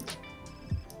died!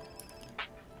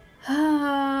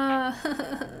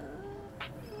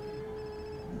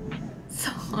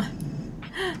 So on.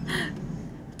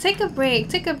 Take a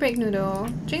break, Noodle.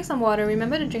 Drink some water.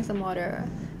 Remember to drink some water.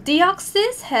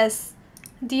 Deoxys has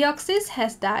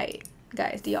died.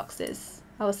 Guys, Deoxys.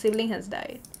 Our sibling has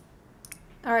died.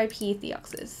 R.I.P.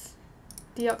 Deoxys.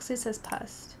 Deoxys has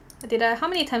passed. How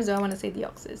many times do I want to say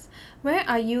Deoxys? Where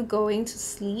are you going to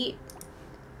sleep?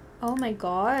 Oh my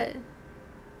god.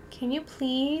 Can you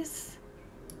please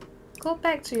go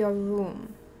back to your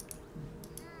room?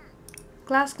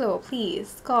 Glassglow,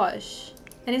 please. Gosh.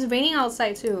 And it's raining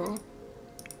outside too.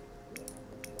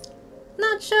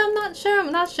 Not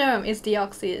Sherm. It's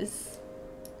Deoxys.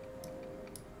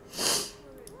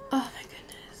 Oh my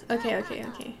goodness. Okay.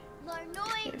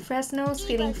 Fresno's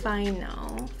feeling fine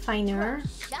now. Finer.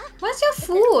 What's your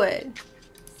food?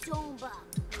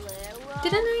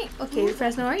 Didn't I? Okay,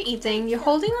 Fresno, are you eating? You're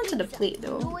holding onto the plate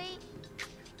though.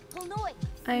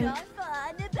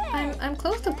 I'm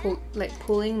close to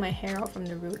pulling my hair out from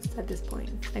the roots at this point.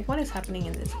 Like, what is happening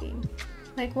in this game?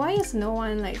 Like, why is no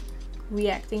one like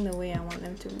reacting the way I want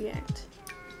them to react?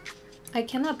 I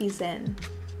cannot be zen.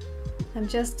 I'm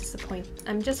just disappointed.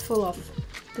 I'm just full of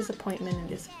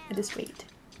disappointment at this rate.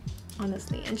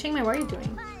 Honestly. And Chiangmai, what are you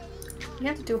doing? You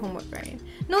have to do homework, right?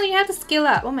 No, you have to skill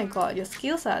up. Oh my god, your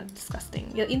skills are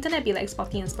disgusting. Your internet be like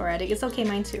spotty and sporadic. It's okay,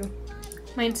 mine too.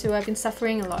 Mine too, I've been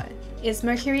suffering a lot. It's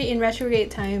Mercury in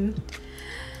retrograde time.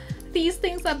 These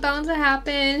things are bound to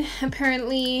happen,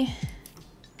 apparently.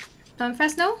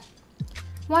 Fresno?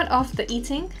 What of the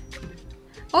eating?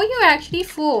 Oh, you're actually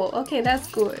full. Okay, that's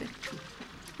good.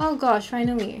 Oh gosh,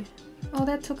 finally. Oh,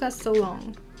 that took us so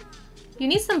long. You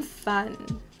need some fun.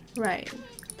 Right.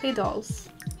 Play dolls.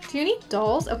 Do you need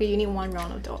dolls? Okay, you need 1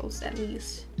 round of dolls at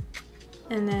least.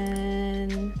 And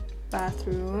then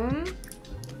bathroom.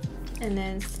 And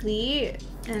then sleep.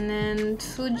 And then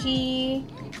Fuji.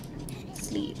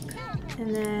 Sleep.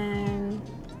 And then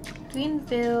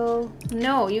Greenville.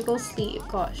 No, you go sleep.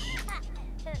 Gosh.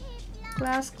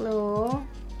 Glassglow.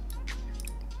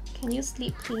 Can you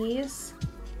sleep, please?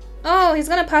 Oh, he's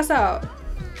gonna pass out.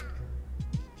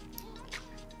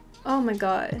 Oh my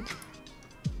god.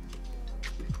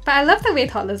 But I love the way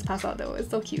toddlers pass out though. It's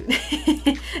so cute.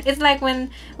 It's like when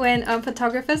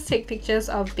photographers take pictures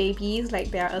of babies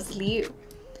like they're asleep.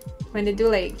 When they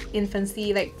do like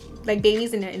infancy, like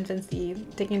babies in their infancy,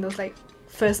 taking those like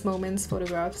first moments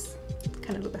photographs.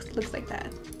 Kind of looks like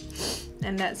that.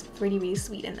 And that's really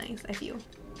sweet and nice, I feel.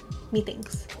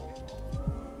 Methinks.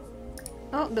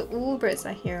 Oh, the wool birds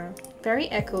are here. Very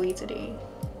echoey today.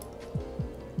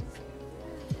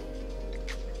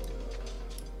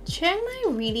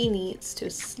 Chiangmai really needs to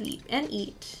sleep and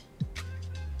eat.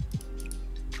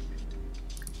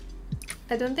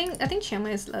 I think Chiang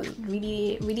Mai is a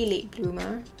really late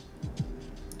bloomer,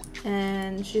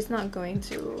 and she's not going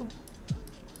to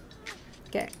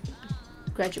get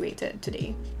graduated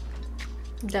today.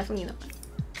 Definitely not.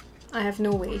 I have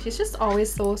no way. She's just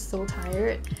always so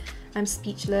tired. I'm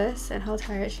speechless at how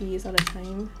tired she is all the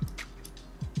time.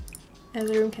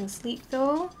 Ezroom can sleep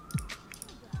though.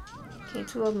 Okay,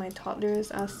 2 of my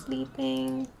toddlers are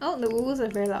sleeping. Oh, the woos are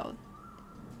very loud.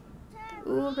 The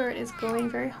woo bird is going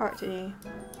very hard today.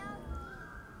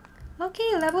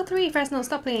 Okay, level 3, Fresno,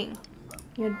 stop playing.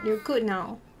 You're good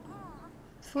now.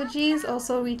 Fuji is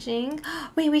also reaching.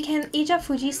 Wait, we can age up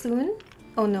Fuji soon?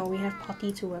 Oh no, we have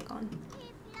Potty to work on.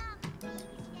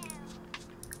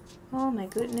 Oh my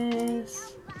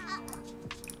goodness.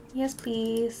 Yes,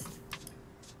 please.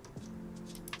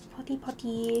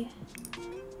 Potty.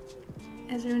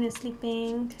 Ezrun is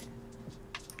sleeping.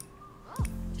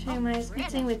 Chiang Mai is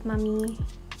eating with mommy.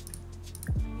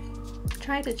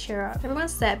 Try to cheer up.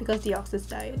 Everyone's sad because the Oxus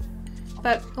died.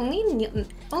 But only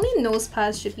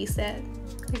Nosepass should be sad.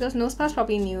 Because Nosepass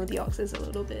probably knew the Oxus a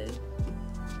little bit.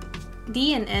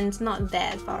 D and N's not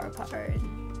that far apart.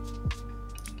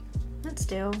 But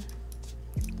still.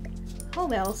 Oh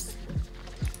wells.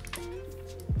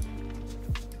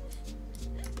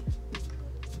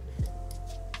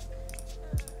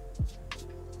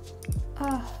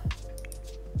 Oh.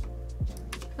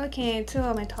 Okay, 2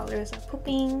 of my toddlers are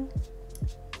pooping.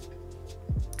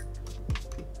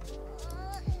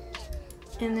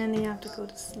 And then they have to go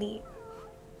to sleep.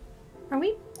 Are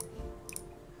we?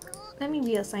 Let me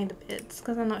reassign the bits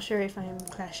because I'm not sure if I'm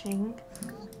clashing.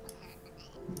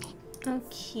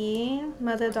 Okay,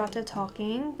 mother-daughter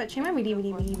talking, but Chima really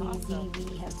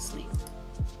has to sleep.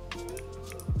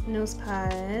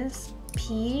 Nosepass,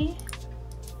 P,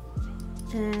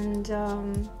 and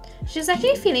she's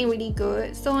actually feeling really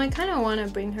good, so I kind of want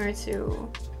to bring her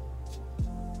to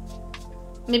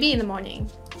maybe in the morning.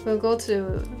 We'll go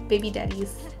to baby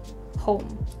daddy's home,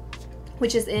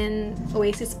 which is in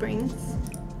Oasis Springs,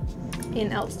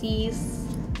 in Elsie's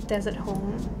desert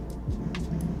home.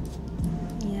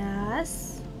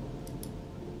 Yes.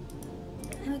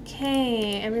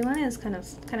 Okay, everyone is kind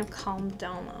of calmed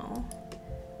down now.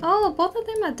 Oh, both of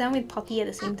them are done with Potty at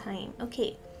the same time.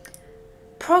 Okay.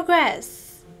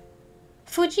 Progress.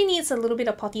 Fuji needs a little bit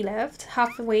of Potty left,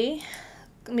 halfway.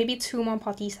 Maybe 2 more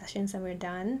Potty sessions and we're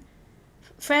done.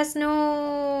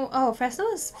 Fresno... Oh, Fresno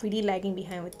is really lagging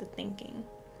behind with the thinking.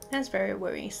 That's very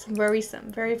worrisome.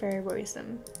 Very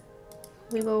worrisome.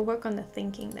 We will work on the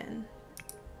thinking then.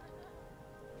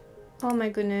 Oh my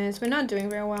goodness, we're not doing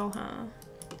very well, huh?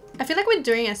 I feel like we're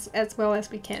doing as well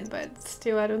as we can, but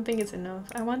still I don't think it's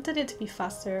enough. I wanted it to be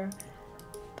faster,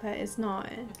 but it's not.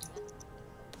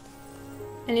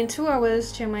 And in 2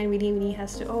 hours, Chiang Mai really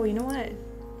has to... Oh, you know what?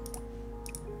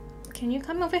 Can you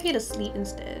come over here to sleep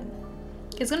instead?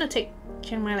 It's gonna take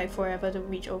Chiang Mai like forever to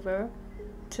reach over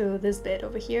to this bed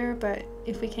over here, but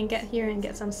if we can get here and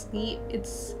get some sleep,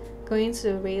 it's going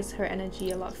to raise her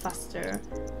energy a lot faster.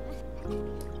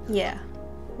 Yeah,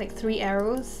 like 3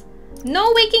 arrows.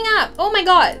 No waking up! Oh my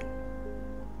god!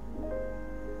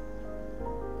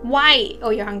 Why? Oh,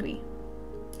 you're hungry.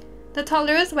 The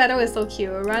toddler's weather is so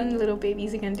cute. Run, little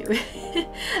babies, you can do it.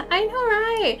 I know,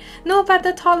 right? No, but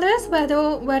the toddler's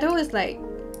weather is like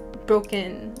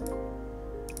broken.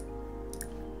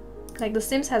 Like the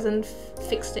Sims hasn't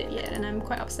fixed it yet, and I'm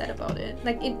quite upset about it.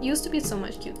 Like it used to be so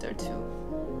much cuter too.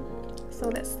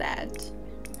 So that's sad.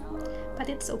 But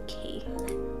it's okay.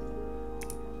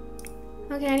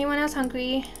 Okay, anyone else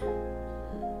hungry?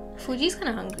 Fuji's kind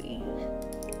of hungry.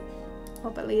 Oh,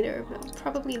 but later. But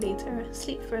probably later.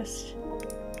 Sleep first.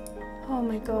 Oh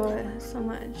my god, so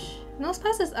much.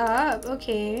 Nosepass is up.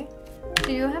 Okay.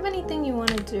 Do you have anything you want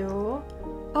to do?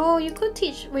 Oh, you could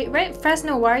teach. Wait, right?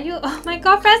 Fresno, why are you? Oh my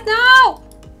god, Fresno!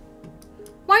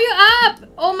 Why are you up?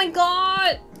 Oh my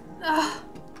god! Ugh.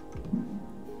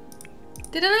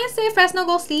 Didn't I say Fresno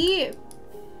go sleep?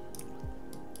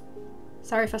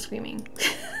 Sorry for screaming.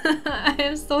 I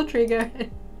am so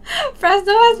triggered.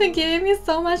 Fresno has been giving me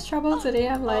so much trouble today.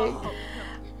 I'm like,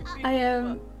 I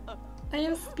am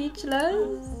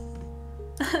speechless.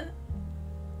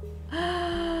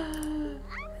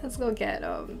 Let's go get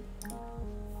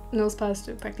Nosepass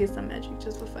to practice some magic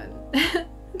just for fun.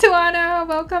 Tuana,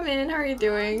 welcome in. How are you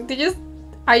doing? Do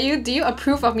you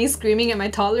approve of me screaming at my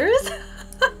toddlers?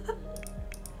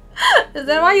 Is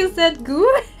that why you said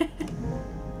good?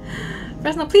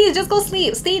 Fresno, please just go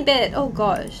sleep. Stay in bed. Oh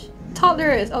gosh.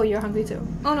 Toddlers. Oh, you're hungry too.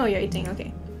 Oh no, you're eating.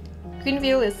 Okay.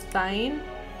 Greenville is fine.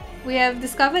 We have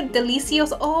discovered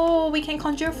Delicioso. Oh, we can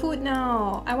conjure food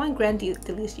now. I want Grand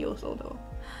Delicioso though.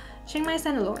 Chiang Mai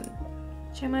stand alone.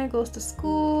 Chiang Mai goes to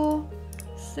school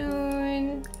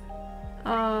soon.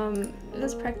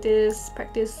 Let's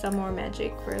practice some more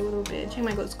magic for a little bit. Chiang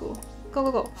Mai go to school.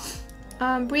 Go.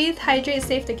 Breathe, hydrate,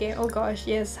 save the game. Oh gosh,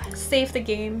 yes, save the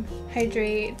game.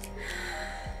 Hydrate.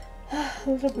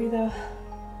 Little breather.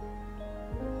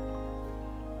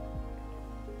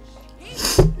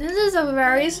 This is a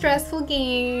very stressful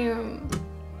game.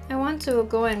 I want to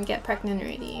go and get pregnant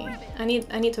already. I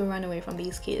need to run away from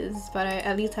these kids, but I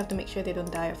at least have to make sure they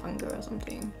don't die of hunger or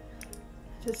something.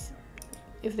 Just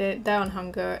if they die of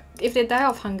hunger,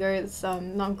 it's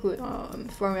not good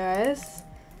for us.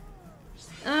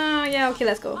 Yeah, okay,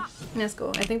 let's go.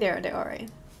 I think they're alright.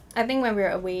 I think when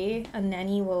we're away, a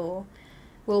nanny will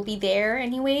be there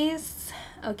anyways.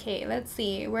 Okay, let's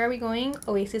see. Where are we going?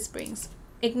 Oasis Springs.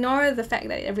 Ignore the fact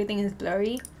that everything is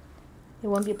blurry. It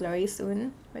won't be blurry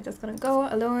soon. We're just gonna go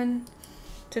alone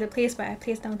to the place where I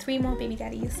placed down 3 more baby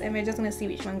daddies, and we're just gonna see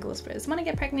which one goes first. Wanna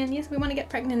get pregnant? Yes, we wanna get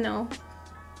pregnant now.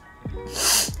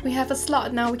 We have a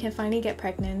slot now, we can finally get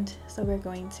pregnant. So we're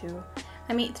going to.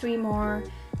 I made 3 more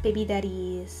baby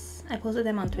daddies. I posted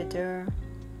them on Twitter.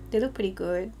 They look pretty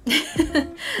good.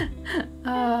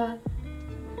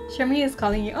 Chermibear is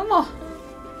calling you. Oh,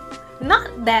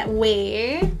 not that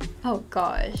way. Oh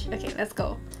gosh. Okay, let's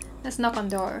go. Let's knock on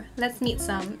door. Let's meet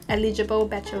some eligible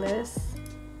bachelors.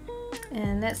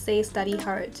 And let's say study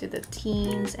hard to the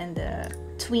teens and the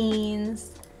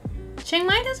tweens. Chiang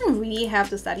Mai doesn't really have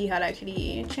to study hard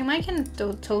actually. Chiang Mai can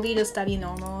totally just study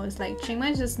normal. It's like Chiang Mai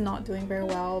is just not doing very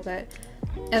well, but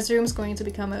Ezreum's going to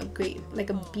become a great, like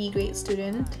a B grade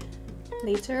student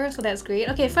later, so that's great.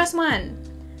 Okay, first one.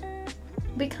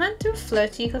 We can't do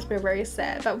flirty because we're very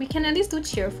sad, but we can at least do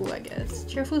cheerful, I guess.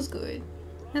 Cheerful's good.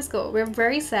 Let's go. We're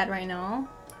very sad right now,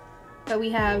 but we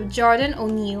have Jordan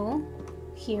O'Neill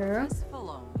here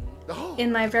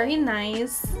in my very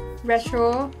nice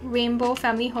retro rainbow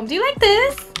family home. Do you like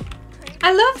this?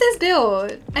 I love this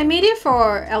build. I made it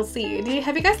for LC.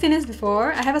 Have you guys seen this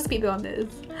before? I have a speed build on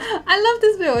this. I love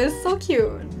this build. It's so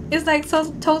cute. It's like so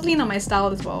totally not my style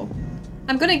as well.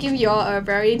 I'm gonna give you all a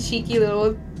very cheeky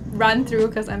little run through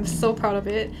because I'm so proud of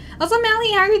it. Also,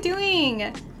 Mally, how are you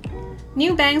doing?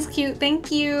 New bangs cute.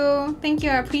 Thank you. Thank you.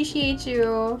 I appreciate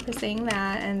you for saying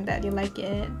that and that you like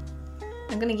it.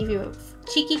 I'm gonna give you a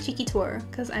cheeky tour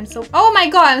because I'm so— oh my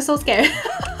god, I'm so scared.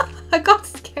 I got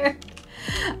scared.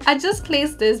 I just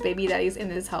placed this baby daddies in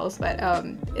this house, but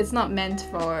it's not meant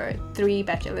for 3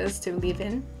 bachelors to live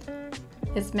in.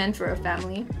 It's meant for a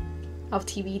family of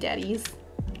TV daddies.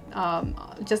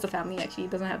 Just a family actually,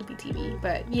 it doesn't have to be TV,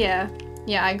 but yeah,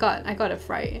 I got a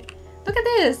fright. Look at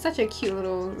this, such a cute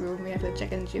little room. We have a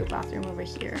Jack and Jill bathroom over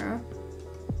here.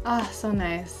 Ah, so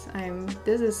nice.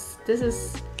 This is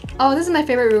my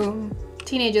favorite room.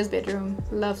 Teenager's bedroom.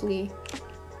 Lovely.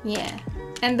 Yeah.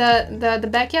 And the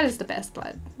backyard is the best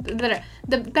part.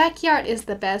 The backyard is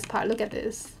the best part. Look at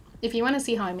this. If you want to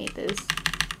see how I made this,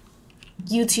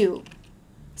 YouTube.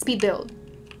 Speed build.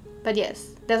 But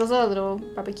yes, there's also a little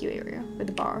barbecue area with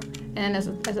the bar. And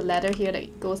then there's a ladder here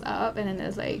that goes up, and then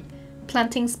there's like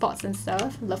planting spots and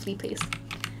stuff. Lovely place.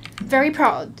 Very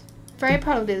proud. Very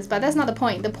proud of this, but that's not the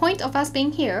point. The point of us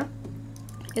being here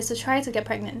is to try to get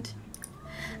pregnant.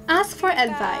 Ask for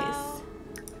advice.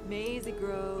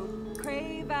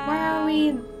 Where are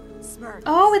we?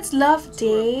 Oh, it's Love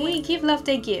Day. Give Love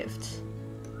Day gift.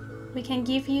 We can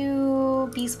give you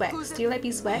beeswax. Do you like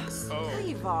beeswax?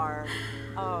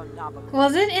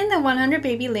 Was it in the 100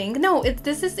 baby link? No,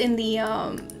 this is in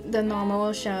the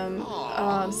normal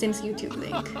Sims YouTube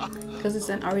link because it's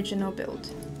an original build.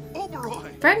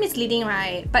 Very misleading,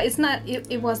 right? But it's not.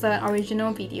 It was an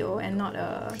original video and not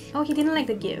a— oh, he didn't like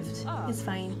the gift. It's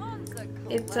fine.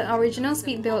 It's an original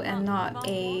speed build and not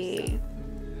a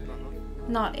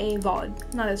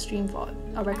VOD, not a stream VOD,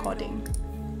 a recording.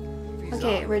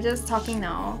 Okay, we're just talking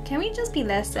now. Can we just be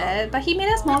less sad? But he made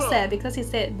us more sad because he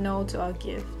said no to our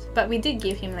gift. But we did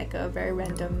give him like a very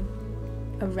random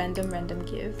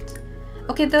gift.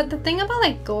 Okay, the thing about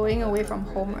like going away from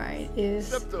home, right,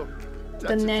 is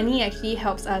the nanny actually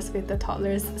helps us with the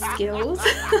toddler's skills.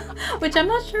 Which I'm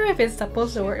not sure if it's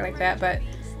supposed to work like that, but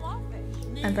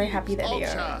I'm very happy that they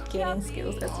are gaining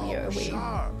skills as we are away.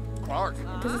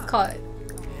 This is called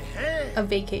a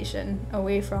vacation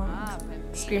away from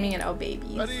screaming at our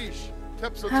babies.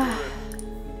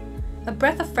 A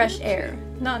breath of fresh air,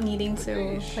 not needing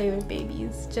to play with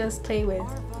babies, just play with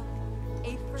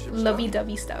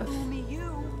lovey-dovey stuff.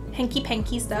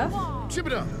 Hanky-panky stuff.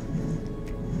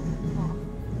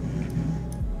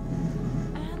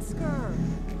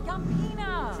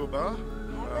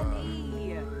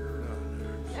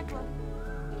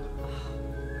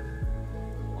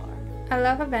 I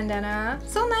love her bandana.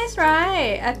 So nice,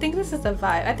 right? I think this is the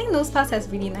vibe. I think Nose Plus has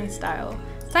really nice style.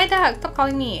 Psyduck, stop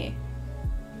calling me.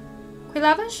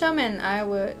 Quilava, Sherman, I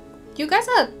would. You guys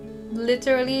are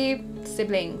literally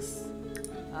siblings.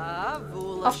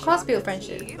 Of course, build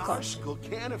friendship. Gosh.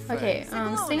 Okay,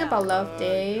 sing about Love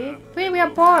Day. Wait, we are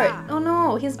bored. Oh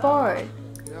no, he's bored.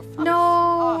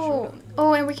 No.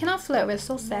 Oh, and we cannot flirt. We're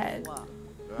so sad.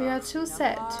 We are too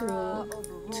sad to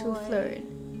flirt.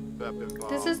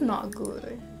 This is not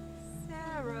good.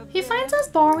 He finds us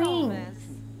boring.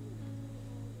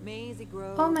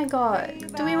 Oh my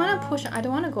god. Do we want to push? I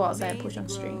don't want to go outside and push on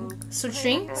string. So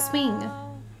string? Swing.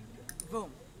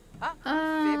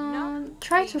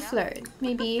 Try to flirt.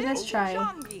 Maybe. Let's try.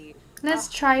 Let's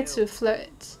try to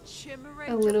flirt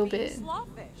a little bit.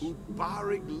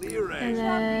 And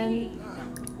then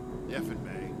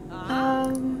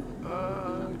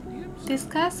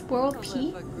discuss world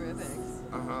peace.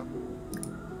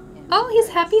 Oh, he's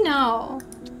happy now.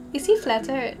 Is he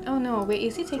flattered? Oh no, wait,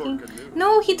 is he taking...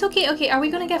 No, he took it. Okay, are we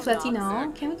gonna get flirty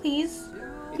now? Can we please?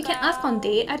 We can ask on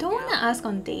date. I don't want to ask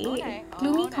on date.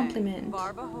 Gloomy compliment.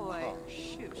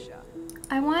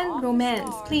 I want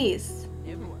romance, please.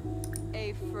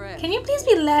 Can you please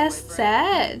be less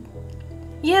sad?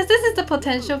 Yes, this is the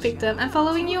potential victim. I'm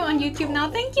following you on YouTube now.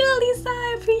 Thank you, Lisa.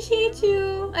 I appreciate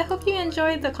you. I hope you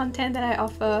enjoyed the content that I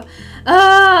offer.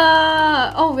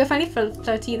 Oh, we're finally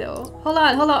flirty though. Hold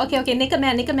on. Okay, naked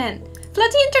man.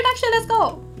 Flirty introduction, let's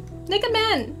go. Naked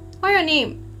man. What's your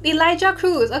name? Elijah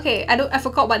Cruz. Okay, I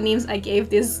forgot what names I gave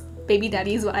these baby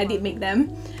daddies, but I did make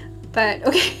them. But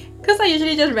okay, because I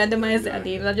usually just randomize their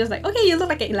names. I'm just like, okay, you look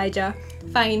like an Elijah.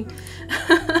 Fine.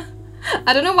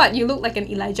 I don't know what you look like an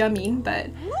Elijah mean, but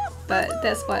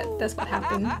that's what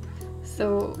happened.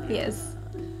 So yes.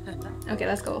 Okay,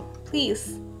 let's go.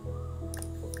 Please.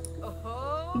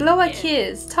 Blow a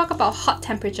kiss. Talk about hot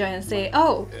temperature and say,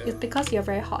 oh, it's because you're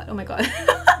very hot. Oh my god.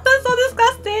 That's so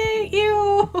disgusting.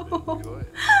 Ew.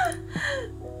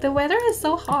 The weather is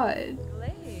so hot.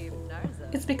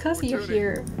 It's because you're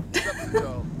here.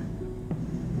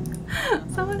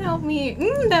 Someone help me.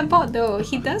 That bot though.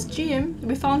 He does gym.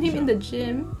 We found him in the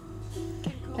gym.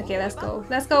 Okay, let's go.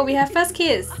 Let's go. We have first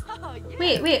kiss.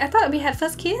 Wait. I thought we had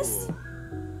first kiss.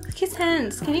 Kiss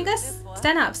hands. Can you guys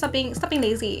stand up? Stop being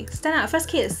lazy. Stand up. First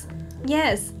kiss.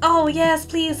 Yes. Oh yes,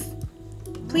 please.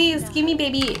 Please give me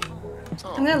baby.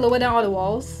 I'm gonna lower down all the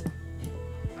walls.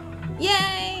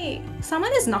 Yay!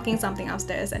 Someone is knocking something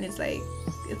upstairs and it's like,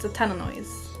 it's a ton of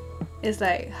noise. It's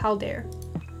like, how dare.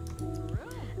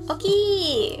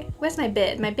 Okay, where's my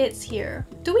bed? My bed's here.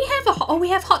 Do we have a we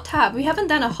have hot tub. We haven't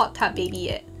done a hot tub baby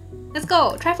yet. Let's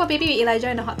go. Try for baby with Elijah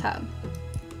in the hot tub.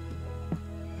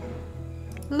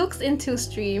 Looks into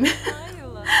stream.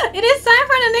 It is time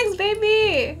for the next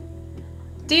baby.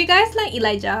 Do you guys like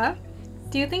Elijah?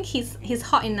 Do you think he's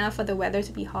hot enough for the weather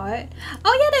to be hot?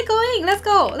 Oh yeah, they're going. Let's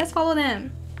go. Let's follow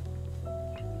them.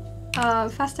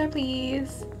 Faster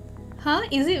please. Huh?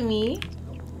 Is it me?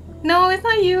 No, it's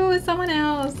not you, it's someone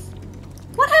else.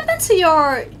 What happened to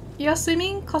your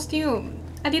swimming costume?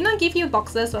 I did not give you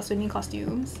boxes for swimming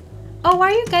costumes. Oh, why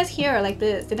are you guys here like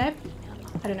this? Did I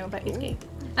don't know, but it's okay.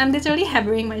 I'm literally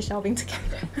hammering my shelving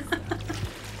together.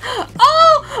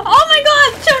 Oh my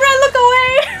god! Children, look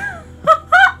away!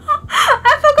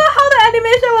 I forgot how the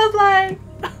animation was like.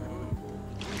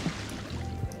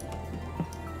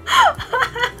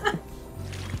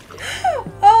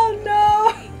 Oh no!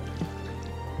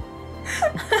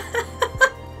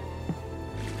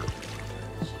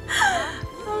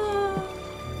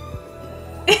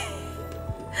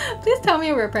 Please tell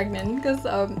me we're pregnant, because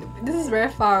this is very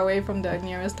far away from the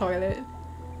nearest toilet.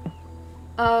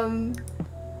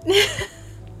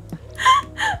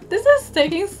 This is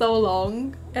taking so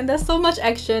long, and there's so much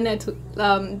action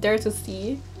there to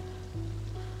see.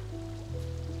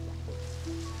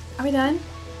 Are we done?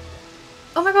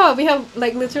 Oh my god, we have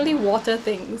like literally water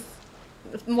things.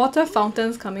 Water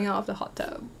fountains coming out of the hot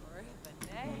tub.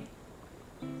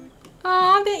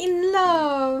 Oh, they're in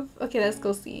love. Okay, let's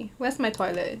go see. Where's my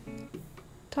toilet?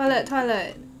 Toilet.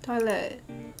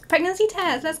 Pregnancy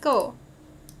test, let's go.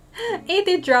 Hey,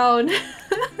 they drowned.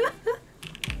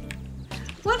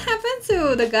 What happened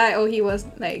to the guy? Oh, he was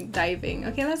like diving.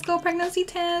 Okay, let's go pregnancy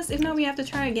test. If not, we have to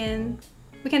try again.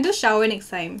 We can do shower next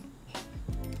time.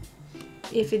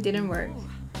 If it didn't work.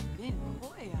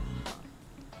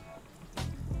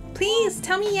 Please,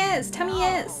 tell me yes. Tell me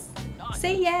yes.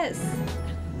 Say yes.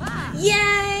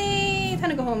 Yay! Time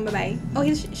to go home. Bye-bye. Oh,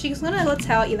 she's gonna go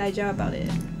tell Elijah about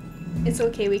it. It's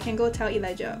okay. We can go tell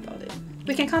Elijah about it.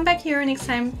 We can come back here next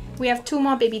time. We have 2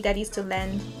 more baby daddies to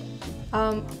land.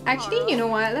 Actually, you know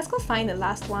what? Let's go find the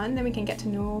last one. Then we can get to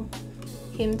know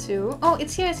him too. Oh,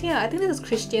 it's here, it's here. I think this is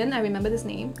Christian. I remember this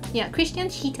name. Yeah, Christian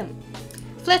Cheatham.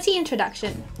 Flirty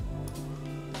introduction.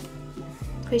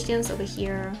 Christian's over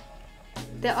here.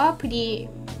 They're all pretty,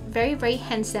 very, very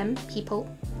handsome people.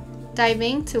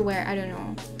 Diving to where? I don't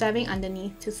know. Diving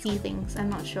underneath to see things. I'm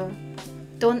not sure.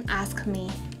 Don't ask me.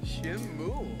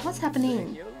 What's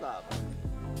happening?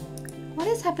 What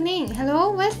is happening?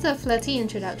 Hello? Where's the flirty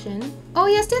introduction? Oh,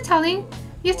 you're still telling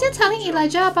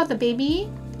Elijah about the baby?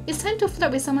 It's time to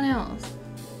flirt with someone else.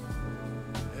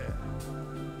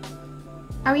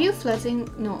 Are you flirting?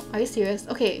 No. Are you serious?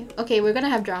 Okay, okay, we're gonna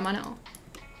have drama now.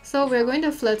 So we're going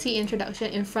to flirty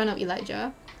introduction in front of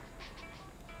Elijah.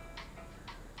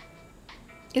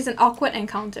 It's an awkward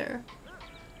encounter.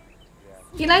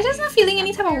 Elijah's not feeling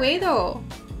any type of way though.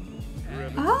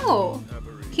 Oh,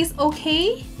 he's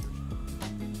okay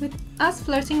with us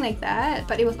flirting like that,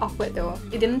 but it was awkward though.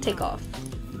 It didn't take off.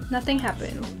 Nothing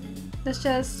happened. Let's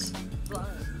just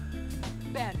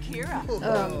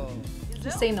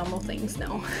just say normal things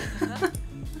now.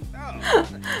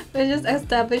 We're just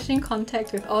establishing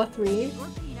contact with all three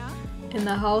in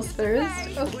the house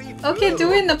first. Okay, okay,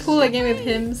 do it in the pool again with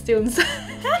him still inside.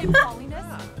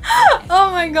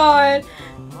 Oh my god.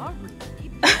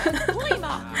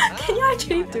 Can you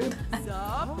actually do that?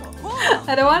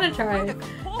 I don't want to try.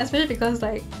 Especially because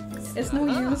like, it's no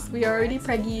use. We are already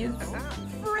preggies.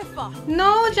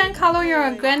 No, Giancarlo, you're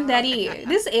a granddaddy.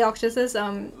 This is Aoxus's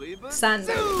son.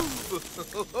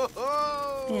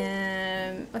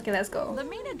 Okay, let's go.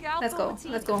 Let's go.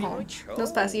 Let's go home.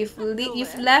 Those past, you've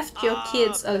left your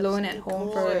kids alone at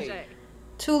home for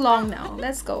too long now.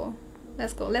 Let's go.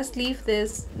 Let's go. Let's leave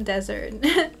this desert.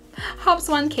 Hops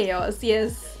 1 chaos.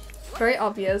 Yes, very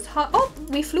obvious. Oh,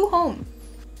 we flew home.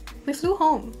 We flew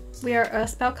home. We are a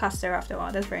spellcaster after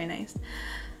all. That's very nice.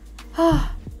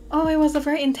 Oh, it was a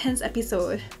very intense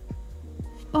episode.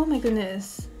 Oh my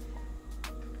goodness.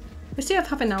 We still have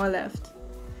half an hour left.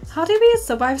 How did we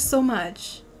survive so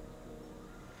much?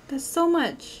 There's so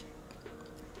much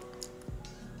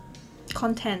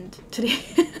content today.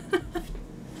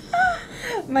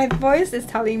 My voice is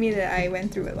telling me that I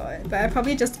went through a lot, but I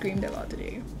probably just screamed a lot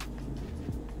today.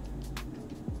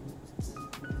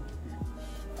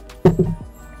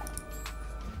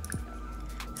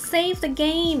 Save the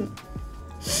game!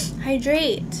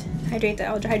 Hydrate! Hydrate,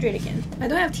 I'll hydrate again. I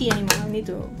don't have tea anymore, I need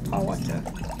to pour water.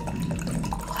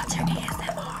 What's your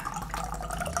ASMR?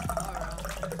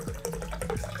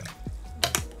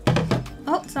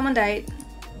 Oh, someone died.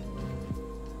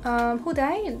 Who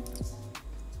died?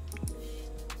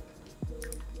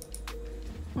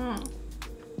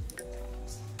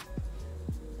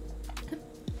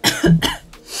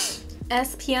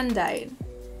 Espion died.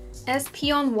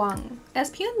 Espion Wang.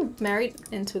 Espion married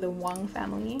into the Wang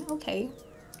family. Okay.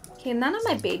 Okay, none of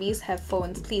my babies have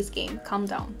phones. Please, game. Calm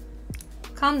down.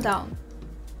 Calm down.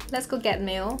 Let's go get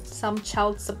mail. Some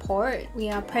child support. We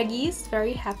are preggies.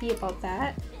 Very happy about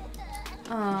that.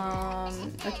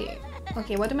 Okay.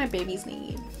 Okay, what do my babies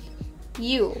need?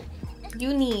 You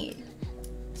need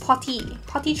potty.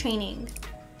 Potty training.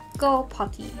 Go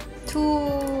potty.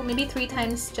 2, maybe 3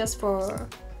 times just for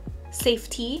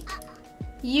safety.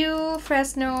 You,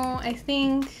 Fresno, I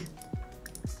think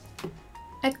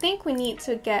we need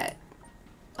to get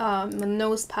a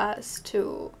nose pass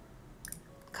to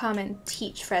come and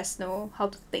teach Fresno how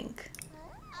to think.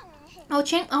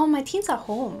 Oh, my teens are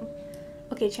home.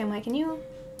 Okay, Chiang Mai, can you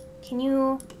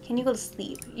go to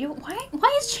sleep?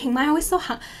 Why is Chiang Mai always so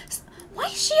why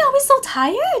is she always so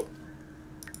tired?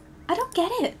 I don't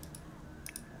get it.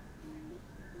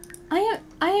 I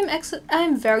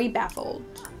am very baffled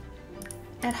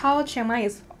at how Chiang Mai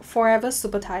is forever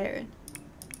super tired.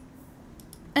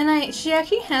 And she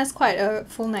actually has quite a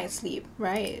full night's sleep,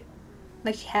 right?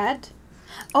 Like she had.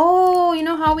 Oh, you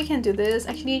know how we can do this?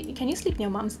 Actually, can you sleep in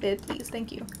your mom's bed, please?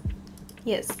 Thank you.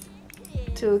 Yes.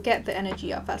 To get the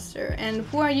energy up faster. And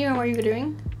who are you and what are you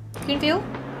doing? Greenfield?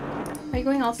 Are you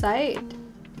going outside?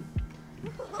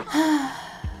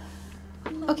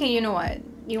 Okay, you know what?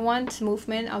 You want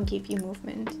movement? I'll give you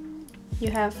movement. You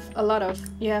have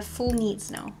full needs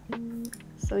now.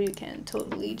 So you can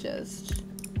totally just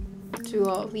do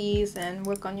all these and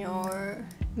work on your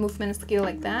movement skill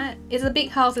like that. It's a big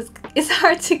house, it's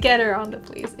hard to get around the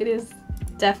place. It is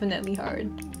definitely hard.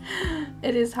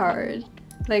 It is hard.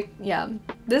 Like, yeah,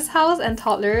 this house and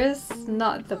toddlers,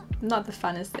 not the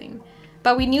funnest thing.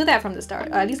 But we knew that from the start,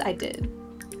 or at least I did.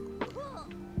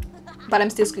 But I'm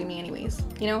still screaming anyways,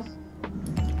 you know?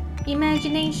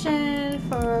 Imagination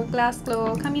for Glass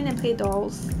Glow. Come in and play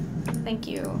dolls. Thank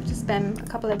you. Just spam a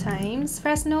couple of times.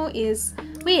 Fresno is...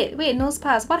 Wait, nose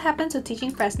pass. What happened to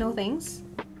teaching Fresno things?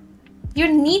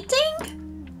 You're knitting?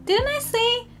 Didn't I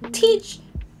say teach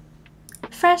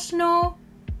Fresno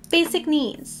basic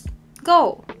needs?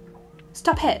 Go.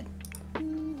 Stop it.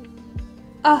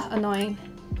 Ah, annoying.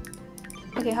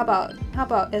 Okay, how about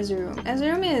Ezeroom?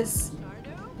 Ezeroom is...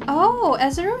 Oh,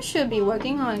 Ezeroom should be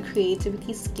working on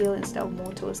creativity skill instead of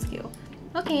motor skill.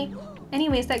 Okay.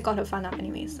 Anyways, that got her fun up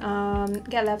anyways.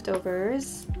 Get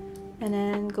leftovers. And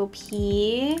then go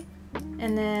pee.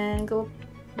 And then go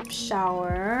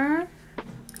shower.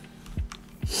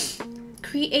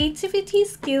 Creativity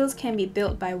skills can be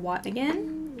built by what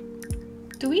again?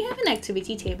 Do we have an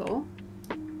activity table?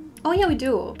 Oh yeah, we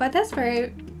do, but that's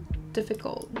very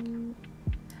difficult.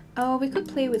 Oh, we could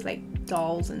play with like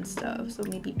dolls and stuff, so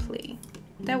maybe play.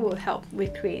 That will help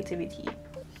with creativity.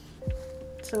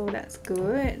 So that's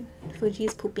good.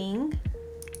 Fuji's pooping.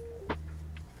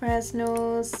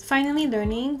 Fresno's finally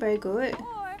learning, very good.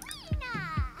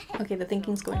 Okay, the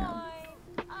thinking's going on.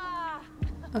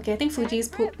 Okay, I think Fuji's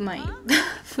poop might...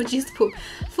 Fuji's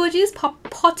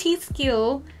potty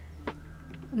skill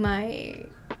might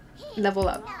level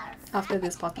up after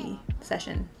this potty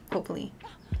session, hopefully.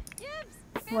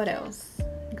 What else?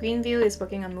 Greenville is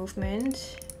working on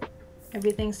movement.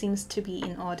 Everything seems to be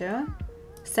in order.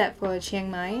 Except for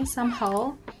Chiang Mai.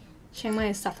 Somehow, Chiang Mai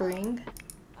is suffering.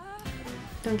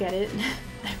 Don't get it.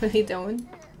 I really don't.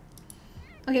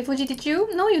 Okay, Fuji, did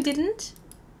you? No, you didn't.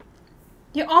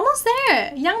 You're almost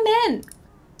there! Young man!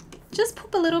 Just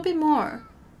poop a little bit more.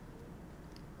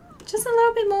 Just a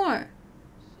little bit more.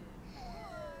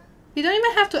 You don't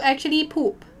even have to actually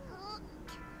poop.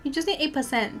 You just need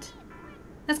 8%.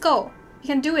 Let's go. You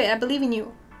can do it. I believe in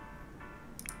you.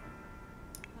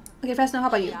 Okay, Fresno, how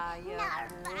about you?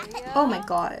 Oh my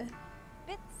god.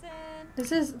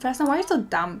 This is... Fresno, why are you so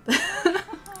dumb?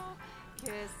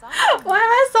 Why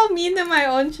am I so mean to my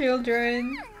own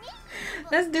children?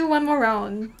 Let's do one more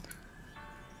round.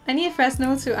 I need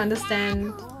Fresno to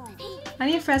understand. I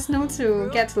need Fresno to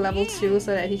get to level 2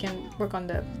 so that he can work on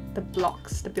the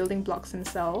blocks, the building blocks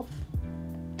himself.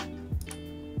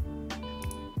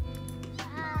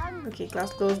 Okay,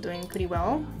 Glasgow is doing pretty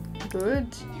well. Good.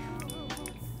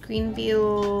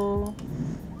 Greenville.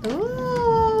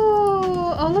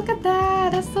 Ooh! Oh, look at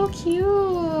that! That's so cute!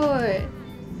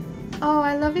 Oh,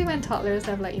 I love it when toddlers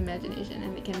have like imagination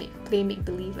and they can play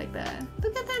make-believe like that.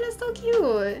 Look at that, that's so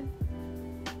cute!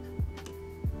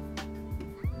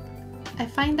 I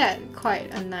find that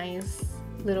quite a nice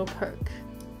little perk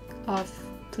of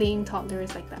playing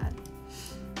toddlers like that.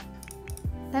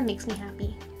 That makes me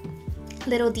happy.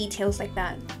 Little details like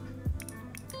that.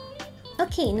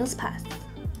 Okay, news pass.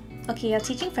 Okay, you're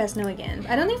teaching Fresno again.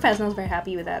 I don't think Fresno's very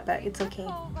happy with that, but it's okay.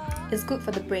 It's good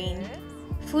for the brain.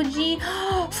 Fuji!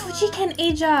 Fuji can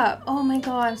age up! Oh my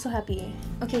god, I'm so happy.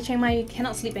 Okay, Chiang Mai, you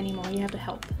cannot sleep anymore. You have to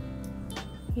help.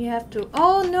 You have to...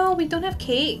 Oh no, we don't have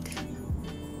cake!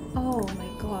 Oh my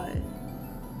god.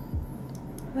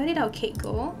 Where did our cake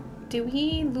go? Did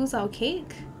we lose our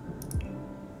cake?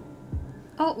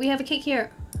 Oh, we have a cake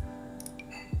here.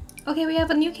 Okay, we have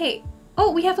a new cake.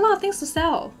 Oh, we have a lot of things to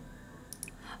sell.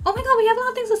 Oh my god, we have a lot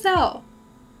of things to sell.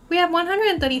 We have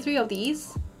 133 of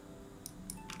these.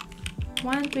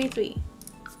 133.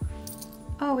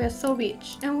 Oh, we are so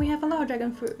rich. And we have a lot of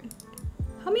dragon fruit.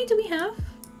 How many do we have?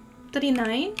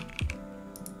 39?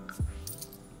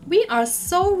 We are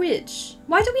so rich.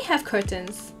 Why do we have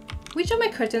curtains? Which of my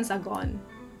curtains are gone?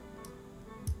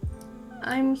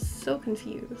 I'm so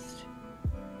confused.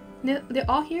 They're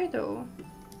all here though.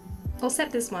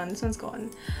 Except this one. This one's gone.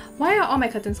 Why are all my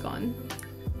curtains gone?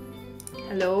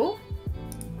 Hello?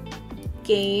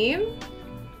 Game?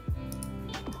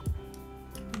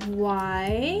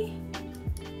 Why?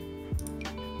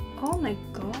 Oh my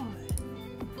god.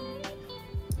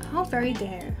 How very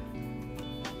dare.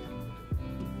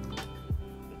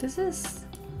 This is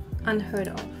unheard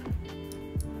of.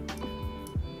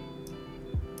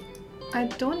 I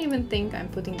don't even think I'm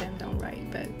putting them down right,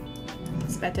 but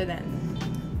it's better than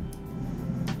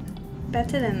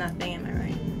nothing, am I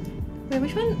right? Wait,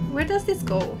 which one? Where does this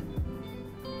go?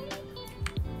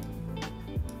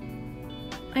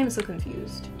 I'm so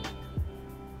confused.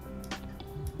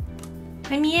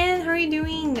 Hi Mien, how are you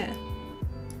doing?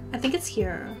 I think it's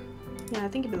here. Yeah, I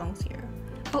think it belongs here.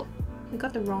 Oh, we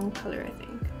got the wrong color, I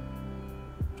think.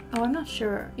 Oh, I'm not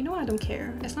sure. You know what? I don't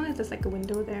care. As long as there's like a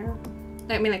window there.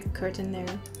 I mean like a curtain there.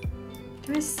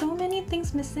 There is so many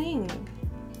things missing.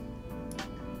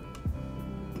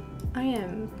 I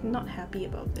am not happy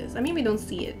about this. I mean, we don't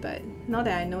see it, but now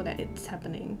that I know that it's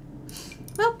happening.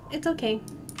 Well, it's okay.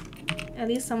 At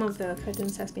least some of the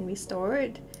curtains has been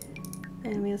restored.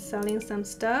 And we're selling some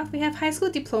stuff. We have high school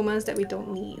diplomas that we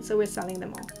don't need, so we're selling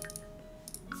them all.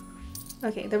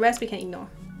 Okay, the rest we can ignore.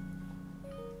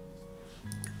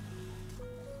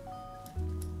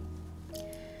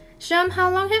 Shem, how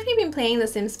long have you been playing The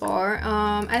Sims for?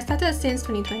 I started since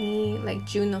 2020, like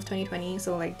June of 2020,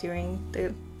 so like during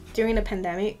the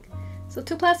pandemic. So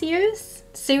 2+ years?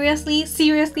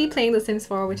 Seriously playing The Sims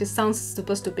 4, which sounds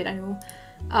super stupid, I know.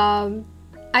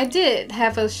 I did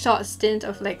have a short stint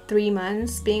of like 3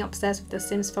 months being obsessed with The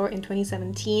Sims 4 in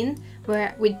 2017,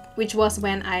 which was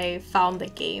when I found the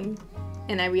game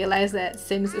and I realized that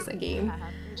Sims is a game.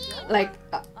 Like,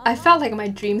 I felt like my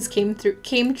dreams came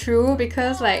true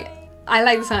because like I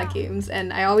like this kind of games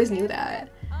and I always knew that.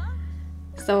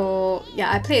 So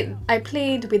yeah, I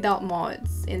played without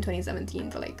mods in 2017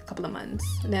 for like a couple of months.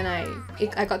 Then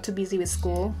I got too busy with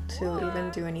school to even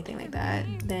do anything like that.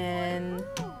 Then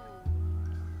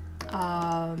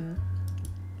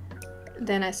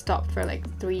I stopped for like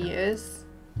 3 years.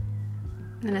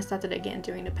 Then I started again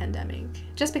during the pandemic,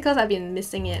 just because I've been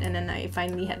missing it, and then I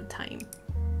finally had time,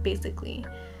 basically.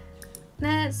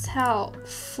 Let's help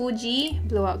Fuji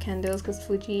blow out candles, because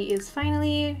Fuji is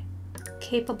finally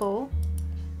capable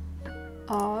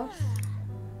of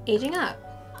aging up.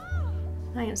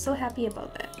 I am so happy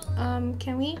about that.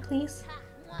 Can we please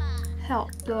help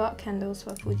blow out candles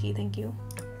for Fuji? Thank you.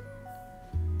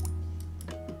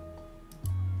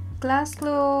 Glass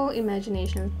Glow,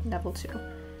 Imagination, level 2.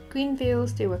 Green Veil,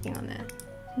 still working on that.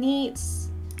 Needs,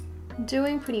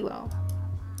 doing pretty well.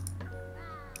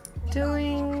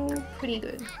 Doing pretty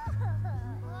good.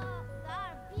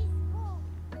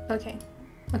 Okay,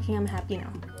 I'm happy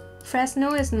now.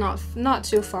 Fresno is not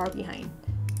too far behind.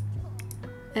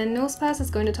 And Nosepass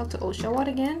is going to talk to Oshawott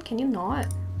again? Can you not?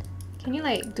 Can you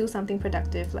like do something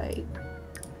productive like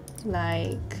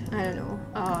I don't know,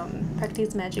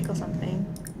 practice magic or something?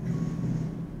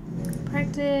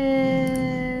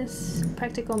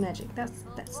 Practical magic. That's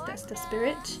the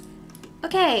spirit.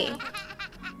 Okay.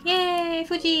 Yay,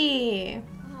 Fuji.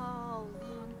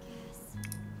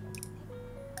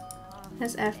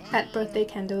 Let's add birthday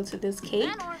candle to this cake.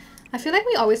 I feel like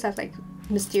we always have like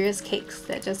mysterious cakes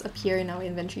that just appear in our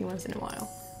inventory once in a while.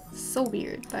 So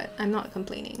weird, but I'm not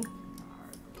complaining.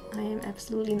 I am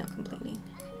absolutely not complaining.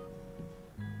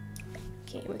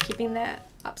 Okay, we're keeping that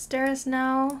upstairs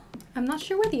now. I'm not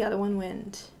sure where the other one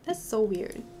went. That's so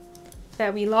weird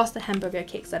that we lost the hamburger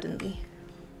cake suddenly.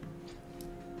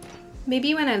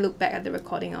 Maybe when I look back at the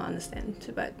recording I'll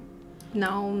understand, but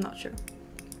now I'm not sure.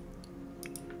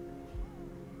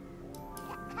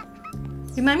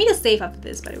 Remind me to save after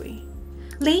this, by the way.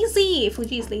 Lazy!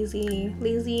 Fuji is lazy.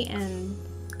 Lazy and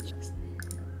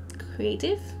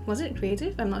creative? Was it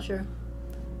creative? I'm not sure.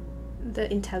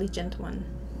 The intelligent one.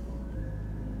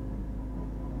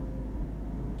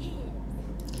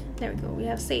 There we go, we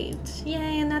have saved.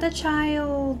 Yay, another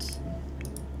child!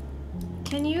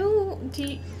 Can you...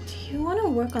 Do you want to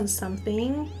work on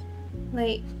something?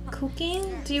 Like,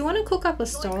 cooking? Do you want to cook up a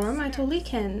storm? I totally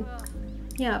can.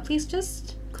 Yeah, please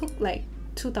just cook like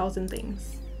 2,000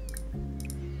 things.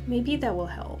 Maybe that will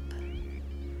help.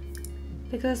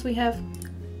 Because we have...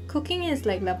 Cooking is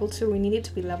like level 2, we need it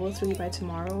to be level 3 by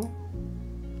tomorrow.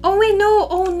 Oh wait, no!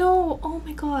 Oh no! Oh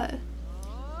my god!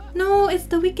 No, it's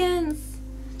the weekends!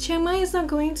 Chermibear is not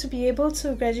going to be able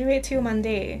to graduate till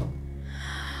Monday.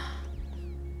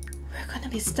 We're gonna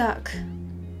be stuck.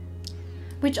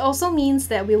 Which also means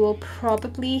that we will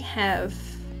probably have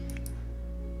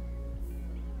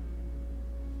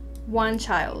 1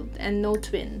 child and no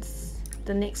twins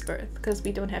the next birth because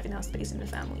we don't have enough space in the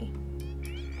family.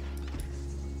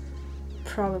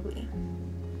 Probably.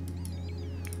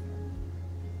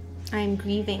 I am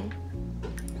grieving.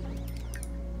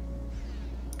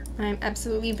 I'm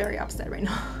absolutely very upset right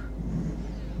now.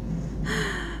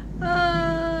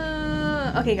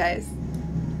 Okay guys.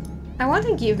 I want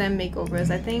to give them makeovers,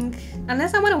 I think.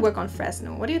 Unless I want to work on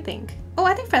Fresno. What do you think? Oh,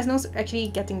 I think Fresno's actually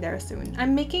getting there soon.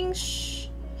 I'm making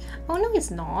Oh no,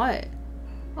 it's not.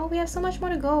 Oh, we have so much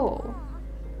more to go.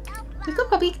 We could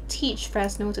probably teach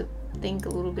Fresno to think a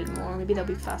little bit more. Maybe that'll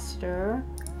be faster.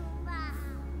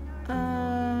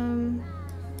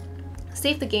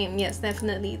 Save the game. Yes,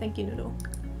 definitely. Thank you, Noodle.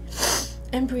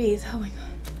 And breathe. Oh my god.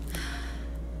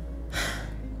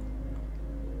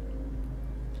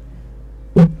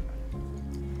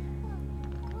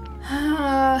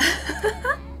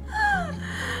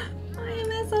 Why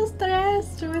am I so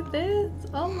stressed with this?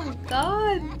 Oh my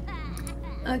god.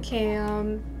 Okay,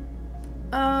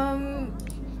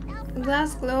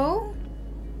 Glass Glow.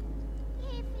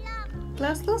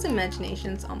 Glass Glow's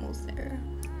imagination's almost there.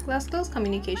 Glass Glow's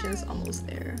communication's almost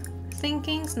there.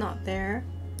 Thinking's not there.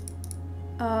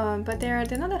 But they're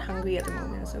not that hungry at the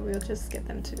moment, so we'll just get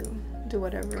them to do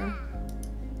whatever.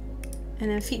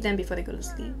 And then feed them before they go to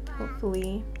sleep,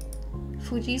 hopefully.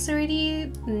 Fuji's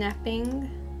already napping.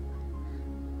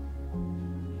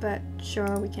 But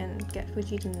sure, we can get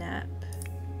Fuji to nap.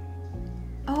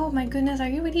 Oh my goodness, are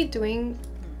you really doing...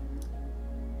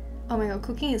 Oh my god,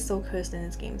 cooking is so cursed in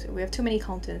this game too. We have too many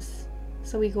counters,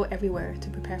 so we go everywhere to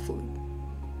prepare food.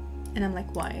 And I'm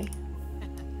like, why?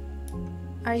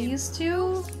 Are you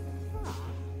still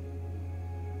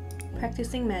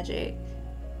practicing magic?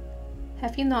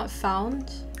 Have you not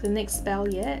found the next spell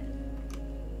yet?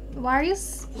 Why are you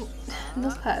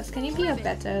Nosepass, can you be a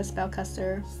better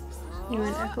spellcaster? You're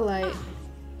an acolyte.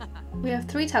 We have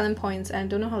 3 talent points and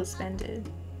don't know how to spend it.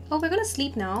 Oh, we're gonna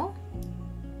sleep now?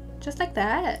 Just like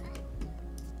that?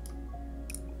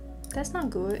 That's not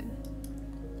good.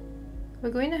 We're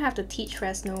going to have to teach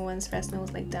Fresno once Fresno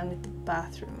is like done with the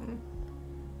bathroom,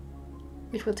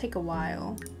 which will take a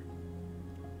while.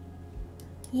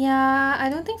 Yeah, I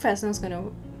don't think Fresno's gonna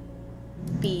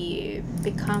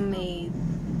become a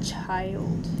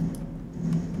child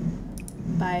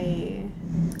by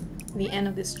the end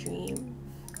of this stream.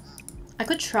 I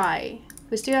could try.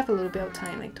 We still have a little bit of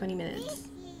time, like 20 minutes.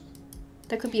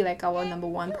 That could be like our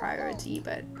 #1 priority,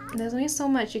 but there's only so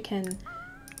much you can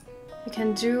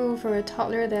do for a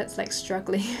toddler that's like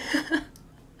struggling.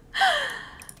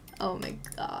 Oh my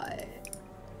god.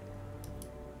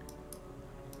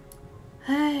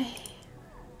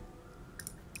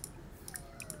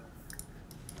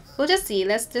 We'll just see.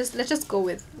 Let's just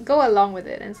go along with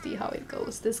it and see how it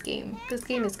goes. This game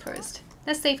is cursed.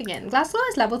 Let's save again. Glasgow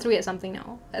is level 3 at something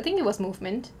now. I think it was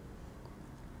movement.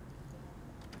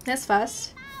 That's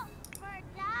fast.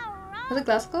 Was it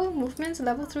Glasgow? Movement's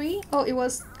level 3? Oh, it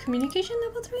was communication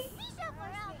level 3?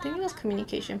 I think it was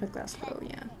communication for Glasgow,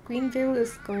 yeah. Greenville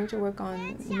is going to work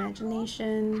on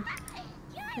imagination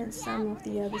and some of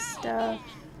the other stuff.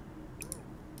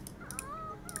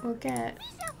 We'll get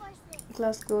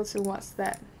Glasgow to what's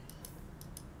that?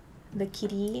 The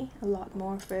kitty a lot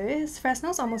more first.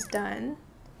 Fresno's almost done.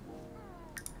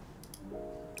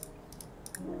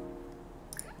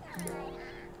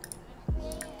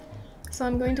 So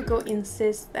I'm going to go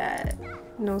insist that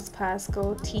Nosepass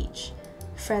go teach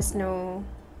Fresno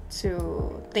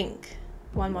to think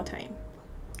one more time,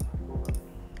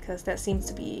 because that seems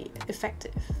to be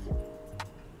effective.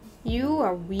 You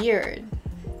are weird.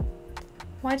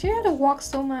 Why do you have to walk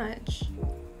so much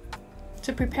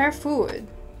to prepare food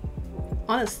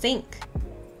on a sink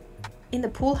in the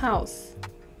pool house?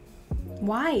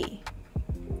 Why?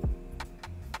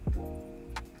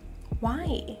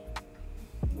 Why?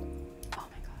 Oh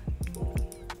my god.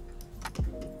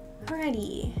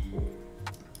 Alrighty.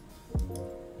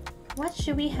 What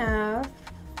should we have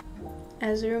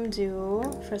Azrum do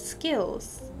for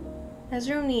skills?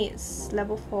 Azrum needs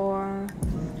level 4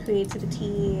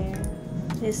 creativity.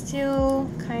 It's still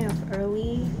kind of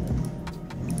early.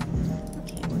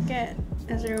 Okay, we'll get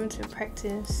Azrum to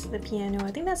practice the piano.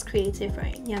 I think that's creative,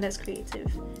 right? Yeah, that's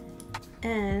creative.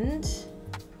 And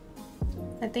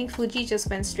I think Fuji just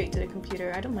went straight to the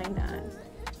computer. I don't mind that.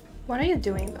 What are you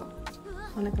doing though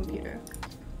on the computer?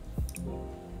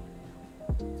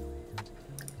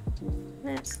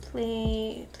 Let's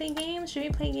play games. Should we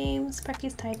play games?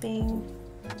 Practice typing.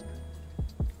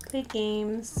 Play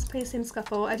games. Play Sim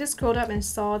Scuffle. I just scrolled up and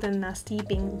saw the nasty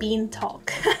bean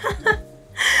talk.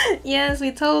 Yes,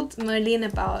 we told Merlin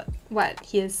about what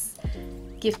his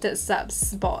gifted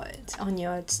subs bought on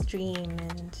your stream,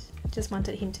 and just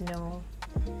wanted him to know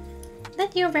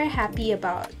that you're very happy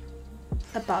about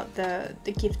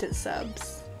the gifted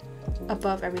subs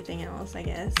above everything else, I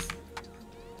guess.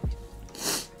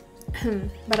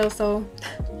 But also,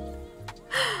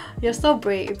 you're so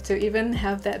brave to even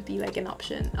have that be like an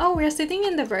option. Oh, we're sitting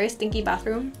in the very stinky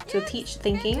bathroom to teach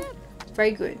thinking. Very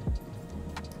good.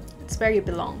 It's where you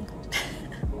belong.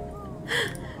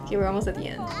 Okay, we're almost at the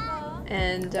end.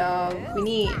 And we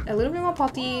need a little bit more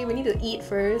potty. We need to eat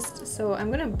first. So I'm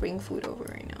gonna bring food over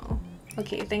right now.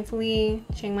 Okay, thankfully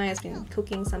Chiang Mai has been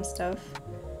cooking some stuff,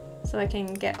 so I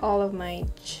can get all of my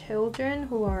children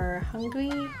who are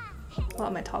hungry,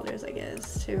 well, my toddlers I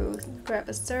guess, to grab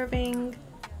a serving.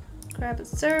 Grab a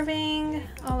serving.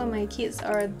 All of my kids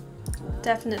are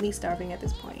definitely starving at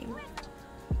this point.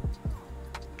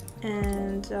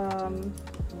 And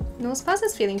Nosepass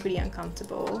is feeling pretty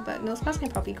uncomfortable, but Nosepass can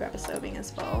probably grab a serving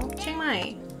as well. Chiang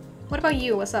Mai, what about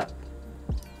you? What's up?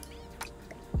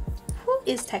 Who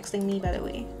is texting me, by the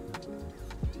way?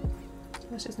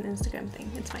 It's just an Instagram thing.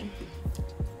 It's fine.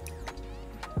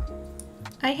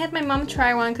 I had my mom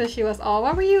try one because she was all,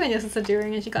 what were you and your sister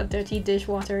doing? And she got dirty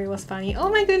dishwater. It was funny. Oh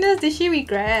my goodness, did she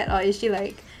regret? Or is she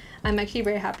like, I'm actually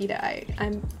very happy that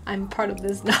I'm part of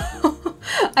this now.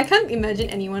 I can't imagine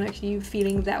anyone actually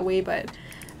feeling that way, but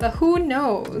who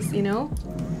knows, you know?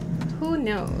 Who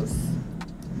knows?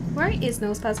 Where is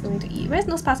Nosepass going to eat? Where's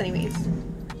Nosepass anyways?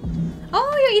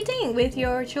 Oh, you're eating with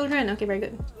your children. Okay, very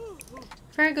good.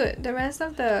 Very good. The rest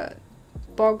of the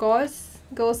burgers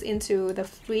goes into the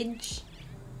fridge.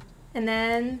 And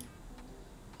then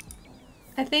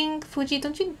I think Fuji,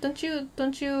 don't you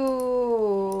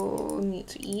need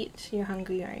to eat? You're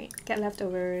hungry, right? Get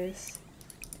leftovers.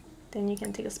 Then you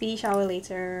can take a speedy shower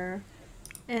later.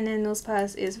 And then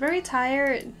Nosepass is very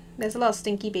tired. There's a lot of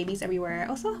stinky babies everywhere.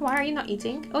 Also, why are you not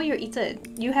eating? Oh, you're eaten.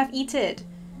 You have eaten.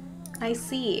 I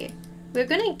see. We're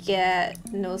gonna get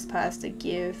Nosepass to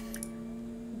give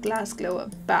Glassglow a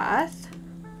bath.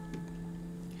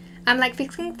 I'm like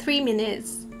fixing 3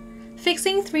 minutes.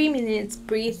 Fixing 3 minutes,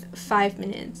 breathe 5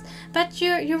 minutes. But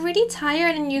you're really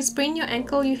tired and you sprain your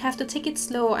ankle, you have to take it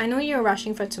slow. I know you're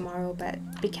rushing for tomorrow, but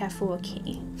be careful,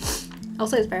 okay?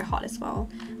 Also, it's very hot as well.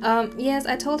 Yes,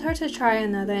 I told her to try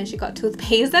another and she got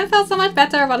toothpaste and felt so much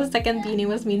better about the second bean. It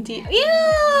was minty.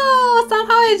 Ew!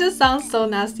 Somehow it just sounds so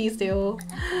nasty still.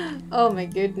 Oh my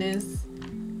goodness.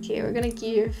 Okay, we're gonna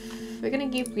give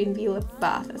Greenville a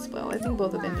bath as well. I think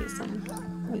both of them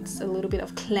needs a little bit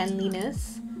of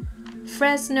cleanliness.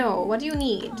 Fresno, what do you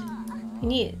need? You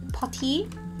need potty.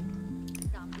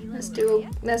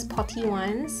 Let's potty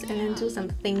once and then do some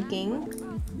thinking.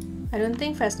 I don't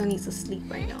think Fresno needs to sleep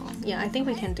right now. Yeah, I think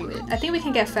we can do it. I think we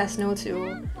can get Fresno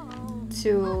to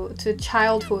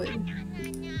childhood.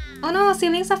 Oh no,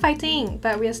 siblings are fighting,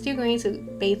 but we are still going to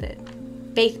bathe it.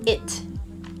 Bathe it.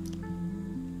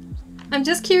 I'm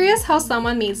just curious how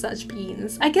someone made such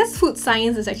beans. I guess food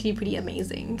science is actually pretty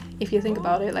amazing. If you think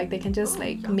about it, like they can just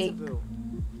like make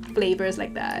flavors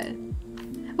like that.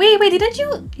 Wait, didn't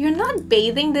you're not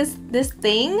bathing this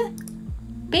thing?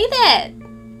 Bathe it!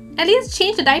 At least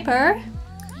change the diaper.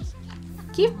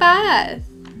 Give bath.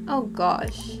 Oh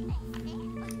gosh.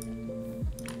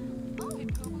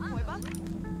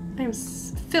 I'm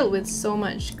filled with so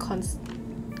much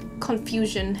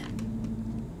confusion.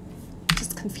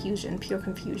 Just confusion, pure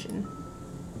confusion.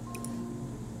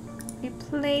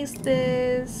 Replace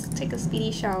this, take a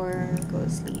speedy shower, go to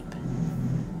sleep.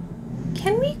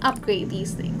 Can we upgrade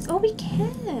these things? Oh, we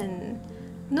can!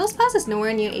 Nosepass is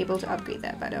nowhere near able to upgrade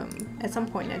that, but at some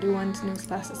point I do want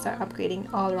Nosepass to start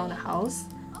upgrading all around the house.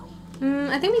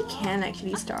 I think we can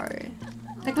actually start.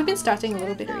 Like, we've been starting a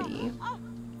little bit already.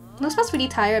 Nosepass is really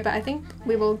tired, but I think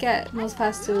we will get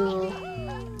Nosepass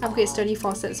to upgrade sturdy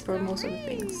faucets for most of the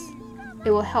things. It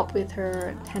will help with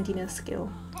her handiness skill.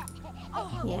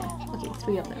 Yeah, okay,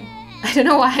 3 of them. I don't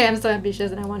know why I'm so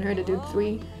ambitious and I want her to do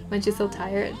 3 when she's so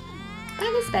tired. But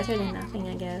it's better than nothing,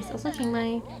 I guess. Also,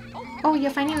 Chiangmai. Oh,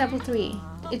 you're finding level 3.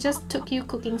 It just took you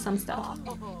cooking some stuff.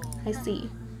 I see.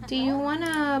 Do you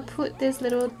wanna put this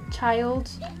little child,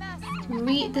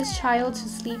 read this child to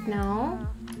sleep now?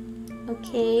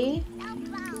 Okay.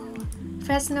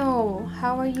 Fresno,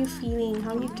 how are you feeling?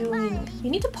 How are you doing? You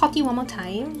need to potty one more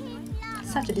time?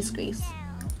 Such a disgrace.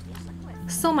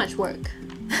 So much work.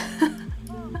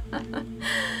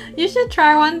 You should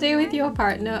try one day with your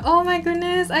partner. Oh my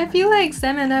goodness, I feel like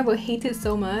Sam and I will hate it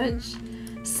so much.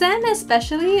 Sam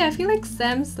especially, I feel like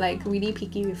Sam's like really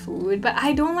picky with food, but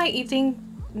I don't like eating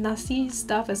nasi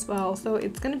stuff as well, so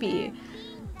it's gonna be...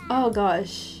 Oh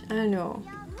gosh, I don't know.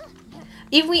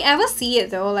 If we ever see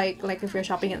it though, like if we're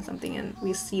shopping at something and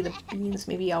we see the beans,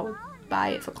 maybe I'll buy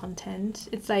it for content.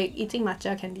 It's like eating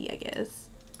matcha candy, I guess.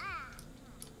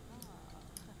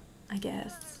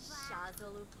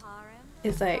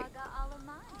 It's like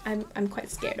I'm quite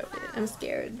scared of it. I'm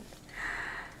scared.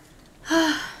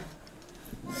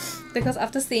 Because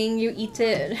after seeing you eat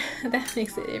it, that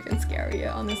makes it even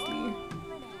scarier, honestly.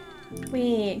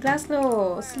 Wait,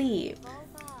 Glasslow, sleep.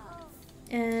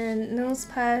 And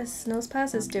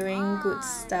Nosepass is doing good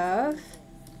stuff.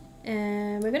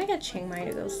 And we're gonna get Chiangmai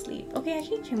to go sleep. Okay,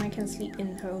 actually Chiangmai can sleep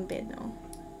in her own bed now.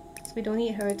 So we don't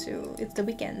need her to. It's the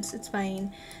weekends, it's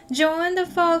fine. Joan the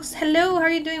Fox, hello, how are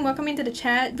you doing? Welcome into the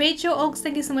chat. Rachel Oaks,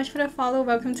 thank you so much for the follow.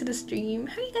 Welcome to the stream.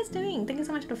 How are you guys doing? Thank you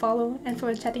so much for the follow and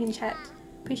for chatting in chat.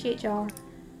 Appreciate y'all.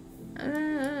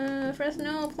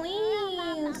 Fresno,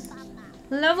 please.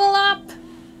 Level up.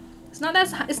 It's not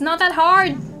that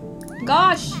hard.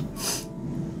 Gosh.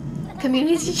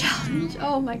 Community challenge.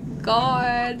 Oh my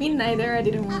god. Me neither. I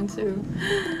didn't want to.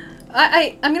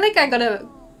 I mean, like, I gotta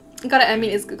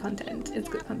admit it's good content. It's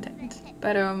good content.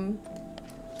 But oh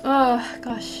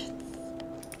gosh.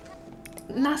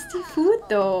 Nasty food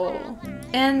though.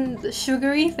 And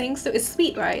sugary things, so it's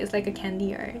sweet, right? It's like a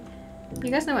candy, right? You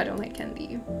guys know I don't like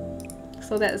candy.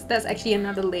 So that's actually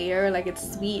another layer, like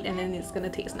it's sweet and then it's gonna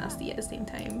taste nasty at the same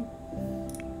time.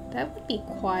 That would be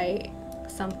quite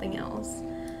something else.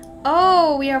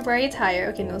 Oh, we are very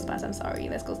tired. Okay, Nosepass, I'm sorry.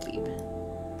 Let's go sleep.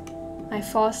 My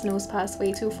force knows passed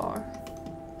way too far.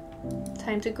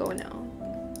 Time to go now.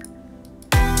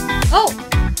 Oh!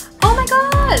 Oh my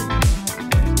god!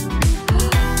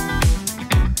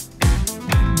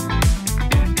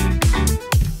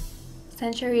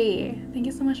 Century, thank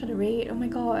you so much for the raid. Oh my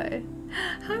god.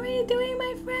 How are you doing,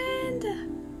 my friend?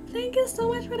 Thank you so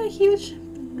much for the huge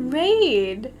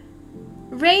raid.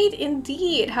 Raid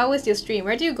indeed. How was your stream?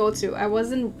 Where did you go to? I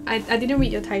didn't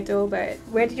read your title, but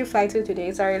where did you fly to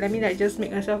today? Sorry, let me like just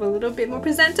make myself a little bit more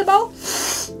presentable.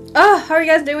 Oh, how are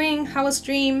you guys doing? How was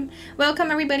stream?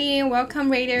 Welcome everybody. Welcome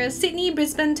raiders. Sydney,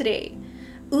 Brisbane today.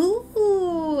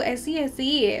 Ooh, I see, I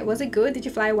see. Was it good? Did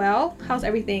you fly well? How's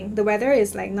everything? The weather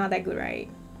is like not that good, right?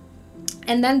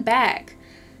 And then back.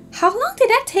 How long did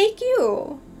that take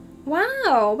you?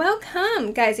 Wow,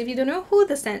 welcome. Guys, if you don't know who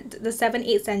the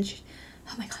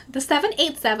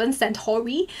 787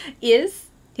 Centauri is,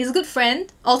 he's a good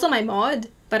friend, also my mod,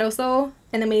 but also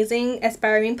an amazing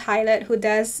aspiring pilot who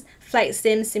does flight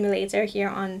simulator here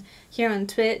on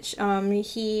Twitch.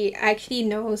 He actually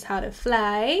knows how to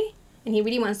fly and he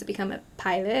really wants to become a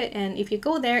pilot. And if you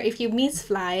go there, if you miss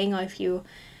flying, or if you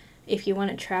want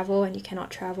to travel and you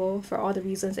cannot travel for all the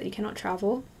reasons that you cannot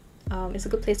travel, it's a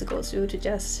good place to go to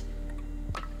just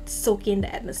soak in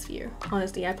the atmosphere.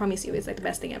 Honestly, I promise you, it's like the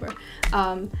best thing ever.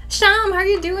 Sham, how are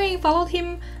you doing? Followed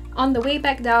him on the way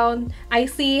back down. I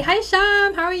see. Hi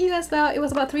Sham, how are you as well? It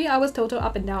was about 3 hours total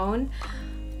up and down.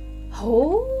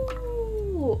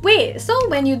 Oh, wait, so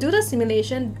when you do the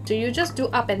simulation, do you just do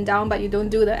up and down but you don't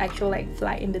do the actual like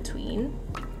flight in between?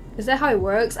 Is that how it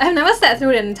works? I've never sat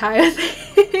through the entire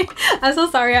thing. I'm so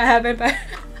sorry I haven't, but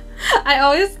I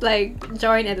always like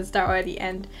join at the start or at the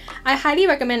end. I highly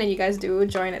recommend that you guys do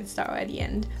join at the start or at the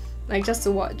end, like just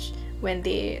to watch when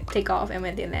they take off and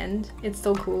when they land. It's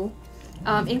so cool.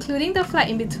 Including the flight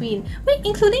in between. Wait,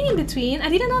 including in between? I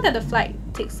didn't know that the flight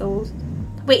takes so...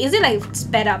 Wait, is it like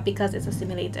sped up because it's a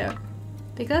simulator?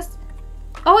 Because...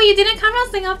 Oh, you didn't come from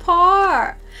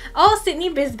Singapore! Oh, Sydney,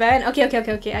 Brisbane. Okay. I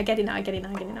get it now.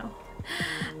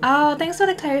 Oh, thanks for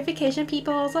the clarification,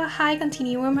 people. So, hi,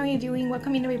 Continuum. How are you doing?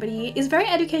 Welcome in, everybody. It's very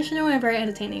educational and very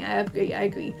entertaining. I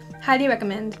agree. Highly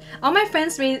recommend. All my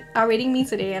friends are rating me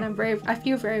today, and I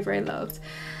feel very loved.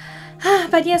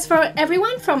 But yes, for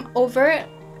everyone from over...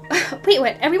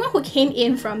 everyone who came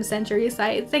in from Century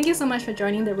side, thank you so much for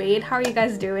joining the raid. How are you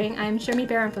guys doing? I'm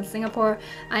Chermibear. I'm from Singapore.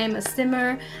 I am a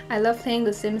simmer. I love playing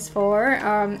The Sims 4.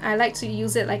 I like to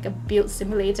use it like a build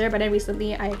simulator, but then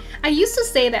recently I used to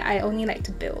say that I only like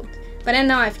to build, but then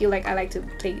now I feel like I like to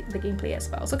play the gameplay as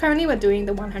well. So currently we're doing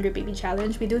the 100 baby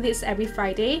challenge. We do this every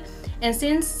Friday, and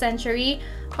since Century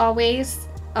always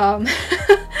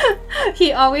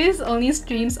he always only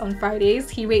streams on Fridays,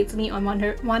 he rates me on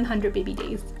 100 baby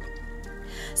days.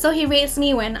 So he rates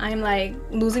me when I'm like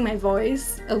losing my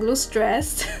voice, a little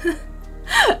stressed,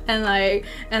 and like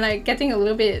getting a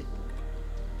little bit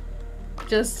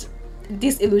just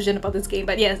disillusioned about this game.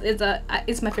 But yes,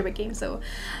 it's my favorite game. So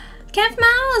Camp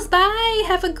Mouse, bye!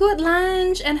 Have a good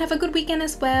lunch and have a good weekend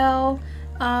as well.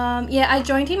 Yeah, I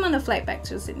joined him on the flight back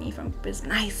to Sydney from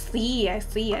Brisbane. I see.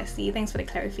 Thanks for the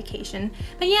clarification.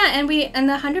 But yeah, and the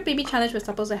 100 baby challenge, we're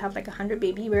supposed to have like 100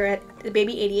 baby. We're at the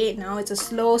baby 88 now. It's a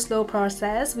slow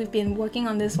process. We've been working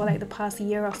on this for like the past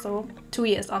year or so. 2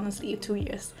 years, honestly, 2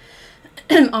 years.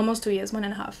 Almost 2 years,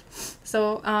 1.5.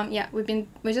 So yeah, we've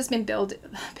just been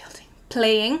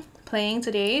playing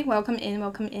today. Welcome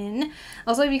in.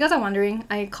 Also, if you guys are wondering,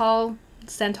 I call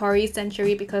Centauri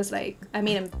Century because like I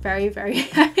made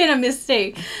I made a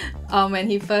mistake when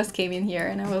he first came in here,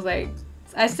 and I was like,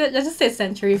 I just said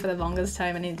Century for the longest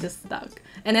time, and it just stuck.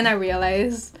 And then I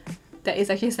realized that it's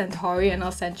actually Centauri and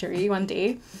not Century one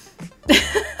day.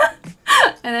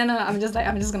 And then I'm just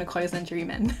gonna call you Century,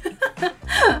 man.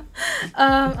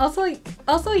 Also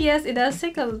yes, it does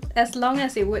take as long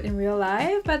as it would in real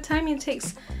life, but time it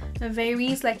takes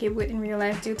varies like it would in real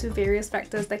life due to various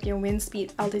factors like your wind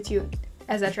speed, altitude,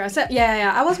 etc. So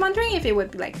yeah, I was wondering if it would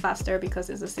be like faster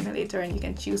because it's a simulator and you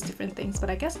can choose different things,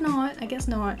 but I guess not. I just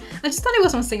thought it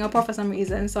was from Singapore for some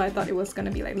reason, so I thought it was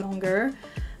gonna be like longer.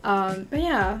 But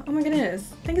yeah, oh my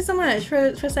goodness, thank you so much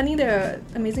for sending your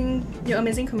amazing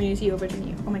community over to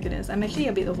me. Oh my goodness, I'm actually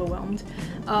a bit overwhelmed.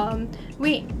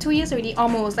 Wait, 2 years already?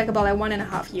 Almost, like about like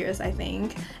 1.5 years, I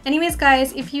think. Anyways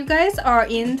guys, if you guys are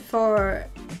in for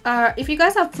if you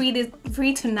guys are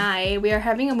free tonight, we are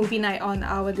having a movie night on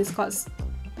our Discord,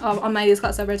 on my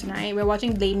Discord server tonight. We're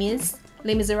watching Les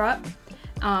Miserables.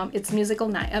 it's musical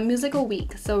night, a musical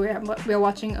week. So we're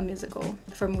watching a musical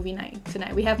for movie night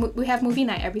tonight. We have movie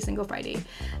night every single Friday.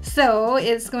 So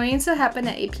it's going to happen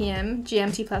at 8 p.m.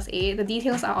 GMT plus 8. The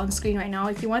details are on screen right now.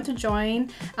 If you want to join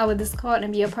our Discord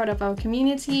and be a part of our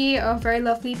community of very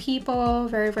lovely people,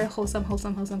 very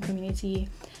wholesome community,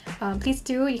 please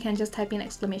do. You can just type in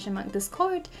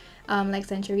 !Discord, like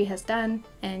Century has done,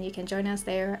 and you can join us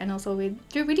there. And also we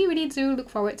really do look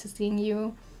forward to seeing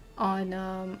you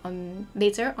on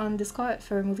later on Discord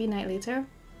for movie night later.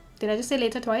 Did I just say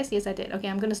later twice? Yes, I did. Okay,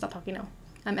 I'm gonna stop talking now.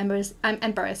 I'm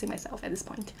embarrassing myself at this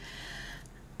point.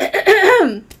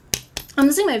 I'm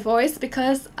losing my voice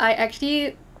because I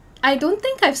don't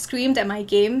think I've screamed at my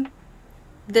game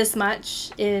this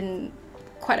much in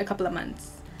quite a couple of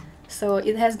months. So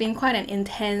it has been quite an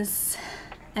intense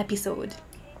episode.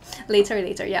 Later,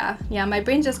 yeah, my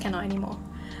brain just cannot anymore.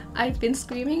 I've been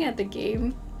screaming at the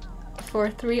game for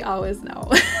 3 hours now.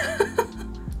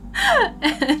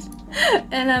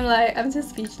 and I'm just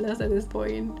speechless at this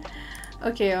point.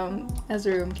 Okay,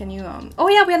 Azroom, can you oh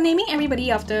yeah, we are naming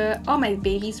everybody after all my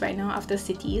babies right now after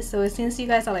cities. So since you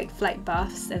guys are like flight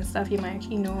buffs and stuff, you might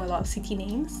actually know a lot of city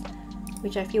names,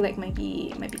 which I feel like might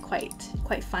be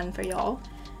quite fun for y'all.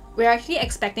 We're actually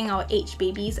expecting our H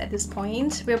babies at this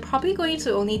point. We're probably going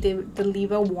to only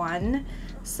deliver one,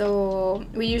 so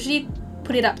we usually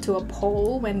put it up to a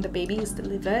poll when the baby is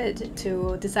delivered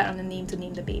to decide on the name to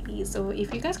name the baby. So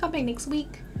if you guys come back next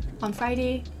week on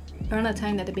Friday, around the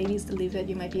time that the baby is delivered,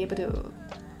 you might be able to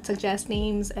suggest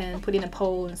names and put in a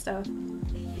poll and stuff.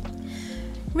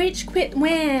 Rage quit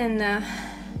when?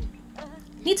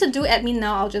 Need to do admin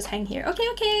now, I'll just hang here.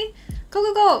 Okay.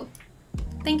 Go.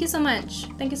 Thank you so much.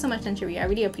 Thank you so much, Century. I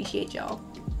really appreciate y'all.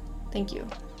 Thank you.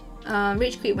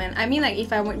 Rage quit when? I mean, like,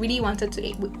 if I really wanted to...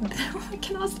 I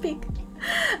cannot speak.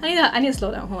 I need to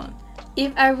slow down. Hold on.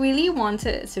 If I really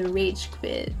wanted to rage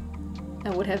quit,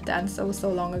 I would have done so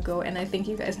long ago, and I think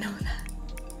you guys know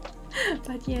that.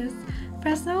 But yes.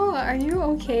 Fresno, are you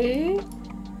okay?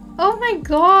 Oh my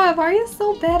god, why are you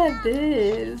so bad at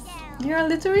this? You're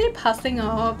literally passing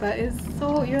out, but it's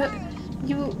so...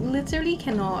 You literally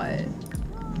cannot.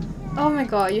 Oh my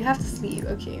god, you have to sleep.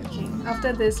 Okay.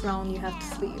 After this round, you have to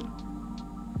sleep.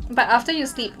 But after you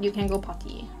sleep, you can go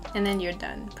potty. And then you're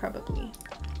done, probably.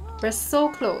 We're so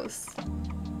close.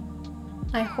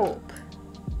 I hope.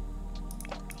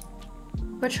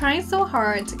 We're trying so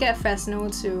hard to get Fresno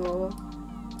to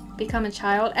become a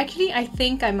child. Actually, I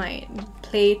think I might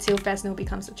play till Fresno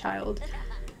becomes a child.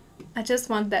 I just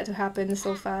want that to happen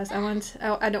so fast.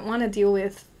 I don't want to deal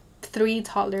with 3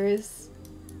 toddlers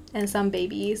and some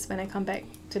babies when I come back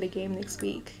to the game next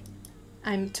week.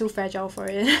 I'm too fragile for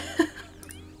it.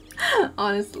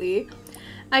 Honestly.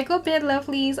 I go bed,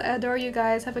 lovelies. I adore you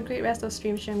guys. Have a great rest of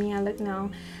stream, Chermibear. I look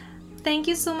now. Thank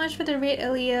you so much for the raid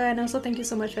earlier, and also thank you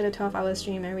so much for the 12-hour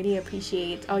stream. I really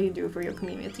appreciate all you do for your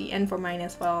community and for mine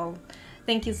as well.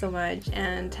 Thank you so much,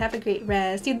 and have a great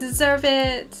rest. You deserve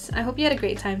it. I hope you had a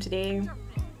great time today.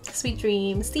 Sweet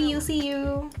dreams. See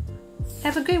you.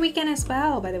 Have a great weekend as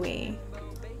well, by the way.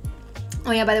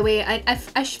 Oh yeah, by the way, I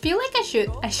feel like I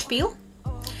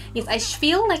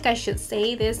feel like I should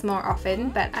say this more often,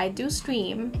 but I do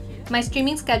stream. My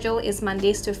streaming schedule is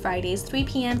Mondays to Fridays, 3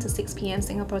 p.m. to 6 p.m.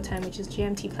 Singapore time, which is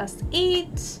GMT plus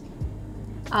 8.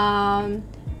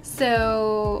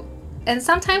 So, and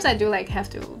sometimes I do like have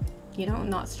to, you know,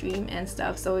 not stream and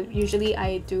stuff. So usually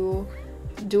I do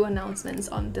announcements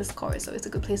on Discord, so it's a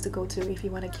good place to go to if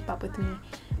you want to keep up with me.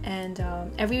 And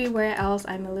everywhere else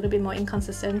I'm a little bit more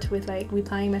inconsistent with like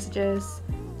replying messages,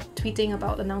 tweeting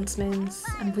about announcements.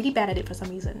 I'm really bad at it for some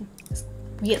reason. It's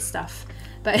weird stuff,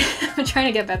 but I'm trying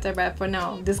to get better. But for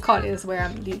now, Discord is where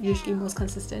I'm usually most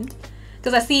consistent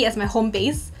because I see it as my home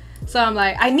base. So I'm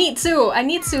like, I need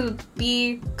to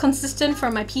be consistent for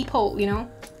my people, you know,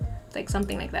 it's like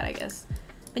something like that, I guess.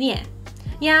 But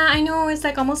yeah, I know it's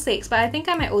like almost 6, but I think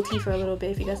I might OT for a little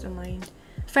bit if you guys don't mind.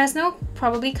 Fresno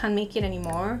probably can't make it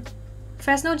anymore.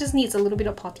 Fresno just needs a little bit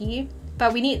of potty,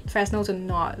 but we need Fresno to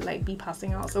not like be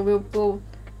passing out. So we'll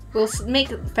make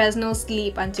Fresno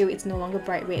sleep until it's no longer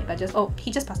bright red, but just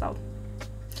he just passed out.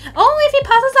 Oh, if he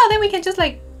passes out, then we can just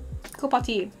like go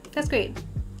potty. That's great.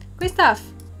 Great stuff.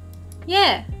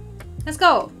 Yeah, let's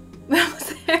go. We're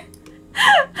almost there.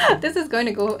 This is going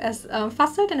to go as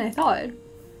faster than I thought.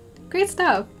 Great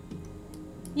stuff.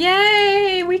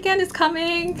 Yay! Weekend is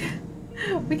coming.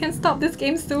 We can stop this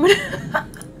game soon.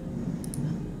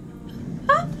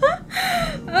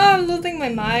 Oh, I'm losing my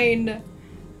mind.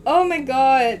 Oh my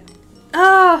god.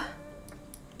 Ah,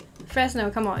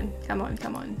 Fresno, come on.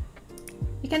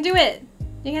 You can do it.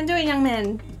 You can do it, young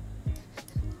man.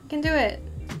 You can do it.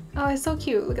 Oh, it's so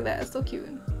cute. Look at that. It's so cute.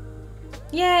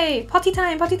 Yay! Potty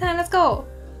time! Potty time! Let's go!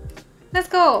 Let's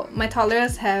go! My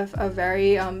toddlers have a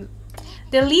very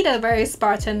they lead a very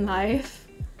Spartan life,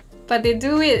 but they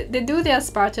do their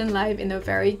Spartan life in a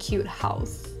very cute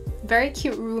house. Very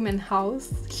cute room and house.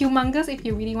 Humongous if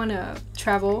you really want to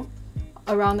travel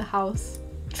around the house.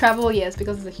 Travel, yes,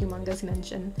 because it's a humongous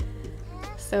mansion.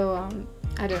 So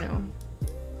I don't know.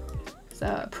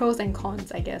 So pros and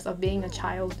cons, I guess, of being a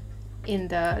child in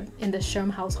the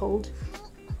Sherm household.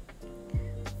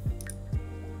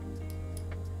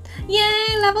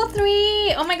 Yay, level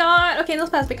 3! Oh my god! Okay, no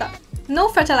spells pick up. No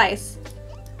fertilize.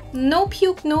 No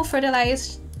puke, no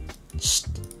fertilize. Shh.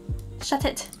 Shut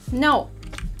it. No.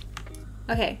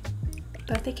 Okay.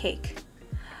 Birthday cake.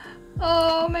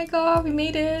 Oh my god, we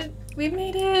made it. We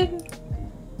made it.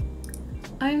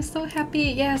 I'm so happy.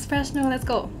 Yes, fresh snow, let's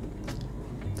go.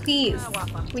 Please.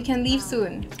 We can leave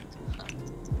soon.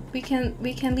 We can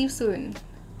leave soon.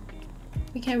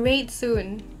 We can raid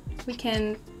soon. We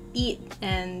can eat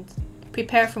and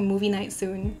prepare for movie night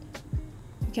soon.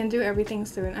 We can do everything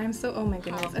soon. I'm so, oh my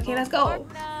goodness. Okay, let's go.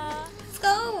 Let's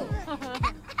go.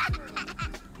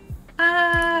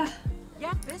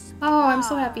 Oh, I'm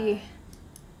so happy.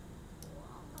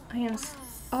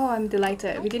 Oh, I'm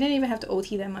delighted. We didn't even have to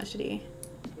OT that much today.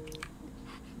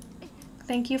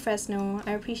 Thank you, Fresno.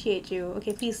 I appreciate you.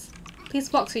 Okay, please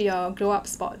walk to your grow up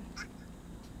spot.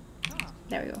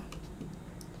 There we go.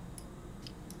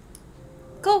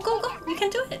 Go, go, go! You can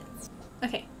do it!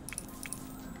 Okay.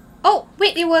 Oh,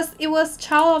 wait, it was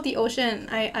Child of the Ocean.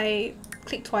 I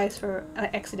clicked twice for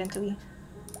accidentally.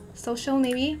 Social,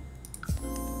 maybe?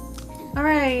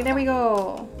 Alright, there we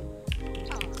go.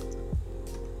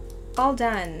 All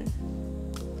done.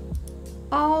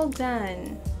 All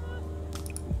done.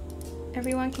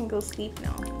 Everyone can go sleep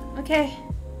now. Okay.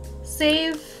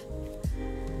 Save.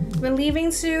 We're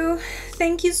leaving too.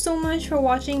 Thank you so much for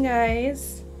watching,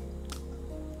 guys.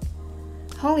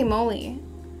 Holy moly.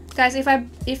 Guys, if I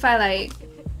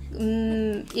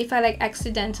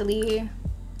accidentally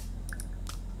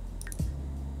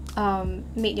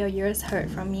made your ears hurt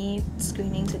from me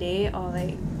screaming today, or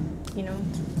like, you know,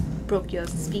 broke your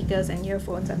speakers and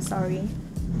earphones, I'm sorry.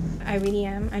 I really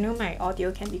am. I know my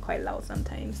audio can be quite loud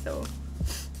sometimes, so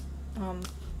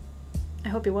I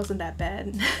hope it wasn't that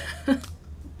bad.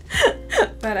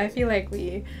 But I feel like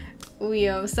we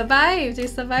survived. We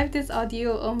survived this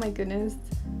audio. Oh my goodness.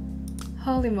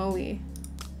 Holy moly.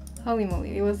 Holy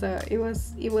moly. It was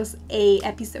a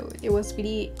episode. It was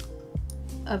really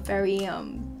a very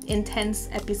intense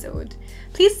episode.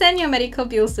 Please send your medical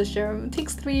bills to Sherm. It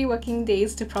takes 3 working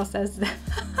days to process them.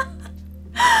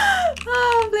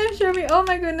 Oh, blame Shermy. Oh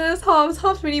my goodness.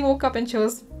 Hobbs really woke up and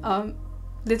chose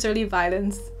literally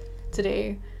violence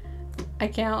today. I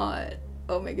cannot.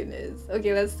 Oh my goodness.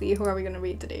 Okay, let's see. Who are we gonna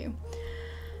read today?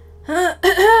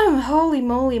 Holy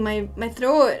moly, my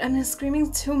throat. I'm just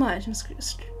screaming too much. I'm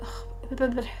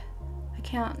I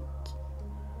can't.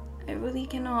 I really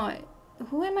cannot.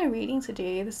 Who am I reading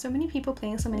today? There's so many people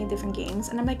playing so many different games,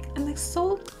 and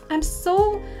I'm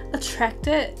so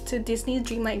attracted to Disney's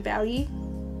Dreamlight Valley.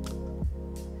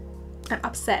 I'm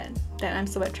upset that I'm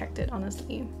so attracted,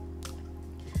 honestly.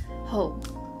 Oh,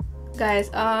 guys,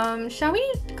 shall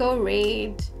we go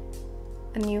raid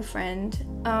a new friend?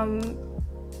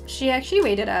 She actually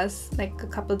raided us like a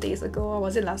couple of days ago, or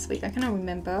was it last week? I cannot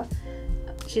remember.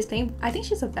 She's playing, I think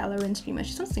she's a Valorant streamer.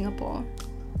 She's from Singapore.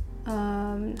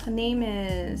 Her name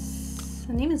is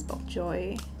Bok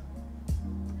Joy.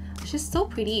 She's so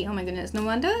pretty. Oh my goodness. No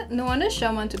wonder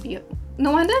Sherm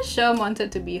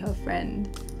wanted to be her friend.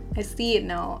 I see it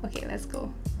now. Okay, let's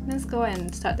go. Let's go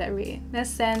and start that raid. Let's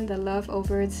send the love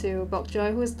over to Bok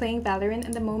Joy, who is playing Valorant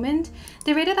at the moment.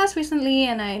 They raided us recently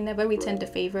and I never returned the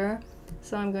favor.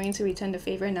 So I'm going to return the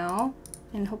favor now.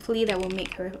 And hopefully that will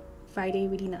make her Friday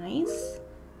really nice.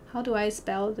 How do I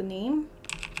spell the name?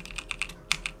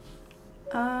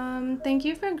 Thank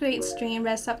you for a great stream.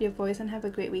 Rest up your voice and have a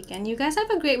great weekend. You guys have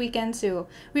a great weekend too.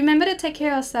 Remember to take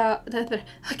care of yourself.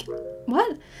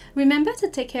 What? Remember to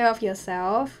take care of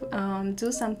yourself.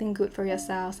 Do something good for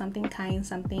yourself. Something kind.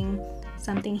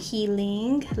 Something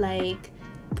healing. Like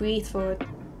breathe for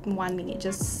 1 minute.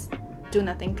 Just do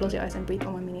nothing. Close your eyes and breathe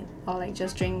for 1 minute. Or like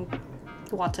just drink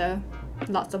water.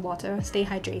 Lots of water. Stay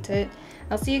hydrated.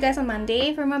 I'll see you guys on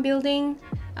Monday for my building.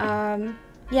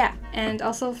 Yeah, and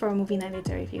also for a movie night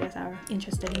later if you guys are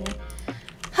interested in it.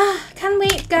 Can't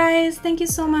wait, guys. Thank you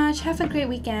so much. Have a great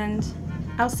weekend.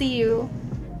 I'll see you.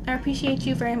 I appreciate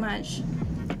you very much.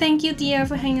 Thank you, dear,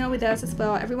 for hanging out with us as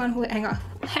well. Everyone who hang out.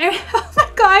 Oh my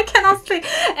god, I cannot speak.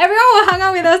 Everyone who hung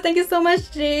out with us, thank you so much,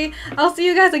 Jay. I'll see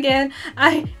you guys again.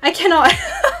 I cannot.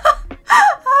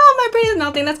 Oh, my brain is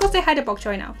melting. Let's go say hi to Bok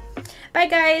Choy now. Bye,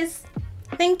 guys.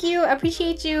 Thank you.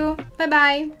 Appreciate you.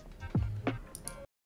 Bye-bye.